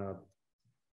on a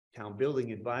town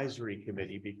building advisory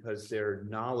committee because they're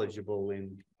knowledgeable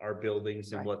in our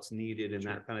buildings and what's needed and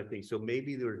that kind of thing. So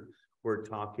maybe we're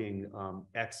talking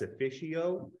ex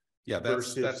officio. Yeah,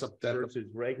 versus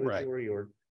regulatory, right.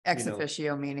 Or ex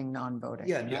officio meaning non-voting.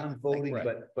 Yeah, non-voting,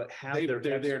 right. but have they're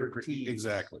there expertise.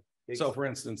 Exactly. So, for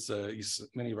instance,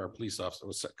 many of our police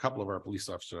officers, a couple of our police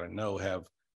officers I know have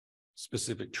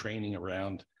specific training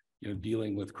around,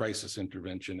 dealing with crisis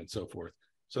intervention and so forth.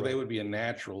 So they would be a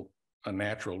natural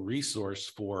resource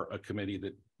for a committee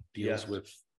that deals with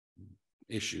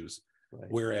issues. Right.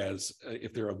 Whereas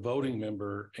if they're a voting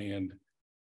member, and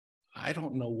I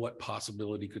don't know what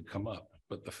possibility could come up,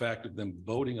 but the fact of them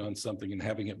voting on something and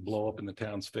having it blow up in the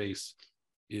town's face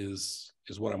is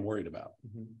what I'm worried about.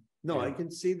 Mm-hmm. No, I can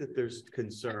see that there's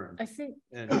concern. I think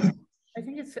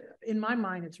it's, in my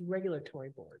mind, it's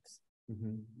regulatory boards.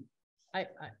 Mm-hmm.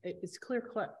 It's clear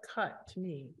cut to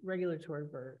me, regulatory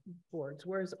boards,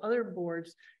 whereas other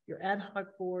boards, your ad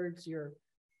hoc boards, your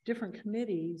different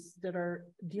committees that are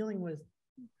dealing with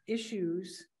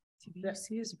issues.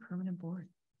 TBC is a permanent board.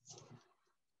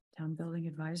 Town Building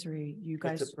Advisory, you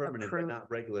guys it's a permanent, but not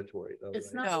regulatory though.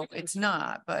 It's right? not. No, it's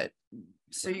not, but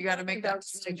so you got to make that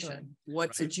distinction.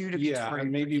 What's adjudicatory? Yeah, and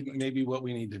maybe what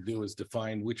we need to do is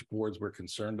define which boards we're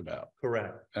concerned about.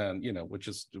 Correct. And which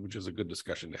is a good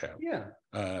discussion to have. Yeah.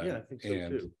 I think so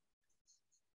too.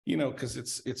 Because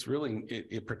it's really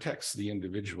it protects the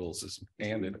individuals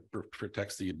and it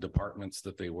protects the departments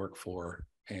that they work for.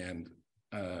 And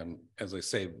as I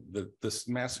say, this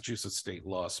Massachusetts state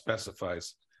law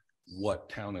specifies what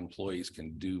town employees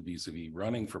can do vis-a-vis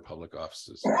running for public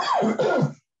offices,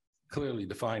 clearly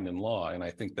defined in law, and I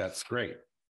think that's great.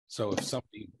 So if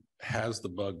somebody has the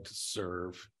bug to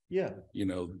serve,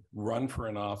 run for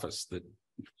an office that,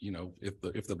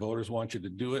 if the voters want you to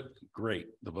do it, great.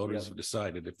 The voters have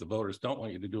decided. If the voters don't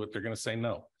want you to do it, they're going to say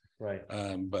no. Right.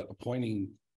 But appointing,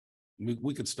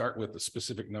 we could start with a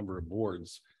specific number of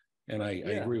boards, and I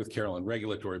agree with Carolyn.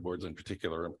 Regulatory boards in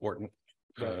particular are important.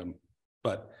 Right.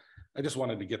 But I just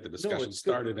wanted to get the discussion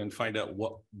started and find out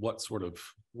what sort of.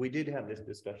 We did have this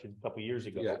discussion a couple of years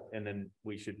ago, and then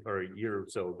or a year or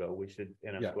so ago,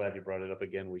 and I'm glad you brought it up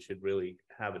again. We should really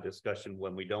have a discussion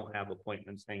when we don't have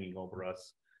appointments hanging over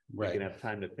us. Right. We can have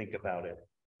time to think about it.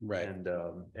 Right.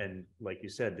 And like you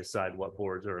said, decide what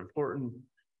boards are important.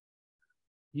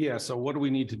 Yeah. So what do we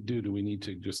need to do? Do we need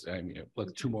to just,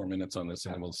 let's 2 more minutes on this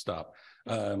and we'll stop.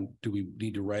 Do we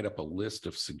need to write up a list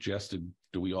of suggested,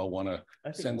 do we all want to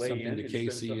send something to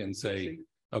Casey and say,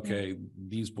 okay,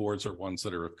 these boards are ones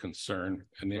that are of concern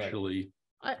initially?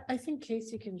 Right. I think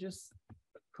Casey can just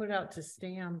put out to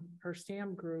her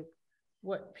STAM group,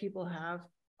 what people have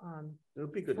it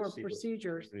would be good for to see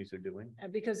procedures what these are doing.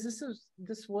 And because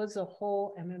this was a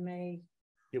whole MMA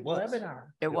webinar.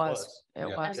 It was.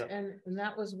 And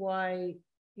that was why,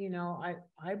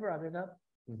 I brought it up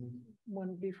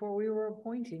before we were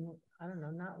appointing, I don't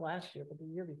know, not last year, but the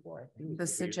year before. I think. The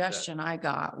suggestion I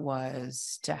got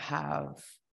was to have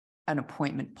an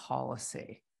appointment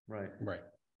policy. Right.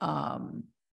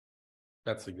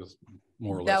 That's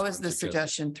more or less. That was the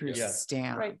suggestion through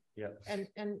STAM. Right. Yeah.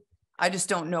 And I just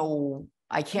don't know.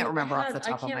 I can't remember off the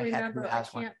top of my head who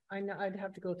has one. I know I'd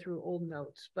have to go through old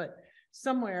notes, but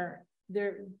somewhere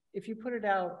there, if you put it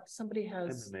out, somebody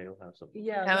has, MMA will have something.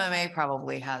 yeah, MMA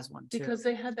probably has one too. because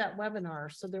they had that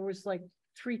webinar, so there was like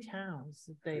 3 towns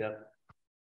that they Yeah.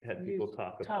 Had people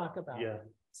talk about. Yeah.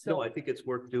 So, No, I think it's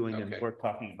worth doing and Okay. worth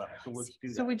talking about. So let's do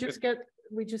that. so we just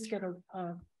get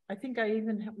a, I think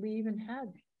we even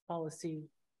had policy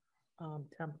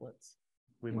templates.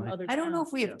 We in might. other I don't know towns.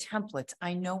 if we have templates.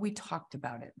 I know we talked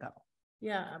about it though.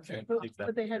 Yeah, Okay.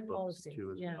 but they had Books policy,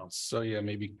 too as yeah. well. So yeah,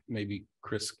 maybe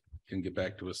Chris can get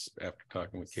back to us after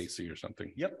talking with Casey or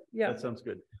something. Yep. Yeah. That sounds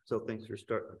good. So thanks for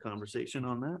starting the conversation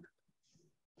on that.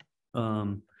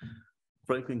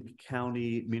 Franklin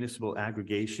County Municipal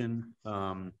Aggregation.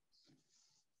 And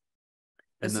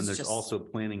This then is there's just- also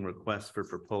planning requests for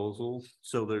proposals.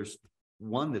 So there's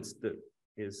one that's the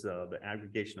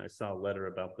aggregation. I saw a letter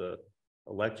about the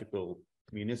electrical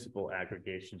municipal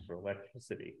aggregation for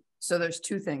electricity. So there's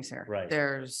 2 things here. Right.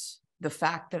 There's the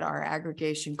fact that our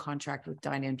aggregation contract with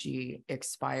DynaMG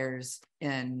expires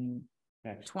in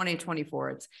Next.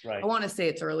 2024. I Right. want to say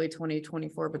it's early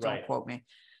 2024, but don't Right. quote me.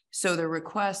 So the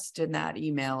request in that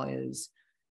email is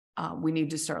we need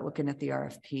to start looking at the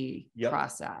RFP Yep.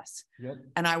 process. Yep.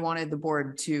 And I wanted the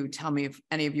board to tell me if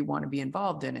any of you want to be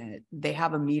involved in it. They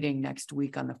have a meeting next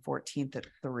week on the 14th at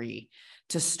 3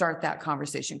 to start that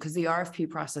conversation because the RFP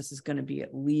process is going to be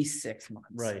at least 6 months.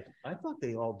 Right. I thought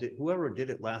they all did, whoever did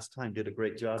it last time did a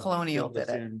great job. Colonial Filled us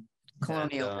did it. in.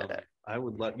 Colonial And, did it. I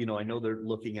would let, I know they're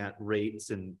looking at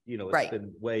rates and, it's Right.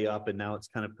 been way up and now it's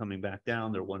kind of coming back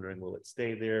down. They're wondering, will it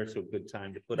stay there? So good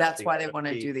time to put. out That's the why they want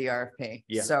to RFP. do the RFP.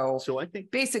 Yeah. So So I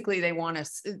think, basically they want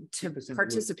us to Keep us in the loop.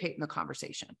 participate in the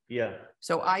conversation. yeah,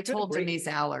 So I It's been a told great- Denise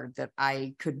Allard that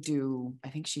I could do, I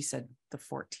think she said the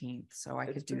 14th, so I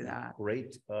it's could do been that.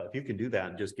 great. If you can do that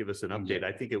and just give us an update.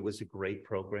 I think it was a great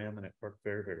program and it worked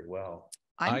very, very well.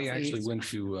 I'm I actually pleased. went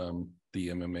to the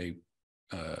MMA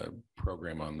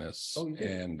program on this Oh, you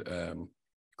did? and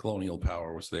Colonial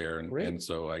Power was there Great. and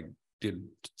so I did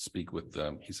speak with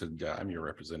he said, yeah, I'm your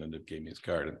representative, gave me his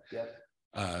card and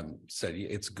Yeah. said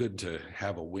it's good to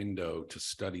have a window to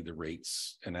study the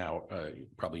rates an hour,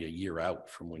 probably a year out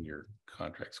from when your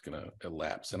contract's gonna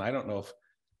elapse. And I don't know if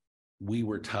we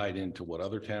were tied into what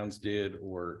other towns did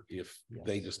or if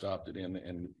they Yes. just opted in,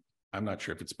 and I'm not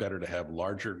sure if it's better to have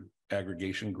larger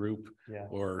aggregation group Yeah.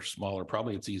 or smaller.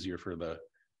 Probably it's easier for the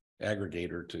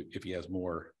aggregator to, if he has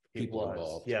more It people was,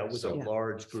 involved. yeah, it was a So-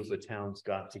 large group of towns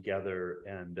got together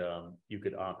and you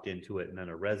could opt into it and then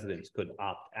a residents could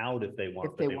opt out if they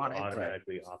want. If but they were wanted, right.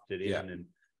 automatically opted Yeah. in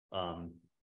and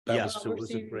That yeah, was- so it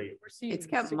was a great. It's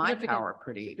kept my power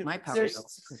pretty, my power. There's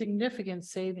bills pretty- significant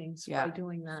savings by Yeah.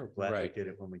 doing that. So glad we Right. did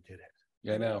it when we did it.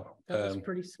 Yeah, I know. That was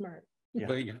pretty smart. Yeah.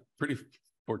 But pretty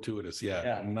fortuitous, yeah.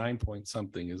 Yeah. 9 point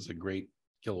something is a great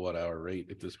kilowatt hour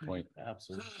rate at this point.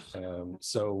 Absolutely.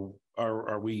 So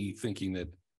are we thinking that,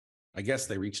 I guess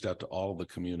they reached out to all the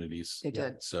communities. They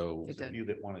did. So, They There's a did. few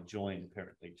that want to join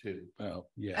apparently too. well,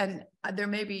 yeah, And there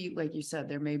may be, like you said,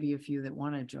 there may be a few that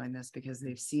want to join this because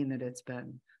they've seen that it's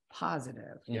been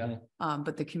positive. Yeah.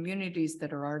 But the communities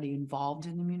that are already involved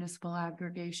in the municipal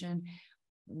aggregation,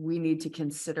 we need to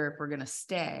consider if we're going to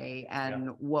stay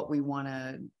and what we want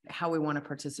to, how we want to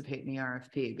participate in the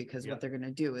RFP, because Yeah. what they're going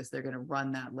to do is they're going to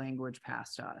run that language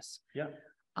past us. Yeah.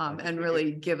 I And think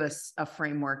really give us a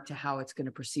framework to how it's going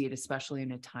to proceed, especially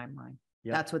in a timeline.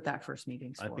 Yeah. That's what that first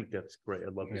meeting's I for. think that's great.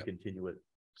 I'd love to Yeah. continue it.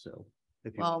 So.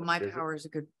 if you Well, wanna my visit- power is a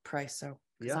good price, so,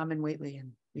 because Yeah. I'm in Whately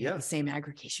and we have the same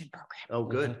aggregation program. Oh,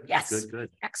 good. Yes. Good, good.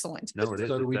 Excellent. No, it is.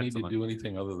 so do we It's need to excellent. do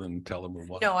anything other than tell them we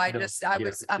want? No, I No, just, yeah, I'm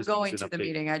just going needs to an the update.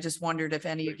 meeting. I just wondered if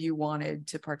any of you wanted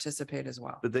to participate as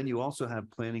well. But then you also have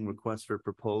planning requests for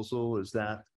proposal. Is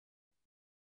that?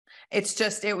 It's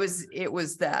just, it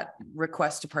was that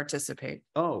request to participate.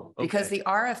 Oh. Because okay. the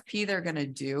RFP they're gonna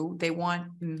do, they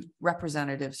want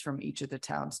representatives from each of the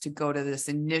towns to go to this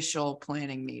initial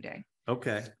planning meeting,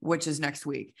 Okay, which is next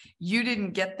week. You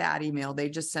didn't get that email. They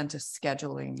just sent a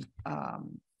scheduling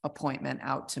appointment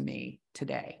out to me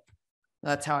today.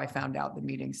 That's how I found out the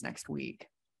meeting's next week.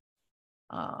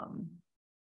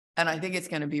 And I think it's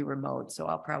gonna be remote, so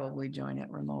I'll probably join it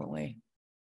remotely.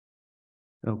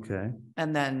 okay.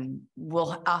 And then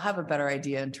I'll have a better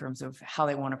idea in terms of how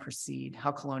they want to proceed,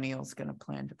 how Colonial's going to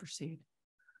plan to proceed.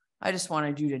 I just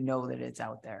wanted you to know that it's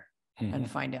out there and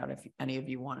find out if any of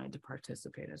you wanted to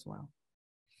participate as well.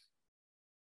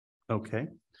 Okay,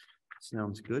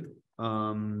 sounds good.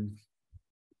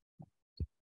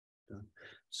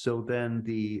 So then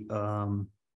the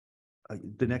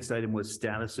next item was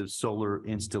status of solar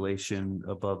installation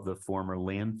above the former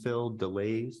landfill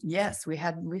delays. Yes, we've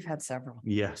had several.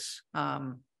 Yes, I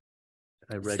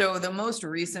read. So the most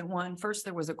recent one, first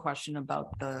there was a question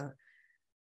about the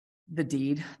the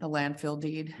deed, the landfill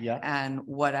deed. Yeah. And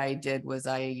what I did was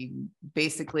I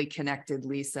basically connected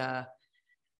Lisa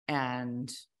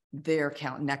and their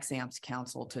Nexamp's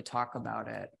council to talk about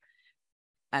it.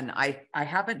 And I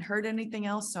haven't heard anything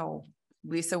else, so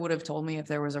Lisa would have told me if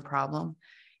there was a problem.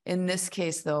 In this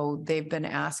case, though, they've been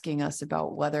asking us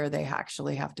about whether they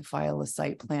actually have to file a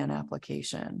site plan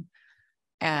application.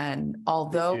 And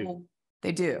although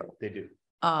they do,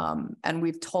 and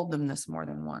we've told them this more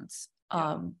than once.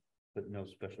 But no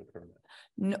special permit.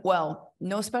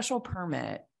 No special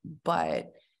permit,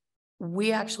 but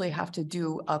we actually have to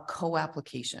do a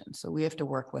co-application. So we have to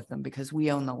work with them because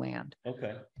we own the land.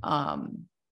 Okay.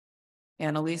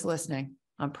 Annalise listening.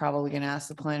 I'm probably going to ask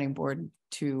the planning board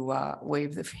to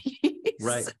waive the fees.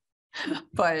 Right.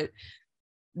 But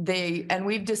and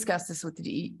we've discussed this with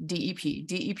the DEP.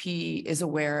 DEP is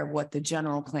aware of what the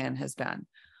general plan has been.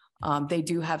 They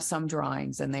do have some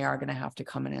drawings and they are going to have to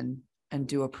come in and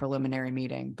do a preliminary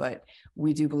meeting, but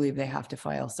we do believe they have to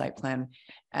file site plan.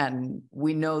 And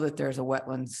we know that there's a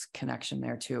wetlands connection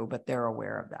there too, but they're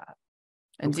aware of that.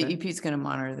 And DEP is going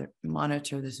to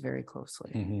monitor this very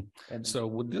closely. Mm-hmm. And so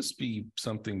would this be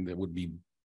something that would be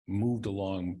moved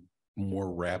along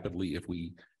more rapidly if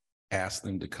we ask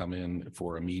them to come in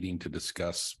for a meeting to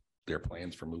discuss their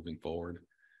plans for moving forward?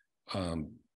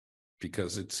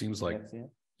 Because it seems like,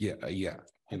 yeah.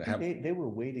 You know, they were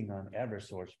waiting on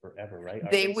Eversource forever, right?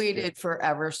 They waited for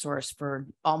Eversource for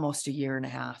almost a year and a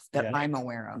half that I'm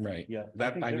aware of. Right. Yeah.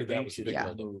 I knew that was a big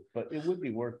move, but it would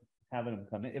be worth having them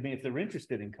come in. I mean, if they're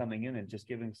interested in coming in and just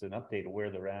giving us an update of where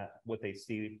they're at, what they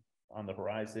see on the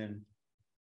horizon.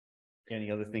 Any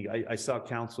other thing? I saw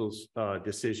council's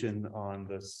decision on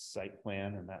the site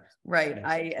plan and that. Right.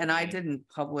 I didn't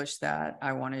publish that.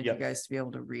 I wanted you guys to be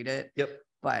able to read it. Yep.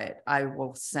 But I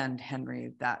will send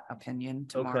Henry that opinion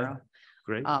tomorrow. Okay.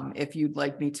 Great. If you'd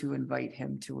like me to invite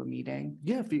him to a meeting.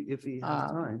 Yeah, if he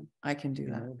has time, I can do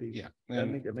that.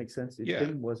 That makes sense.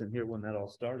 Tim wasn't here when that all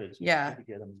started. So to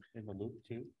get him in the loop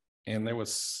too. And there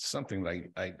was something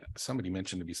like somebody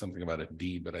mentioned to be something about a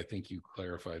deed, but I think you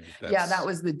clarified that. That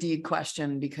was the deed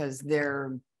question because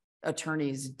their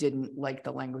attorneys didn't like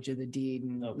the language of the deed,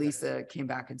 and Lisa came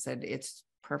back and said it's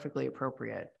perfectly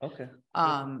appropriate. Okay.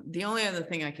 The only other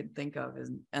thing I could think of is,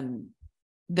 and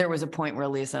there was a point where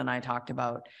Lisa and I talked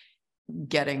about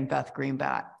getting Beth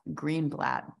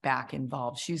Greenblatt back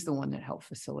involved. She's the one that helped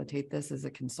facilitate this as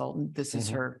a consultant. This is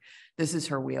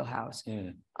her wheelhouse.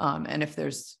 And if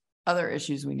there's other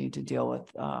issues we need to deal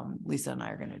with, Lisa and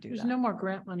I are going to do that. There's no more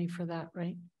grant money for that,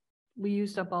 right? We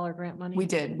used up all our grant money. We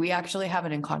did. We actually have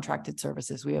it in contracted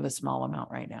services. We have a small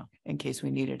amount right now in case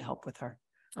we needed help with her.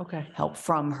 Okay. Help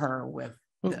from her with.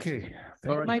 Okay.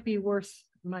 It might be worth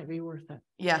it.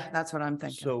 Yeah, that's what I'm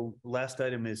thinking. So last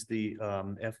item is the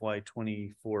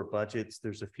FY24 budgets.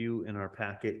 There's a few in our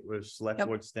packet with select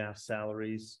board staff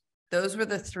salaries. Those were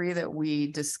the three that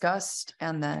we discussed,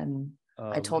 and then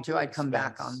I told you I'd come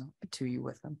back to you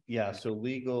with them. Yeah, so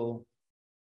legal,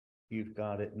 you've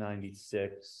got it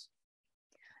 96.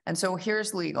 And so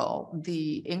here's legal.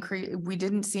 The increase, we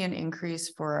didn't see an increase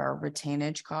for our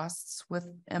retainage costs with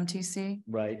MTC.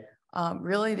 Right.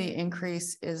 Really, the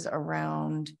increase is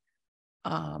around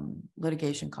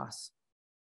litigation costs.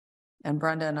 And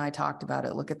Brenda and I talked about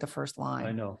it. Look at the first line.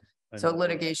 I know. So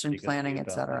litigation planning,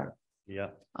 et cetera. Yeah.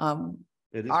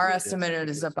 Our estimate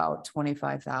is about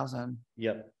 25,000.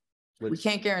 Yep. We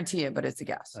can't guarantee it, but it's a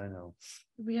guess. I know.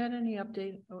 Have we had any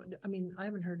update? I mean, I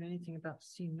haven't heard anything about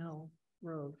Steam Mill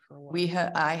Road for a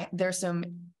while. There's some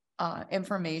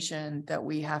information that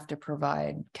we have to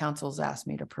provide. Council's asked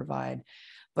me to provide,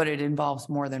 but it involves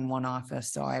more than one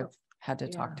office. So I've had to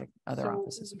talk to other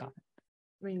offices about it.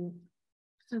 I mean,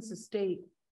 since the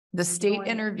state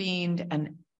intervened,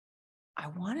 and I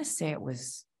want to say it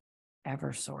was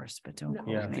Eversource, but don't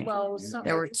quote me. Well,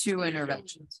 there were two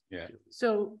interventions. Yeah.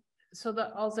 So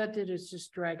all that did is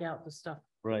just drag out the stuff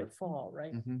right for the fall,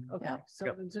 right? Mm-hmm. Okay. So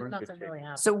nothing really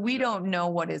happened. So we don't know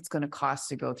what it's going to cost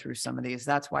to go through some of these.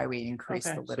 That's why we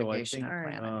increased the litigation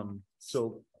plan.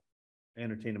 So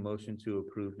entertain a motion to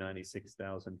approve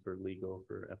 96,000 for legal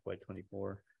for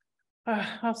FY24.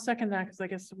 I'll second that because I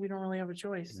guess we don't really have a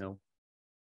choice. No.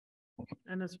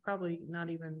 And it's probably not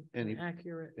even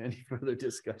accurate. Any further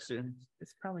discussion?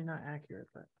 It's probably not accurate,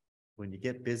 but when you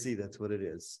get busy, that's what it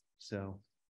is. So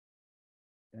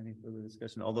any further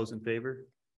discussion? All those in favor?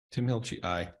 Tim Hilchey,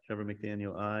 aye. Trevor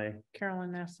McDaniel, aye.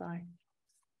 Carolyn Ness, aye.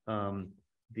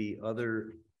 The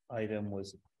other item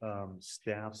was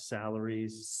staff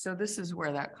salaries. So this is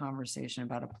where that conversation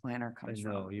about a planner comes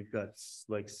from. I know you've got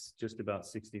like just about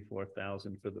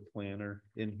 64,000 for the planner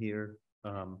in here.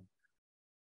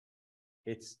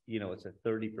 it's, it's a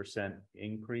 30%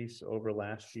 increase over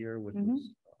last year, which Mhm.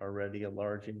 was already a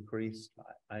large increase.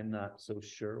 I'm not so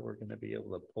sure we're going to be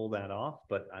able to pull that off,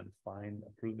 but I'm fine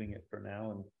approving it for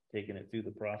now and taking it through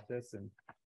the process and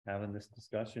having this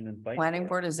discussion and fight. Planning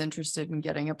board is interested in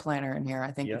getting a planner in here.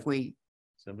 I think Yep. if we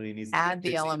Somebody needs to add get the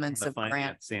busy on elements the of grant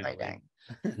finance end. writing.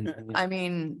 I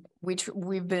mean,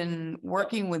 we've been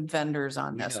working with vendors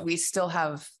on We this. have. We still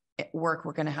have work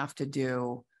we're gonna have to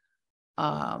do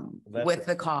That's with right.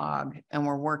 the COG, and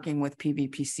we're working with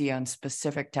PVPC on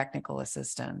specific technical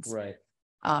assistance. Right.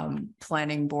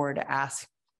 Planning board asked,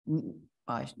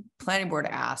 but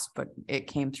it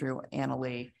came through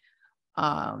Annalee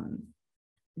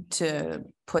to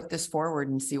put this forward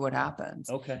and see what happens.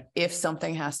 Okay. If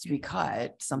something has to be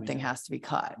cut, something has to be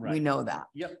cut. We Right. know that.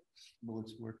 Yep. Well,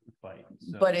 it's worth the fight.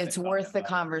 So But I it's thought worth the about it.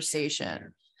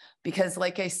 conversation. Because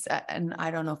like I said, and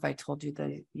I don't know if I told you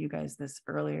guys this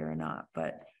earlier or not,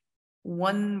 but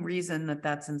one reason that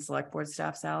that's in select board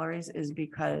staff salaries is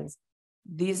because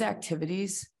these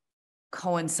activities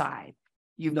coincide.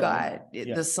 You've No, got,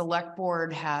 yeah. the select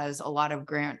board has a lot of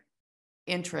grant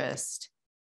interest,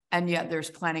 and yet there's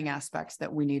planning aspects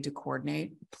that we need to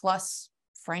coordinate. Plus,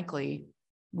 frankly,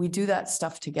 we do that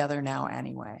stuff together now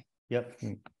anyway. Yep.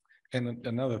 And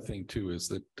another thing too is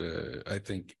that I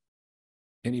think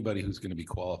anybody who's going to be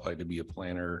qualified to be a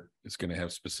planner is going to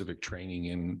have specific training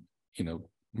in,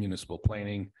 municipal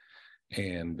planning,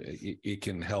 and it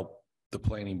can help the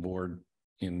planning board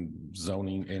in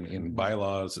zoning and in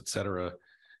bylaws, et cetera.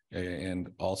 And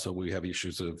also we have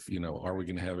issues of, are we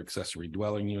going to have accessory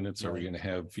dwelling units? Are we going to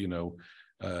have,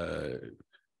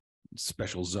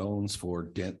 special zones for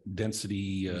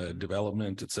density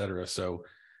development, et cetera? So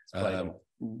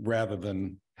rather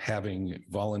than having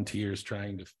volunteers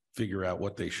trying to figure out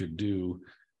what they should do,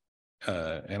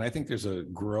 and I think there's a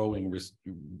growing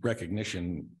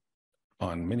recognition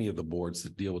on many of the boards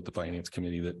that deal with the finance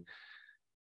committee that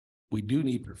we do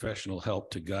need professional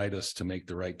help to guide us to make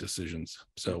the right decisions.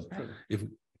 So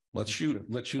let's shoot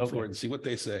for it and see what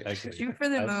they say. Okay. Shoot for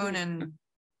the moon and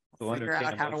So figure entertain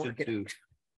out a how to motion work it to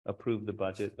approve the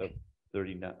budget of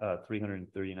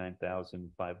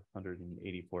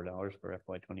 $339,584 for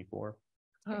FY24.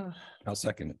 I'll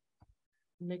second it.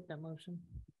 Make that motion.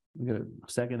 We got a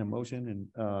second, a motion, and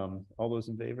all those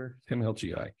in favor? Tim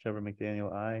Hilchi, aye. Trevor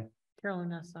McDaniel, aye.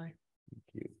 Carolyn Essai.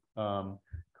 Thank you.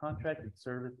 Contracted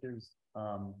services,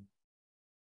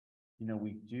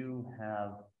 we do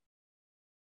have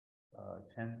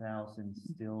 10,000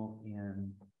 still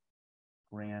in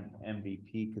grant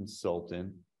MVP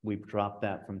consultant. We've dropped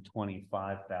that from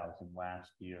 25,000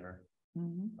 last year.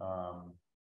 Mhm.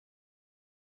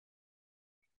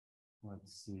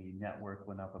 Let's see, network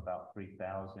went up about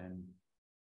 3,000.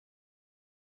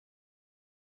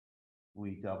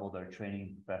 We doubled our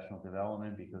training and professional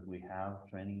development because we have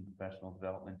training and professional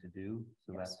development to do.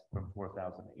 So that's from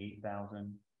 4,000 to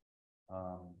 8,000.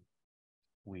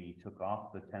 We took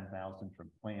off the 10,000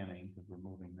 from planning because we're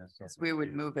moving this. So we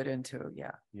would move it into,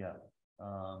 yeah. Yeah.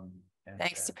 And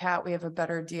Thanks to then Pat, we have a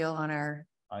better deal on our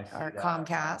I see our that,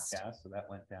 Comcast. So that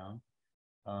went down.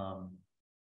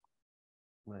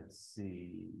 Let's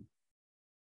see.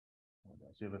 So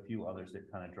we have a few others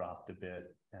that kind of dropped a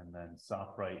bit, and then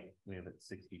SoftWrite, we have at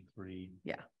 63.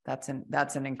 Yeah, that's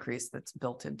an increase that's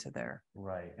built into their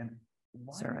Right. And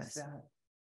why service. is that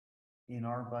in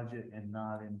our budget and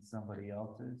not in somebody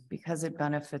else's? because it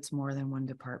benefits more than one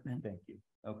department. Thank you.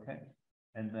 Okay.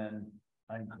 And then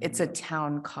It's a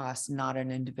town cost, not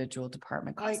an individual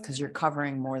department cost, because you're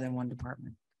covering more than one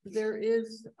department. There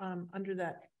is, under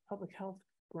that public health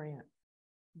grant,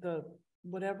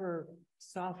 whatever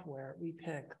software we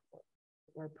pick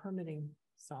or permitting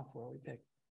software we pick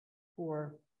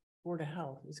for Board of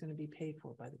Health is going to be paid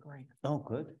for by the grant. Oh,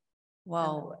 good.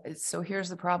 Well, so here's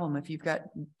the problem. If you've got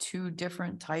two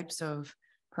different types of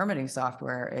permitting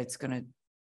software, it's going to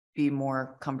be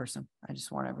more cumbersome. I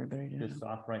just want everybody to know. Does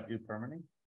SoftWrite do permitting?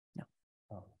 No.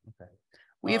 Oh, okay.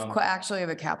 We have actually have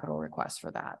a capital request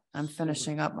for that. I'm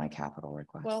finishing up my capital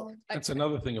request. Well, That's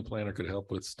another thing a planner could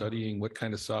help with, studying what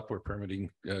kind of software permitting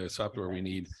software we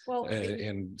need,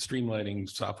 and streamlining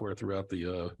software throughout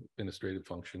the administrative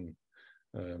function.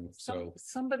 So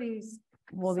somebody's.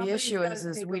 Well, the somebody's issue gotta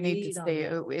is take a we need to lead on stay,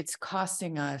 that. it's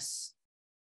costing us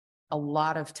a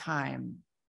lot of time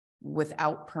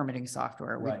without permitting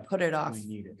software. We Right. put it off We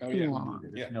need it. Oh, too yeah. long,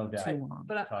 There's no doubt. too long.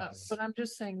 But I'm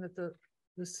just saying that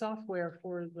the software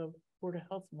for the Board of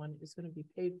Health one is going to be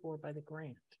paid for by the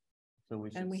grant. So we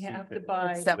should And we see have to fit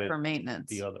buy- Except with for maintenance.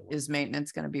 the other one. Is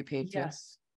maintenance going to be paid too?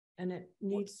 Yes, and it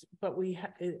needs, but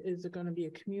is it going to be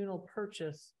a communal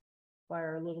purchase by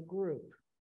our little group?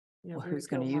 You know, Well, who's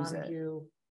gonna Deerfield, use it? Montague.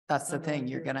 That's the Some thing.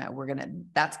 volunteers.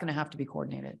 That's gonna have to be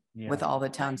coordinated with Yeah. all the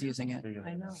towns using it.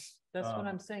 I know, that's what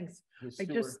I'm saying. I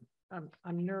just,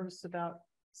 I'm nervous about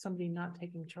somebody not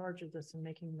taking charge of this and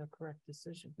making the correct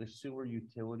decision. The sewer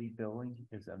utility billing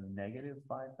is a negative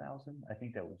 5,000. I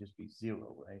think that would just be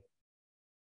zero, right?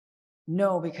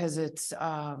 No, because it's,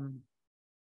 Oh,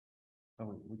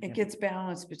 we it can't- gets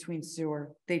balanced between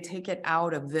sewer. They take it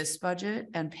out of this budget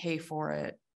and pay for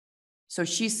it. So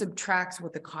she subtracts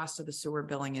what the cost of the sewer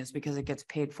billing is because it gets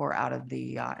paid for out of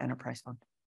the enterprise fund.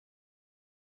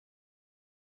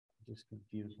 Just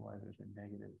confused why there's a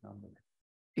negative number.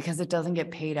 Because it doesn't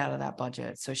get paid out of that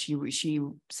budget. So she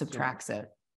subtracts it.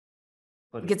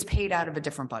 But It gets paid out of a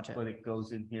different budget. But it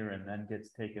goes in here and then gets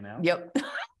taken out? Yep.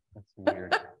 That's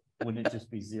weird. Wouldn't it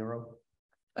just be zero?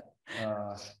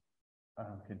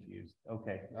 I'm confused.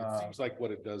 Okay. It seems like what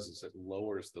it does is it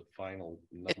lowers the final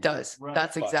number. It does. Right.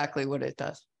 That's But- exactly what it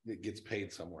does. It gets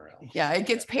paid somewhere else. Yeah, it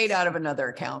gets paid out of another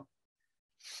account.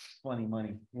 Funny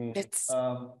money. It's,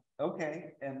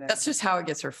 Okay, and then. that's just how it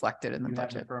gets reflected in the You have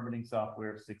the budget. permitting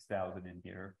software of 6,000 in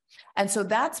here. And so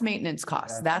that's maintenance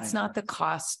costs. That's That's not the maintenance.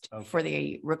 cost for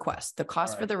Okay. the request. The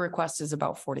cost for Alright. the request is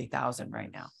about 40,000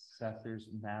 right now. Assessors,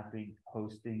 mapping,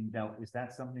 posting. Now, is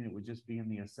that something that would just be in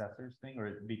the assessors thing,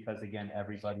 or because again,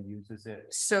 everybody uses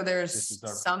it? So there's This is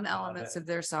our some portion of elements it. of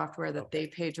their software that they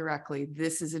pay directly.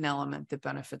 This is an element that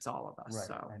benefits all of us. Right,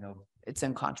 So I know it's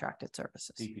in contracted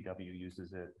services. DPW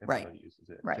uses it, Right, everybody uses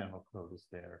it, right. general code is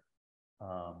there.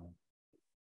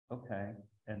 Okay,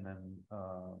 and then,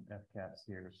 FCAT's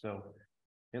here, so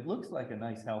it looks like a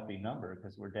nice healthy number,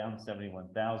 because we're down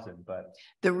 71,000, but.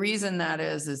 The reason that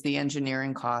is the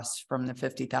engineering costs from the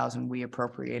 50,000 we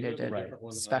appropriated You have a it different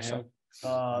one than I special.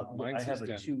 have. I Mine have says a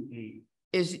 10. 2.8.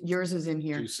 Is yours is in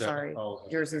here? 2.7. Sorry, Oh,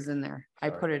 yours is in there. I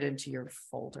Sorry. put it into your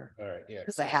folder All right, yeah.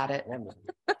 because I had it.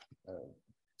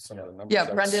 Some of the numbers.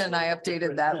 Yeah, Brenda and I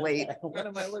updated that late. What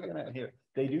am I looking at here?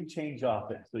 They do change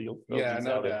often, so you'll. throw Yeah, these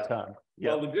no out at a doubt. time.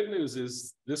 Well, the good news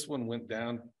is this one went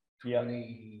down Yeah.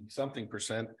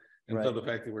 20-something%. And so Right. the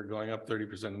fact that we're going up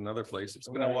 30% in another place, it's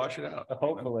gonna Right. wash it out.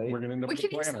 Hopefully. We're gonna end up We with a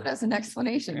can use planner. that as an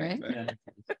explanation, Yeah, right? exactly.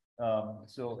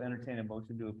 So entertain a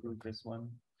motion to approve this one.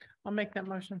 I'll make that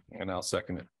motion. And I'll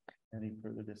second it. Any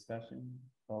further discussion?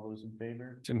 All those in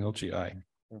favor? Tim Hilchi, aye.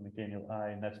 For McDaniel, aye,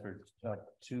 and that's for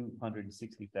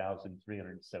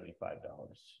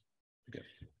 $260,375.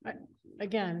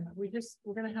 Again, we're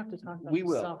gonna have to talk about. We the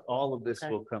will, software. all of this Okay.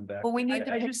 will come back. Well, we need I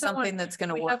to pick just don't want- something that's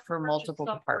gonna we work have for purchased multiple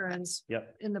software departments.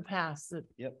 Yep, In the past that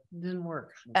yep. didn't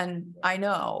work. And I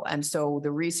know, and so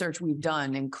the research we've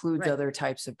done includes Right. other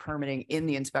types of permitting in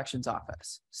the inspections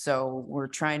office. So we're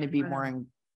trying to be Right. more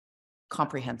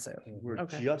comprehensive. We're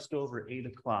Okay. just over 8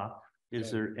 o'clock. Is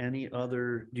Okay. there any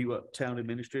other, town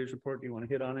administrators report? Do you want to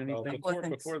hit on Well, anything?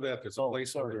 before that, there's a Oh,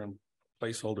 sorry.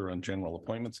 placeholder on general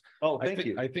appointments. Oh, I thank think,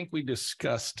 you. I think we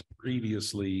discussed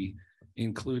previously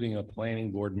including a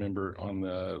planning board member on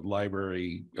the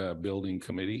library building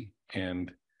committee.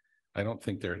 And I don't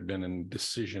think there had been a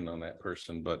decision on that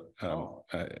person, but Oh.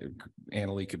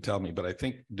 Annalee could tell me, but I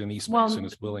think Denise Well, Mason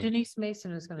is willing. Denise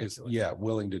Mason is gonna Is, do it. yeah,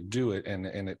 willing to do it. And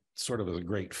it sort of is a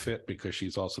great fit because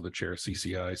she's also the chair of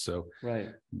CCI. So Right.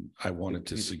 I wanted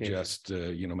to communication. suggest,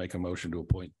 make a motion to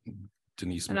appoint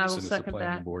Denise And I will Mason as the second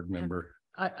planning that. board member.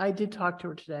 I did talk to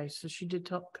her today, so she did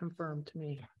confirm to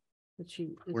me that she.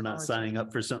 is We're not going to. signing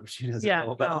up for something she doesn't Yeah,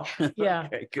 know about. yeah.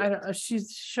 Okay, I good. don't, she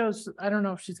shows, I don't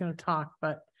know if she's gonna talk,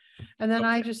 but, and then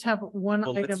I Okay. just have one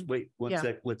Well, let's item, wait one yeah.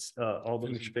 sec. Let's, all those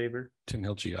in Finish. favor? Tim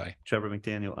Hilchi, aye. Trevor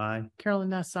McDaniel, aye. Carolyn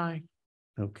Nessai.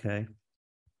 Okay.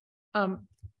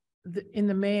 In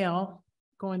the mail,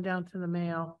 going down to the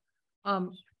mail,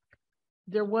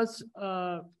 there was,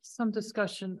 some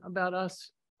discussion about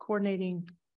us coordinating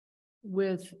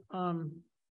with,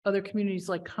 other communities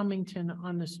like Cummington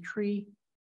on this tree,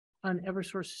 on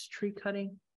Eversource's tree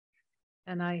cutting.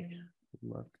 And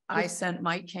Look. I sent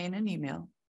Mike Kane an email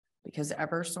because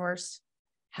Eversource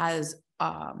has,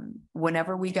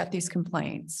 whenever we get these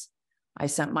complaints, I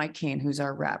sent Mike Kane, who's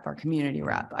our rep, our community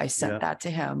rep. I Yeah. sent that to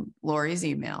him, Lori's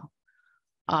email.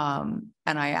 And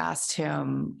I asked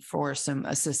him for some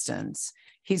assistance.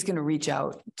 He's going to reach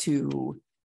out to,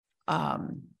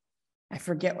 I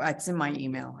forget, it's in my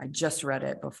email. I just read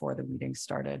it before the meeting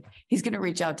started. He's going to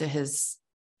reach out to his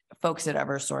folks at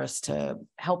Eversource to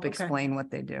help Okay. explain what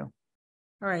they do.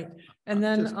 all right, I'm and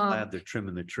then, just glad they're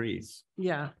trimming the trees.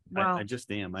 yeah, I well,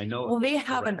 just am. I know. Well, they it's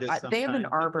have an, horrendous they have an sometimes,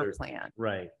 but arbor there's- plan.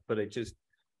 Right, but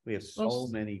we have so Well,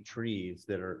 many trees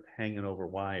that are hanging over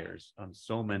wires on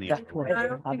so many. That's of the what roads. I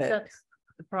don't Love think it. that's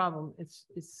the problem.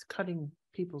 It's cutting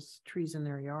people's trees in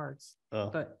their yards, Oh,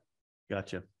 but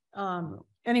gotcha.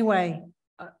 Anyway,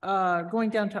 going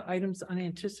down to items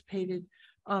unanticipated,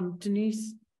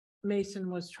 Denise Mason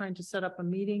was trying to set up a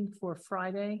meeting for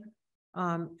Friday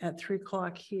at 3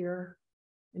 o'clock here,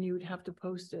 and you would have to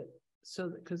post it so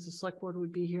that, because the select board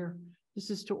would be here. This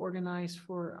is to organize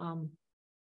for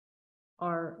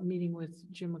our meeting with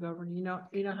Jim McGovern.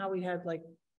 You know how we had like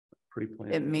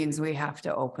Pre-planned. It means we have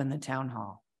to open the town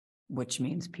hall, which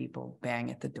means people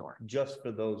bang at the door. Just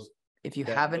for those. If you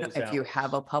That- haven't, those if you hours.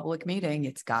 have a public meeting,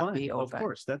 it's got to Fine, be of open.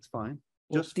 course, that's fine.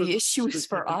 Well, Just for the issue is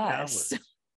for specific us.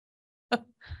 hours.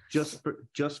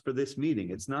 Just for this meeting.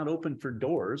 It's not open for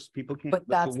doors. People can't. But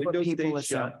the that's what windows people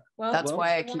stay assume. shut. That's well,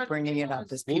 why I keep bringing it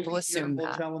up, is people assume We'll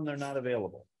that. tell them they're not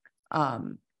available.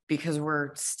 Because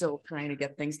we're still trying to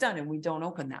get things done and we don't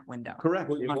open that window. Correct.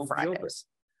 It On won't be open. Fridays.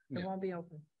 It Yeah. won't be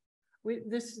open.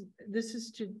 This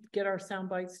is to get our sound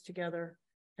bites together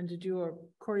and to do a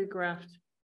choreographed,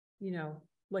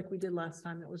 like we did last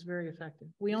time. It was very effective.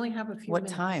 We only have a few What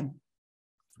minutes. time?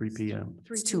 3 p.m.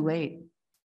 3 It's too p.m. late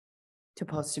to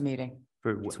post a meeting.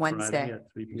 For what, It's Wednesday. Friday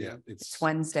at 3 p.m. Yeah, It's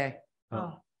Wednesday.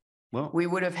 Oh, Well, We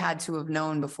would have had to have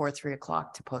known before 3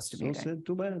 o'clock to post a so meeting. said,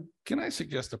 too bad. Can I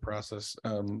suggest a process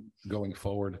going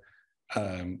forward?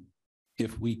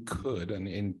 If we could,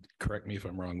 and correct me if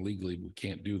I'm wrong, legally, we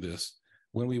can't do this.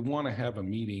 When we want to have a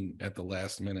meeting at the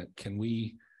last minute, can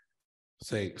we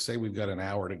say we've got an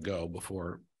hour to go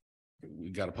before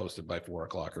we got to post it by 4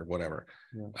 o'clock or whatever?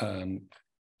 Yeah.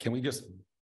 Can we just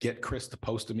get Chris to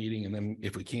post a meeting, and then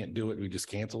if we can't do it, we just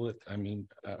cancel it? I mean,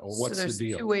 or what's So the there's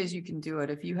deal? 2 ways you can do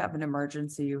it. If you have an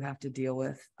emergency you have to deal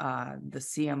with, the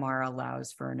CMR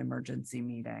allows for an emergency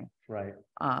meeting. Right.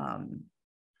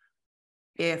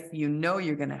 If you know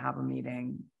you're going to have a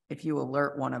meeting, if you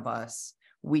alert one of us,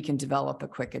 we can develop a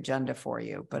quick agenda for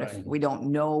you. But if Right. we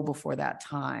don't know before that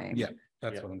time, Yeah,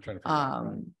 that's Yeah. what I'm trying to figure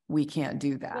out. we can't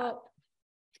do that. well.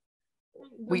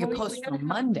 We could well, post gotta for have-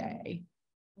 Monday.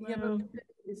 Yeah, but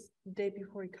it's the day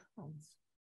before he comes.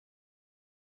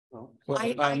 Well,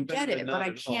 I get it, but not I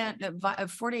at all.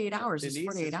 can't, 48 hours is Denise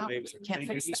 48 is hours. able- You can't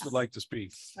fix Denise would that. like to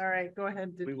speak. All right, go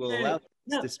ahead. We will Hey, allow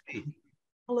no. to speak.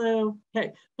 Hello.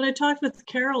 Okay. When I talked with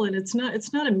Carolyn, it's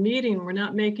not a meeting. We're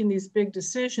not making these big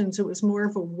decisions. It was more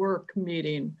of a work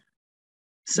meeting.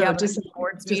 So Yeah, but just, if the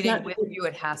board's just meeting not- with you,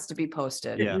 it has to be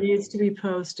posted. Yeah. it needs to be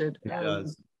posted. It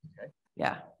does.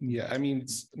 Yeah. Yeah, I mean,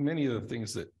 many of the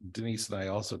things that Denise and I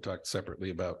also talked separately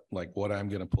about, like what I'm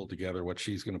gonna pull together, what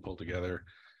she's gonna pull together.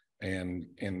 And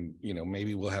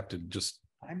maybe we'll have to just,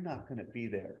 I'm not gonna be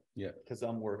there. Yeah. Because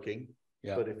I'm working.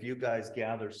 yeah, But if you guys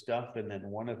gather stuff and then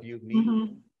one of you meet.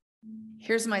 Mhm.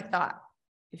 Here's my thought.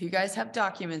 If you guys have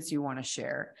documents you want to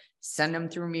share, send them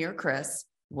through me or Chris.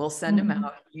 We'll send them Mhm.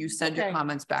 out. You send your Okay,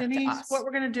 comments back to Denise, us. what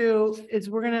we're gonna do is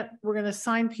we're gonna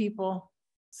assign people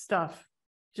stuff,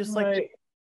 just like, Right.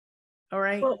 all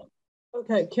right? Well,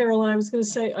 okay, Carolyn, I was going to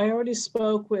say, I already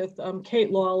spoke with Kate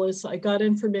Lawless. I got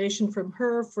information from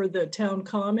her for the town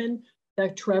common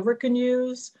that Trevor can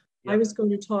use. I Yep. was going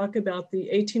to talk about the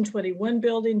 1821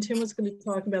 building. Tim was going to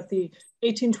talk about the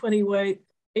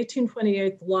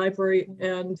 1828 library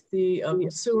and the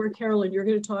sewer. Carolyn, you're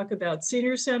going to talk about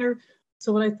senior center.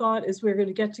 So what I thought is we're going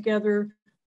to get together,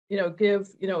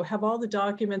 have all the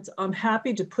documents. I'm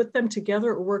happy to put them together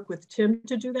or work with Tim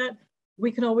to do that.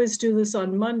 We can always do this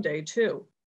on Monday too.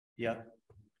 Yeah.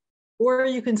 Or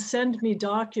you can send me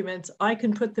documents. I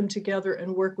can put them together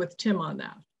and work with Tim on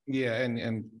that. yeah,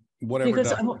 and whatever.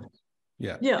 Because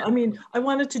Yeah, I mean, I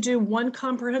wanted to do one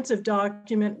comprehensive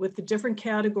document with the different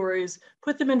categories,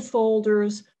 put them in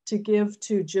folders to give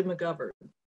to Jim McGovern.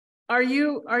 Are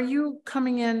you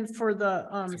coming in for the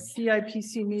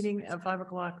CIPC meeting at 5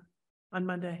 o'clock on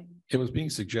Monday? it was being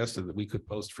suggested that we could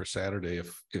post for Saturday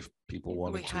if people We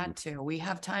wanted had to. to. We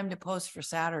have time to post for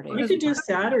Saturday. We could do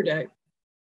Saturday.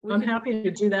 We I'm can- happy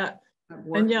to do that.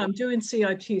 And yeah, I'm doing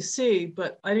CIPC,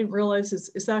 but I didn't realize,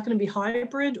 is that going to be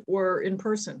hybrid or in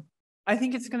person? I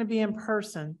think it's gonna be in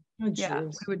person. Oh, Yeah, we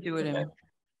geez. would do it in.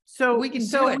 So We can do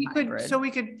so it we could, hybrid. so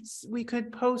we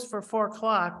could post for 4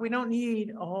 o'clock. We don't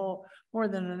need more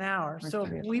than an hour. So if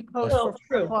Okay. we post Well, for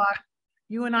 4 true. o'clock,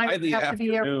 you and I By the have to be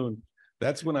here. afternoon,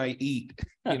 that's when I eat,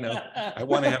 I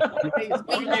want to have, I want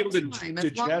to be able to Time, as long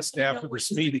as digest we know after what's-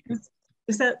 this meeting.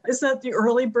 Is that the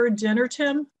early bird dinner,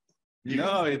 Tim?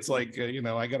 No, it's like, I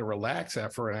got to relax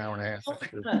after an hour and a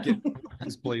half. Get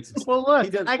these places. Well, He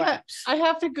look, does laps. I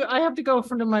have to go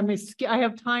from my I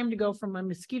have time to go from my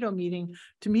mosquito meeting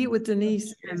to meet with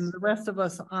Denise and the rest of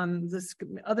us on this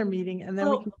other meeting, and then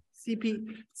we Well- can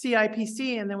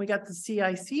CIPC, and then we got the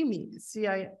CIC meeting,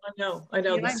 I know, the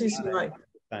Yeah, CCI.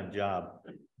 Time job.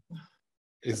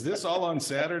 Is this all on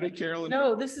Saturday, Carolyn?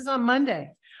 No, this is on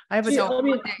Monday. I have a, So I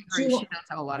mean, Monday, do you she want- does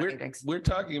have a lot of meetings. We're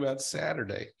talking about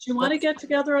Saturday. Do you want to get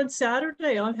together on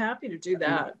Saturday? I'm happy to do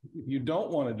that. If you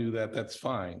don't want to do that, that's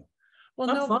fine. well,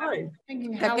 I'm no, but I'm fine.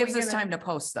 thinking That how gives we us gonna- time to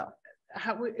post though.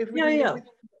 if we Yeah, can yeah. get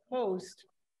post.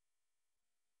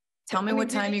 Tell me I mean, what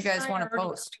time you Denise guys and I want are to already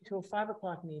post. going To a 5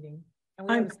 o'clock meeting and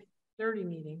we I'm- have a 30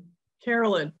 meeting.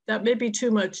 Carolyn, that may be too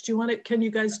much. Do you want it? Can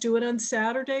you guys do it on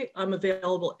Saturday? I'm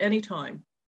available anytime.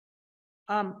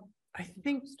 I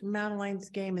think Madeline's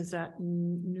game is at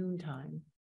noon time.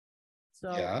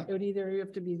 So Yeah. it would either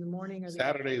have to be the morning or the.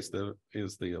 Saturday is the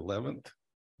 11th.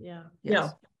 Yeah.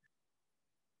 Yes.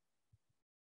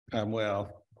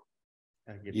 Well,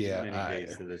 I get Yeah, too many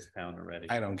days to this town already.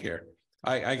 I don't care.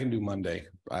 I can do Monday.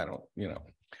 I don't,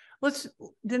 Let's,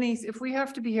 Denise, if we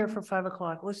have to be here for 5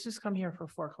 o'clock, let's just come here for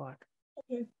 4 o'clock.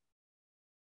 You,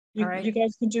 All right. you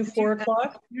guys can do 4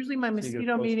 o'clock? Usually my your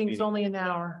mosquito post meeting's meeting. only an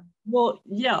hour. Well,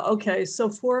 yeah, okay. So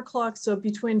 4 o'clock. So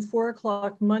between 4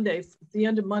 o'clock Monday, the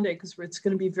end of Monday, because it's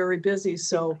going to be very busy.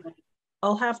 So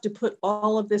I'll have to put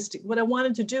all of this. What I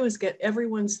wanted to do is get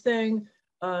everyone's thing,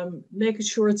 making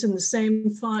sure it's in the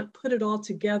same font, put it all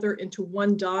together into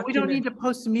one document. We don't need to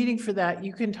post a meeting for that.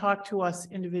 You can talk to us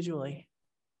individually.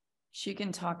 She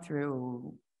can talk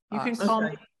through. You can us. call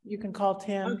Okay. me, you can call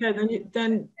Tim. Okay,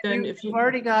 then if You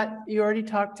already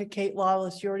talked to Kate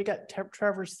Lawless, you already got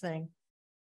Trevor's thing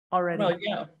already. well,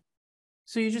 yeah.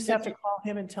 So you just have to call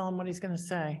him and tell him what he's gonna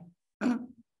say. A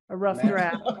rough Matt?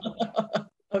 draft.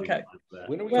 Okay.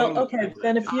 When are we Well, going? okay,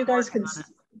 then if you guys can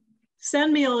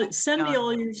send me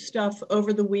all your stuff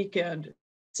over the weekend.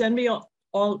 Send me all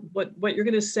what you're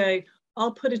gonna say.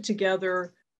 I'll put it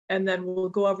together and then we'll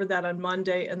go over that on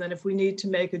Monday. And then if we need to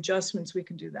make adjustments, we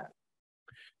can do that.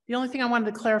 The only thing I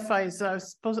wanted to clarify is I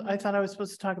thought I was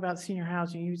supposed to talk about senior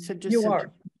housing. You said just. You said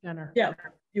are. Center. Yeah,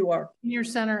 you are. Senior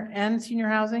center and senior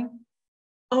housing?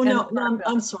 Oh, And no, the no, Farm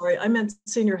I'm Bill. sorry. I meant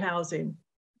senior housing.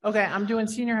 Okay, I'm doing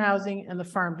senior housing and the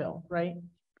farm bill, right?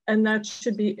 And that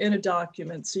should be in a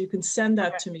document. So you can send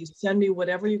that to me. Send me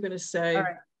whatever you're gonna say. All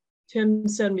right. Tim,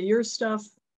 send me your stuff.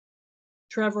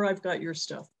 Trevor, I've got your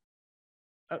stuff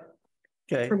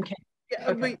Okay, from Kate. Yeah,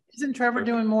 Okay. but isn't Trevor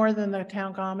doing more than the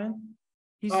town common?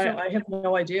 He's still, I have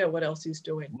no idea what else he's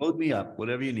doing. load me up,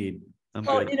 whatever you need. I'm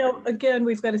Well, good. you know, again,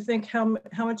 we've got to think how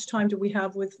much time do we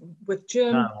have with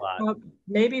Jim? Not a lot.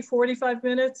 Maybe 45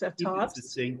 minutes at Keep it tops.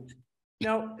 succinct.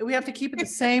 no, we have to keep it the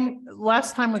same.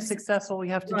 Last time was successful. We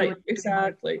have to do Right, it.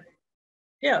 exactly.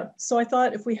 Yeah, so I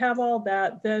thought if we have all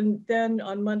that, then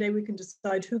on Monday we can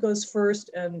decide who goes first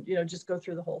and, you know, just go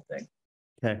through the whole thing.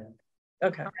 Okay,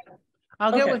 Okay,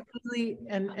 I'll get Okay. with Lily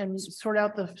and sort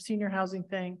out the senior housing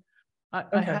thing. I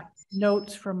Okay. have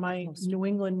notes from my New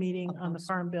England meeting on the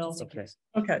farm bill. okay.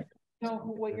 okay. Know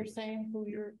what you're saying, what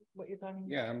you're talking about?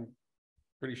 Yeah, I'm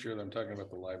pretty sure that I'm talking about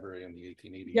the library in the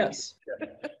 1888. Yes.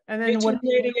 And then what,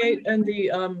 1888 and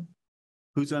the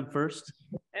Who's on first?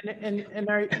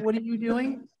 what are you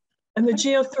doing?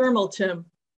 geothermal, Tim.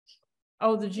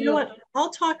 Oh, the You know geo, what? I'll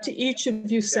talk to each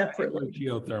of you separately.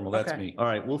 Geothermal, that's Okay. me. All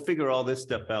right, we'll figure all this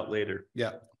stuff out later.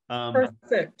 Yeah.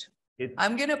 Perfect.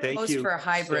 I'm gonna Thank post you for a so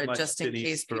hybrid much, just in Denise,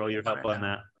 case. for all your people help wanna on know.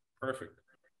 that. Perfect.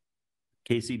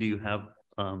 Casey, do you have,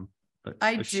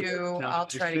 I a short do. town I'll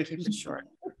try to keep it short.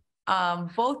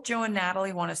 Both Joe and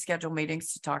Natalie want to schedule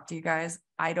meetings to talk to you guys.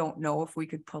 I don't know if we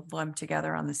could put them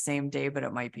together on the same day, but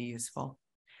it might be useful.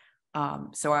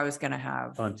 So I was gonna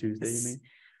have. on Tuesday, you mean?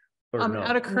 Or out no?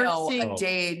 of No, courtesy, a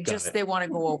day, got just it. they want to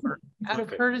go over. out of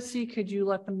Perfect. courtesy, could you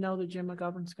let them know that Jim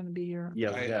McGovern's gonna be here?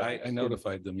 Yeah. we have. I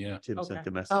notified them, yeah. Tim sent Okay.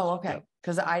 the message. Oh, okay,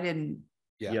 because I didn't,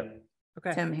 Yeah. Yep,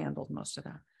 Okay, Tim handled most of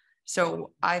that.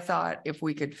 So I thought if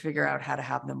we could figure out how to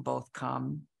have them both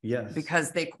come, yes.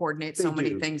 because they coordinate so They many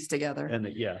do. things together. And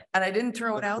yeah, And I didn't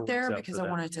throw it Whatever out there works out because for I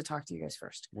them. wanted to talk to you guys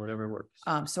first. whatever works.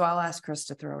 So I'll ask Chris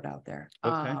to throw it out there.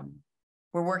 Okay.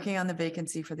 We're working on the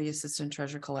vacancy for the assistant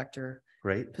treasurer collector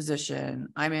Great. position.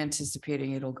 I'm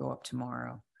anticipating it'll go up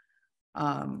tomorrow.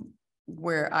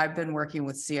 Where I've been working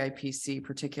with CIPC,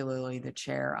 particularly the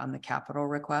chair on the capital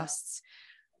requests.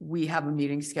 We have a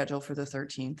meeting scheduled for the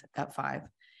 13th at 5.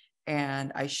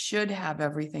 And I should have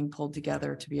everything pulled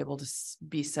together to be able to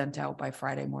be sent out by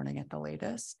Friday morning at the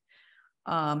latest.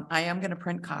 I am going to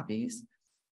print copies.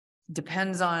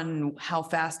 Depends on how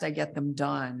fast I get them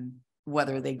done,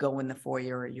 whether they go in the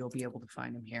foyer or you'll be able to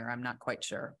find them here. I'm not quite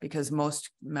sure because most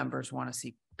members want to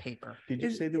see paper. Did you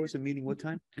say there was a meeting? What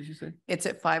time did you say? It's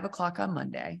at 5 o'clock on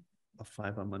Monday. A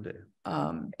 5 on Monday.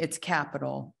 It's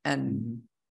capital and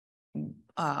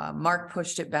Mark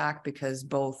pushed it back because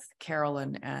both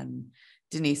Carolyn and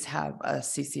Denise have a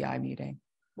CCI meeting.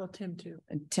 Well, Tim too.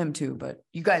 and Tim too, but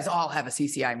you guys all have a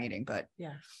CCI meeting, but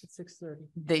Yeah, it's 6:30.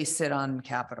 they sit on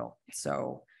Capitol.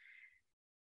 So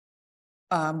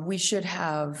we should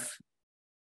have,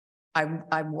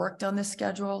 I've worked on this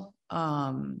schedule.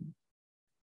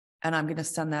 And I'm going to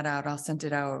send that out. I'll send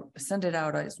it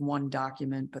out as one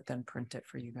document, but then print it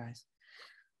for you guys.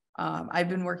 I've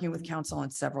been working with council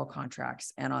on several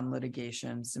contracts and on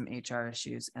litigation, some HR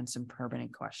issues and some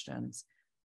permitting questions.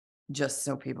 Just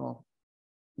so people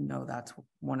know, that's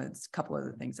one of a couple of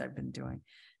the things I've been doing.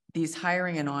 These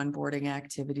hiring and onboarding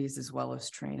activities, as well as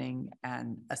training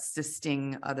and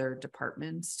assisting other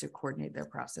departments to coordinate their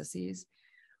processes.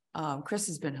 Chris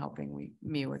has been helping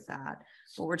me with that,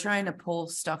 but we're trying to pull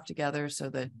stuff together so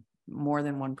that more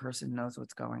than one person knows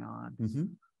what's going on.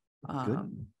 Mm-hmm.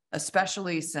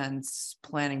 Especially since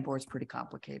planning board's pretty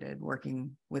complicated,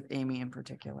 working with Amy in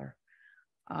particular.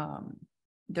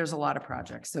 There's a lot of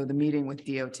projects. So the meeting with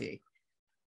DOT,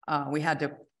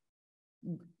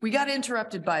 we got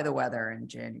interrupted by the weather in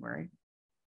January.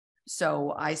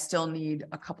 So I still need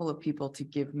a couple of people to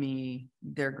give me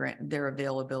their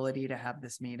availability to have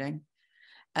this meeting.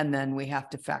 And then we have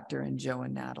to factor in Joe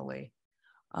and Natalie.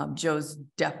 Joe's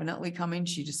definitely coming.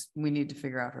 We need to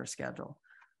figure out her schedule.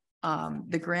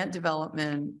 The grant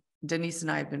development, Denise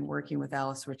and I have been working with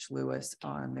Alice Rich Lewis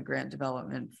on the grant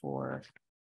development for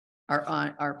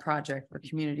our project for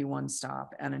Community One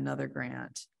Stop and another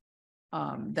grant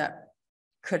that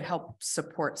could help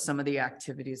support some of the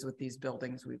activities with these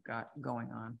buildings we've got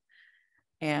going on.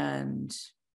 And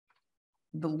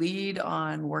the lead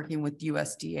on working with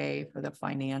USDA for the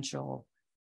financial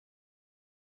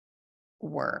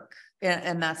work.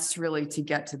 And that's really to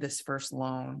get to this first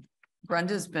loan.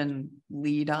 Brenda's been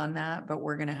lead on that, but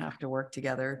we're going to have to work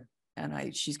together.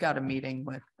 And she's got a meeting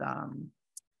with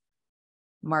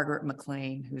Margaret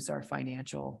McLean, who's our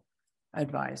financial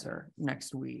advisor,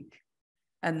 next week.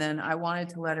 And then I wanted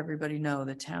to let everybody know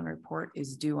the town report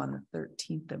is due on the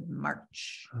 13th of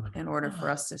March in order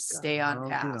for us to stay on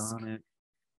task.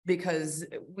 Because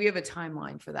we have a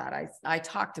timeline for that. I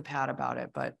talked to Pat about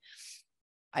it, but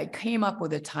I came up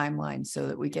with a timeline so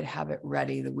that we could have it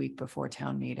ready the week before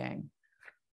town meeting.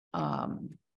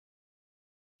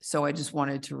 So I just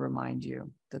wanted to remind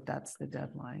you that that's the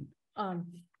deadline.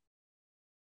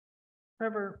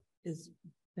 Trevor has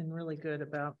been really good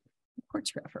about. Poor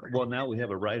Trevor. Well, now we have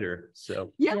a writer,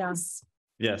 so yes,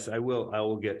 yes, I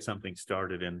will get something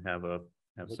started and have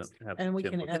some. And we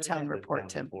Tim can look edit at town the report,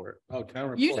 Tim. report. Oh, town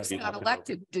report. You just got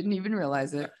elected, didn't even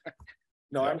realize it.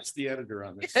 No, I'm just the editor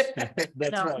on this.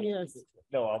 That's No, right. he is.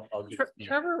 No, I'll get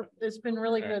Trevor has been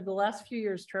really good. The last few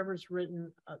years, Trevor's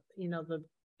written,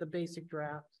 the basic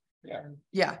draft. Yeah.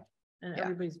 Yeah. And Yeah.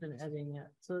 everybody's been editing it.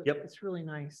 So Yep. it's really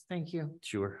nice. Thank you.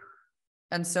 Sure.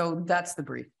 And so that's the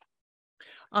brief.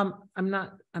 I'm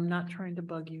not trying to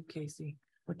bug you, Casey.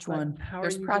 Which but one? how are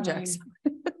There's you projects.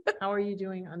 How are you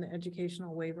doing on the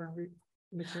educational waiver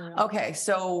material? Okay,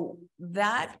 so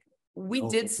that we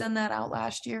did send that out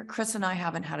last year. Chris and I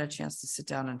haven't had a chance to sit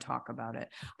down and talk about it.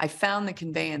 I found the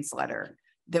conveyance letter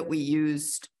that we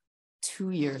used 2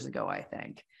 years ago, I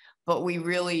think. But we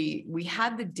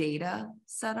had the data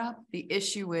set up. The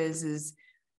issue is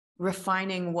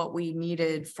refining what we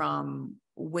needed from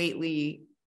Whately.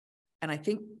 And I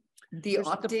think the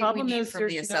update we need from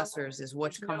the assessors is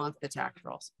what's come off the tax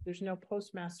rolls. There's no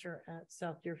postmaster at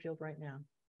South Deerfield right now.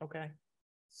 Okay.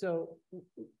 So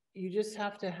you just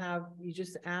have to you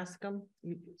just ask them,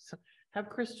 have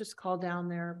Chris just call down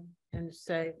there and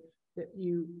say that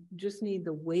you just need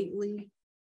the Whately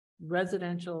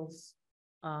residential's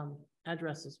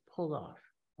addresses pulled off.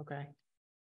 Okay.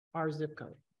 Our zip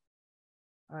code.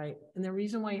 All right. And the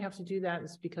reason why you have to do that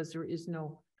is because there is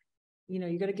no,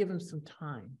 you got to give them some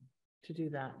time to do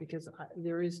that because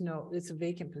it's a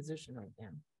vacant position right now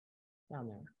down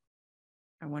there.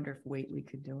 I wonder if Whately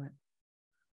could do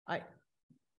it.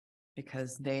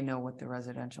 Because they know what the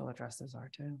residential addresses are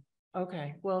too.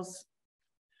 Okay, well,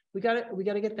 we got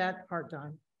to get that part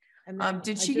done. And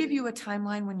did she give you a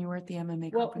timeline when you were at the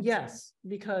MMA Well, conference? yes,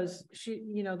 because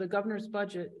the governor's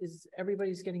budget is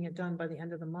everybody's getting it done by the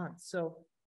end of the month. So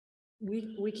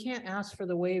we can't ask for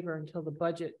the waiver until the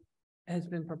budget has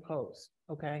been proposed.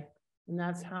 Okay. And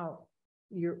that's how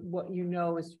what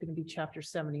is going to be Chapter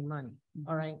 70 money.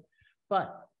 All right.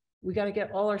 But we got to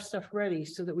get all our stuff ready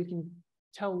so that we can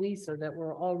tell Lisa that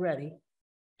we're all ready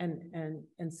and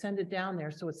send it down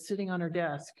there. So it's sitting on her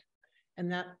desk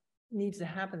and that needs to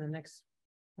happen the next,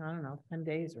 10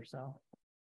 days or so.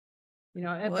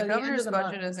 Well, the governor's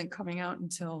budget isn't coming out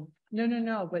until.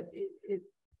 No, but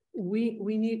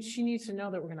she needs to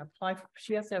know that we're going to apply for,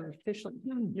 she has to have official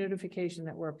notification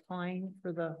that we're applying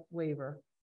for the waiver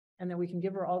And then we can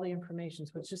give her all the information,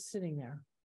 so it's just sitting there.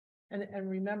 And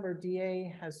remember,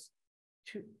 DA has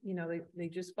two, you know, they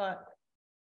just bought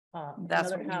That's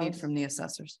another what we need house. from the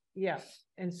assessors. Yeah,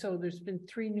 and so there's been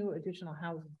 3 new additional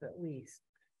houses at least,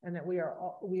 and that we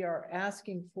are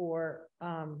asking for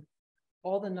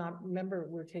all the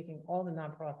we're taking all the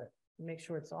nonprofit, make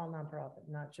sure it's all nonprofit,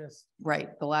 not just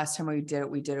Right. The last time we did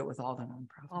it with all the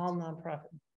nonprofits. all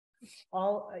nonprofit,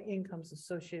 all incomes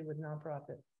associated with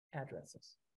nonprofit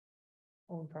addresses,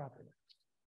 own property.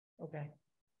 Okay.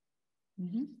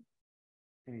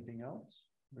 Anything else?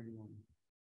 Where do you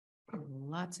want?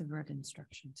 Lots of red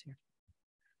instructions here.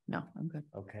 No, I'm good.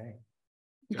 Okay.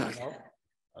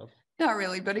 Not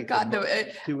really, but it Take a got mo-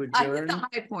 the, To I hit adjourn, the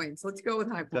high points. Let's go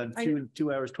with high done points.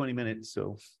 2 hours, 20 minutes,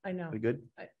 so I know. we good?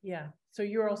 Yeah, so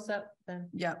you're all set then?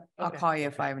 Yeah, I'll Okay. call you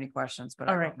if I have any questions, but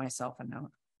All I right. wrote myself a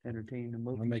note. Entertain a I'll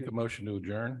motion. make a motion to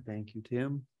adjourn. Thank you,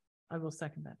 Tim. I will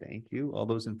second that. Thank you. All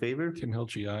those in favor? Tim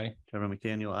Hilchi, aye. Trevor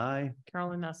McDaniel, aye.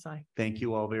 Carolyn Nussai. Thank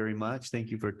you all very much. Thank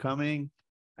you for coming.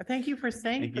 Thank you for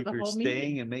staying Thank for you the for whole staying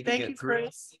meeting. and making Thank it you, through.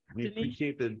 Chris. We Denise,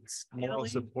 appreciate the moral Natalie.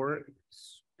 support.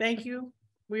 Thank you.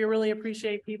 We really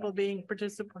appreciate people being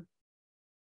participant.